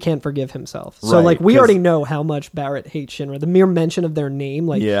 he can't forgive himself. So, right, like, we already know how much Barrett hates Shinra. The mere mention of their name,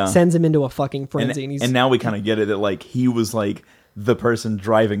 like, sends him into a fucking frenzy. And now we kind of get it that, like, he was, like, the person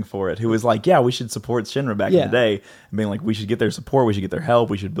driving for it, who was like, yeah, we should support Shinra back in the day, and being like, we should get their support, we should get their help,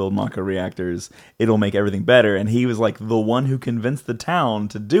 we should build Maka reactors, it'll make everything better. And he was like the one who convinced the town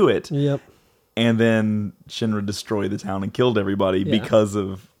to do it. Yep. And then Shinra destroyed the town and killed everybody because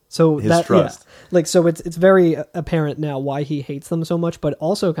of his trust. Yeah. Like, so it's very apparent now why he hates them so much, but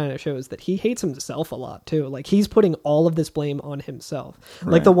also kind of shows that he hates himself a lot too. Like, he's putting all of this blame on himself.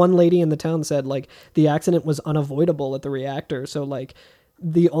 Right. Like, the one lady in the town said, like, the accident was unavoidable at the reactor, so like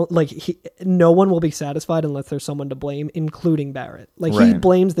no one will be satisfied unless there's someone to blame, including Barrett. Like, he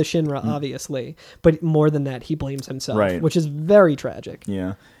blames the Shinra, obviously, but more than that, he blames himself, which is very tragic.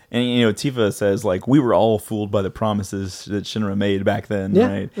 Yeah. And, Tifa says, like, we were all fooled by the promises that Shinra made back then,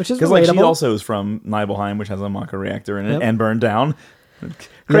 right? Which is because, like, she also is from Nibelheim, which has a Maka reactor in it, and burned down.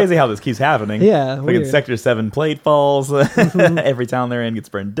 Crazy how this keeps happening. Yeah, like in Sector 7 plate falls. Every town they're in gets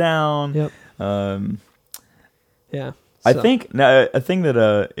burned down. Yep. Yeah. I think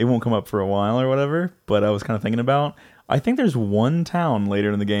that it won't come up for a while or whatever, but I was kind of thinking about, I think there's one town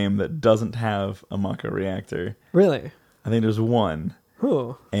later in the game that doesn't have a Maka reactor. Really? I think there's one.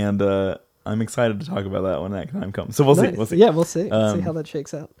 Ooh. And I'm excited to talk about that when that time comes. So we'll see. We'll see. Yeah, we'll see. See how that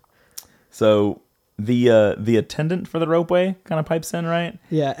shakes out. So the attendant for the ropeway kind of pipes in, right?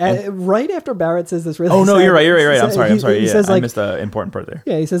 Yeah. Right after Barrett says this really. Oh no, you're right. I'm sorry. He says, like, I missed an important part there.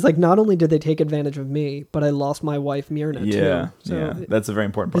 Yeah, he says, like, not only did they take advantage of me, but I lost my wife Myrna too. So that's a very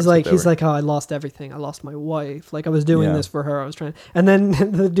important part. He's like, oh, I lost everything. I lost my wife. Like, I was doing this for her. I was trying. And then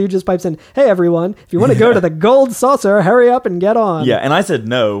the dude just pipes in, "Hey everyone, if you want to go to the Gold Saucer, hurry up and get on." Yeah, and I said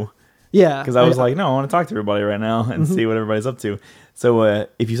no. Yeah, because I was like, no, I want to talk to everybody right now and see what everybody's up to. So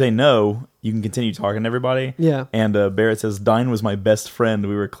if you say no, you can continue talking to everybody. Yeah. And Barrett says, Dine was my best friend.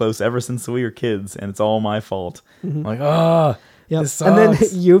 We were close ever since we were kids, and it's all my fault. I'm like, this sucks. And then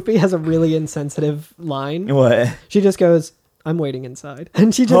Yuffie has a really insensitive line. What? She just goes, "I'm waiting inside,"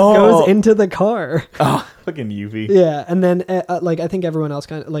 and she just goes into the car. Oh, fucking Yuffie. Yeah, and then I think everyone else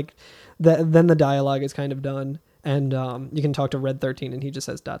kind of like then the dialogue is kind of done. And you can talk to Red 13, and he just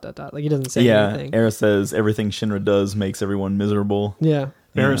says ... Like, he doesn't say anything. Yeah, Era says everything Shinra does makes everyone miserable. Yeah.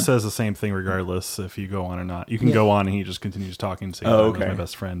 Era says the same thing regardless if you go on or not. You can go on, and he just continues talking, saying, "Oh, okay, my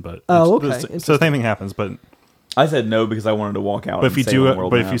best friend." But so the same thing happens. But I said no because I wanted to walk out. But if you do,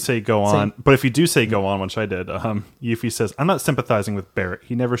 if you say go on, but if you do say go on, which I did, Yuffie says, "I'm not sympathizing with Barrett.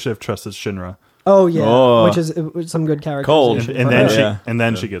 He never should have trusted Shinra." Oh yeah, which is some good character. Cold, and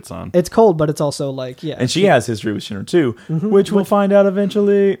then she gets on. It's cold, but it's also like and she has history with Shinra too, which we'll find out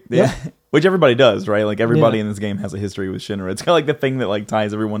eventually. Yeah, which everybody does, right? Like everybody in this game has a history with Shinra. It's kind of like the thing that like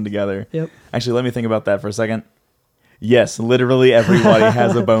ties everyone together. Yep. Actually, let me think about that for a second. Yes, literally everybody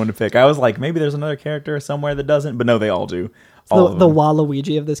has a bone to pick. I was like, maybe there's another character somewhere that doesn't, but no, they all do. The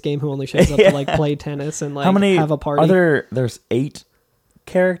Waluigi of this game who only shows up to like play tennis and like have a party. There's 8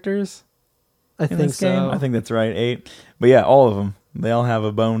 characters. I think so. Game? I think that's right, 8. But yeah, all of them. They all have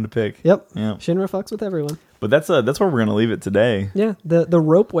a bone to pick. Yep. Shinra fucks with everyone. But that's where we're gonna leave it today. Yeah. The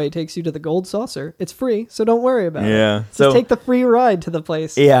ropeway takes you to the Gold Saucer. It's free, so don't worry about it. Yeah. Just take the free ride to the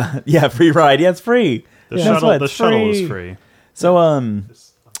place. Yeah. Yeah. Free ride. Yeah, it's free. The shuttle is free. So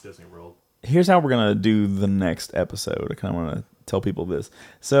Disney World. Here's how we're gonna do the next episode. I kind of want to tell people this.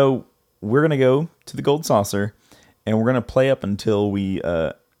 So we're gonna go to the Gold Saucer, and we're gonna play up until we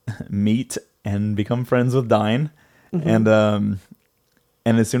meet and become friends with Dine, and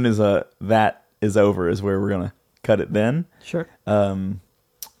as soon as that is over is where we're gonna cut it then. Sure.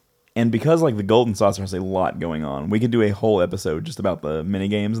 And because like the Golden Saucer has a lot going on, we could do a whole episode just about the mini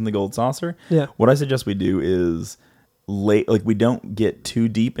games in the Gold Saucer. Yeah. What I suggest we do is we don't get too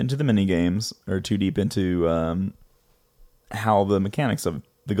deep into the mini games or too deep into how the mechanics of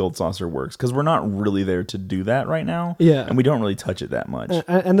the Gold Saucer works, because we're not really there to do that right now. Yeah. And we don't really touch it that much.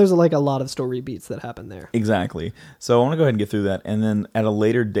 And there's like a lot of story beats that happen there. Exactly. So I want to go ahead and get through that, and then at a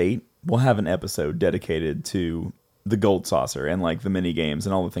later date, we'll have an episode dedicated to the gold saucer and like the mini games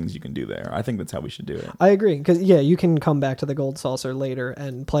and all the things you can do there. I think that's how we should do it. I agree, because you can come back to the gold saucer later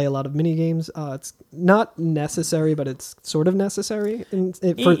and play a lot of mini games. It's not necessary, but it's sort of necessary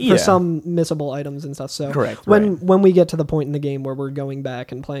for some missable items and stuff. So correct. When we get to the point in the game where we're going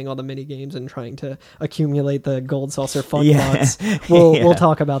back and playing all the mini games and trying to accumulate the gold saucer fun bucks, we'll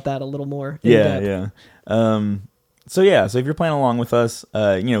talk about that a little more. Yeah. So if you're playing along with us,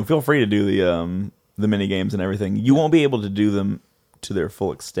 feel free to do the mini games and everything. You won't be able to do them to their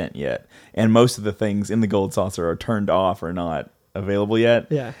full extent yet, and most of the things in the gold saucer are turned off or not available yet.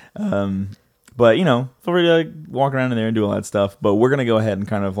 Yeah. But feel free to walk around in there and do all that stuff. But we're gonna go ahead and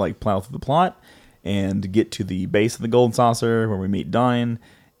kind of like plow through the plot and get to the base of the gold saucer where we meet Dine,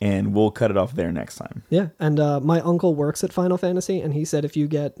 and we'll cut it off there next time. Yeah, and my uncle works at Final Fantasy, and he said if you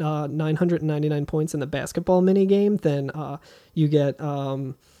get 999 points in the basketball mini game, then you get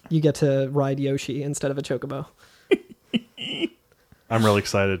to ride Yoshi instead of a chocobo. I'm really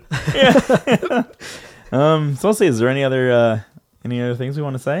excited. So let's see. Is there any other things we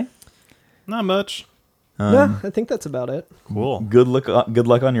want to say? Not much. No, I think that's about it. Cool. Good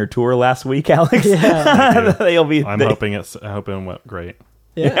luck on your tour last week, Alex. Yeah. I'm hoping it went great.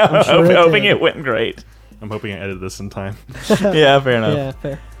 Yeah, I'm sure hoping it went great. I'm hoping I edited this in time. Yeah, fair enough.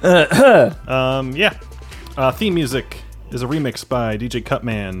 Yeah, fair. Theme music is a remix by DJ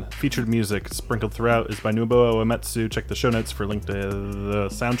Cutman. Featured music sprinkled throughout is by Nobuo Uematsu. Check the show notes for a link to the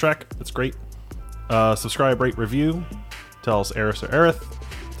soundtrack. It's great. Subscribe, rate, review. Tell us Eris or Aerith.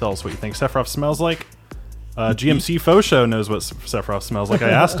 Tell us what you think Sephiroth smells like. GMC Faux Show knows what Sephiroth smells like. I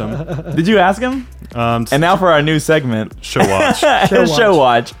asked him. Did you ask him? And now for our new segment, Show Watch. Show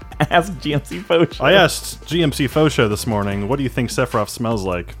Watch. Ask GMC Faux Show. I asked GMC Faux Show this morning, what do you think Sephiroth smells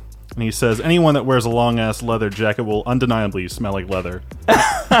like? And he says, anyone that wears a long-ass leather jacket will undeniably smell like leather.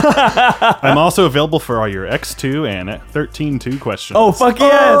 I'm also available for all your X2 and 13-2 questions. Oh, fuck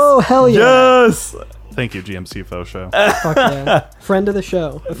yes! Oh, hell yeah. Yes! Thank you, GMC Faux Show. Fuck yeah. Friend of the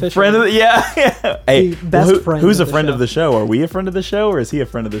show, officially. Friend of the, yeah. Hey, best friend who's of a the friend show. of the show? Are we a friend of the show, or is he a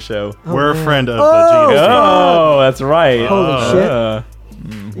friend of the show? We're a friend of the Oh, GMC. Oh, that's right. Holy shit.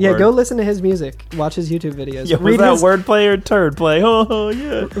 Yeah, word. go listen to his music. Watch his YouTube videos. Yeah, was that wordplay or turd play? Oh,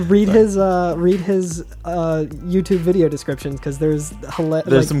 yeah. Read his YouTube video descriptions, because there's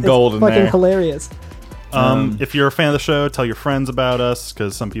some gold in fucking there. Hilarious. If you're a fan of the show, tell your friends about us,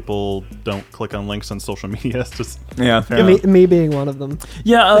 because some people don't click on links on social media. It's just fair enough. Me being one of them.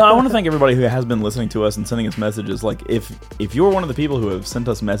 Yeah, I want to thank everybody who has been listening to us and sending us messages. Like, if you're one of the people who have sent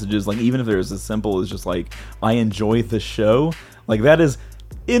us messages, like even if there's as simple as just like, I enjoy the show, like that is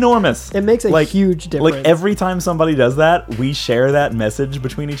enormous. It makes a huge difference. Like every time somebody does that, we share that message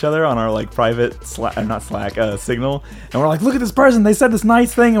between each other on our like private Signal, and we're like, look at this person, they said this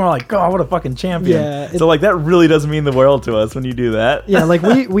nice thing, and we're like, God, what a fucking champion. Yeah, so like that really does mean the world to us when you do that. Yeah, like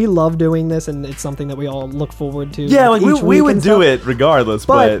we love doing this, and it's something that we all look forward to. Yeah, like we would do it regardless,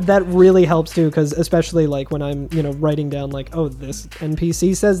 but that really helps too, because especially like when I'm writing down like, oh, this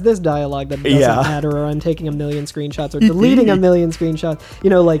NPC says this dialogue that doesn't matter, or I'm taking a million screenshots or deleting a million screenshots.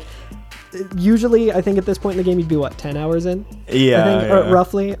 Like usually I think at this point in the game you'd be 10 hours in? Yeah, I think, or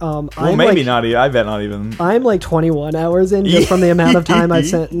roughly. Well, maybe not even. I bet not even. I'm like 21 hours in just from the amount of time I've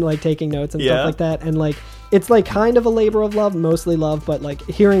spent like taking notes and stuff like that, and like it's like kind of a labor of love, mostly love, but like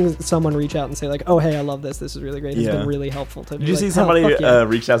hearing someone reach out and say like, oh hey, I love this is really great, has been really helpful to me. Did you see somebody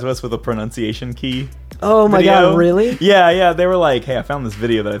reached out to us with a pronunciation key? Oh my god, really? Yeah, they were like, hey, I found this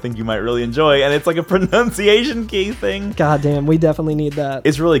video that I think you might really enjoy, and it's like a pronunciation key thing. God damn, we definitely need that.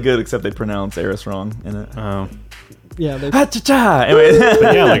 It's really good, except they pronounce Eris wrong in it. Oh. Yeah, they anyway.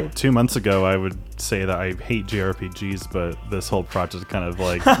 But yeah, like 2 months ago I would say that I hate JRPGs, but this whole project kind of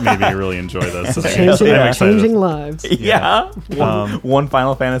like made me really enjoy this. Changing lives. Yeah. One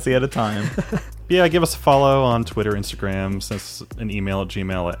Final Fantasy at a time. Yeah, give us a follow on Twitter, Instagram, send us an email at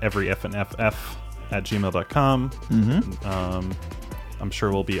gmail at everyfnff@gmail.com. Mm-hmm. I'm sure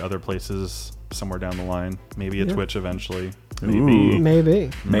we'll be other places somewhere down the line. Maybe a Twitch eventually.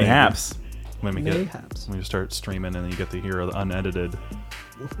 Maybe. Mayhaps. When we start streaming and then you get to hear the unedited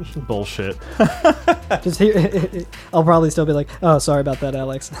bullshit. Just hear, I'll probably still be like, oh, sorry about that,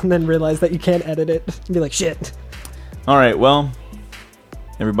 Alex, and then realize that you can't edit it and be like, shit. All right, well,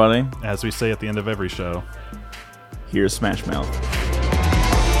 everybody, as we say at the end of every show, here's Smash Mouth.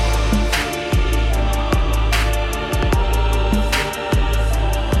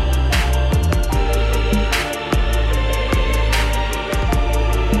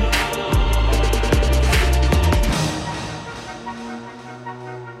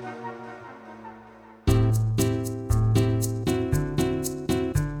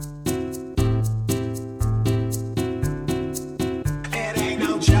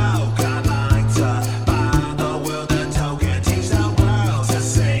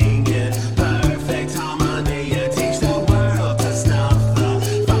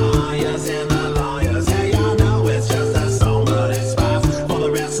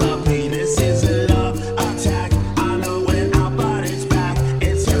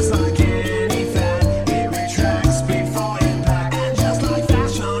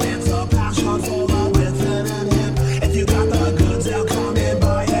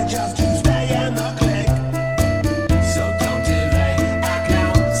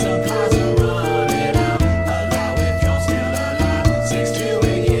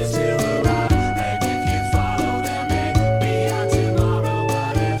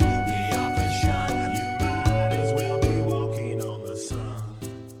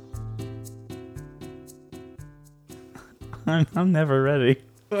 I'm never ready.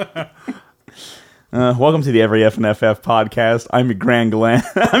 Welcome to the Every FNFF podcast. I'm your Grand Galan.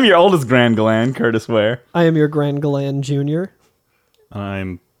 I'm your oldest Grand Galan, Curtis Ware. I am your Grand Galan Jr.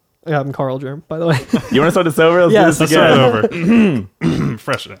 I'm Carl Germ, by the way. You want to start this over? Yes. Do this Let's again. start over.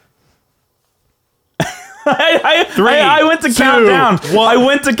 Fresh it. I went to count down. I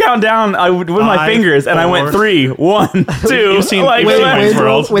went to count down with my 5, fingers, and I went 4. 3, 1, 2. You've seen like, Wayne's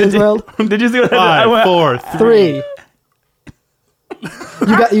World. Wayne's World. Did you see what I 5, did? I went 4, 3.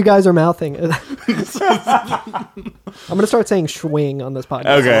 You guys are mouthing. I'm gonna start saying swing on this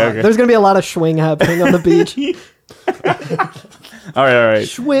podcast. Okay. There's gonna be a lot of swing happening on the beach. All right.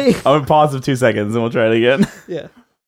 Swing. I'm gonna pause for 2 seconds, and we'll try it again. Yeah.